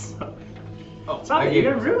 So. Oh, Stop it!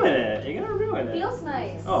 You're gonna ruin it. You're gonna ruin it. Feels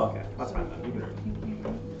nice. Oh, okay. That's fine then. You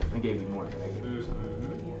can. I gave you more than I gave you.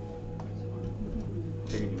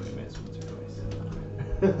 Figured you would have missed once or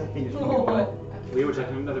twice. You just wonder what? We were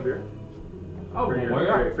checking another beer. Oh,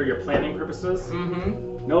 For your planning purposes.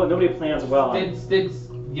 Mm-hmm. No, nobody plans well. Did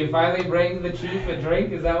you finally bring the chief a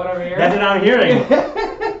drink? Is that what I'm hearing? That's what I'm hearing.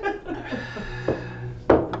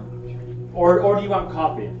 Or do you want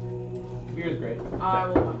coffee? Beer's great. I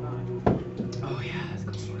will not mind. Oh yeah, that's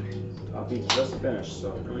good. Coffee just finished,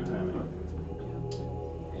 so perfect timing.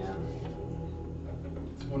 Yeah.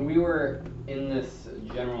 When we were in this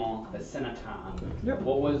general vicinity,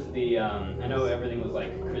 what was the, I know everything was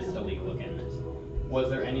like crystal-y looking. Was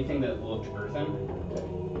there anything that looked earthen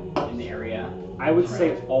in the area? I would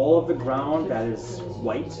say all of the ground that is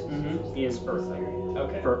white Mm-hmm. is earth.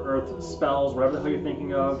 Okay. For earth spells, whatever the hell you're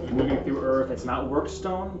thinking of, moving through earth, it's not work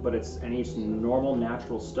stone, but it's any normal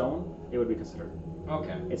natural stone, it would be considered.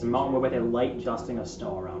 Okay. It's a mountain with a light dusting of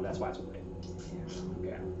snow around, that's why it's white.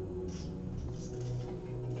 Okay.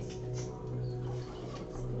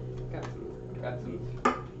 Got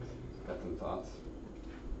some thoughts.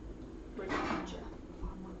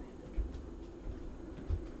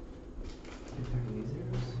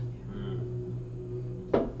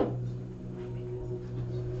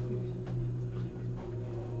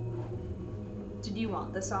 Did you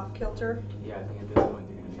want this off kilter? Yeah, I think at this point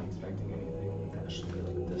you're gonna be expecting anything. That should be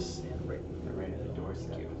like this and right. Right at the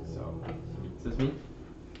doorstep. So, is this me?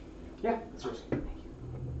 Yeah, it's yours.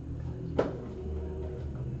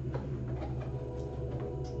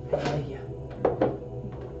 Yeah.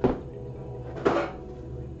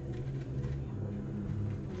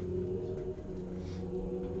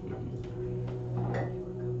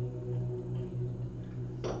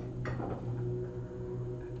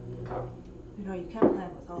 You know, you can't plan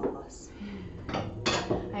with all of us.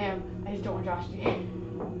 I am. I just don't want Josh to get.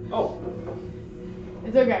 Oh,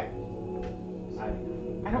 It's okay. I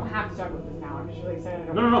I don't have to talk about this now. I'm just really excited.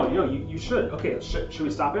 I don't No, you should. Okay, should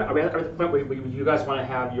we stop it? Are we at the point where you guys want to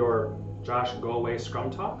have your Josh go away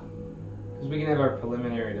scrum talk? Because we can have our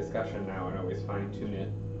preliminary discussion now and always fine tune it,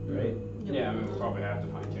 right? Yeah, I mean, we'll probably have to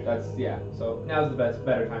fine tune it. That's yeah. So now's the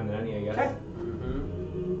better time than any, I guess. Okay. Mm-hmm.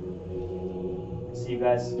 See you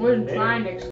guys. We're later. trying to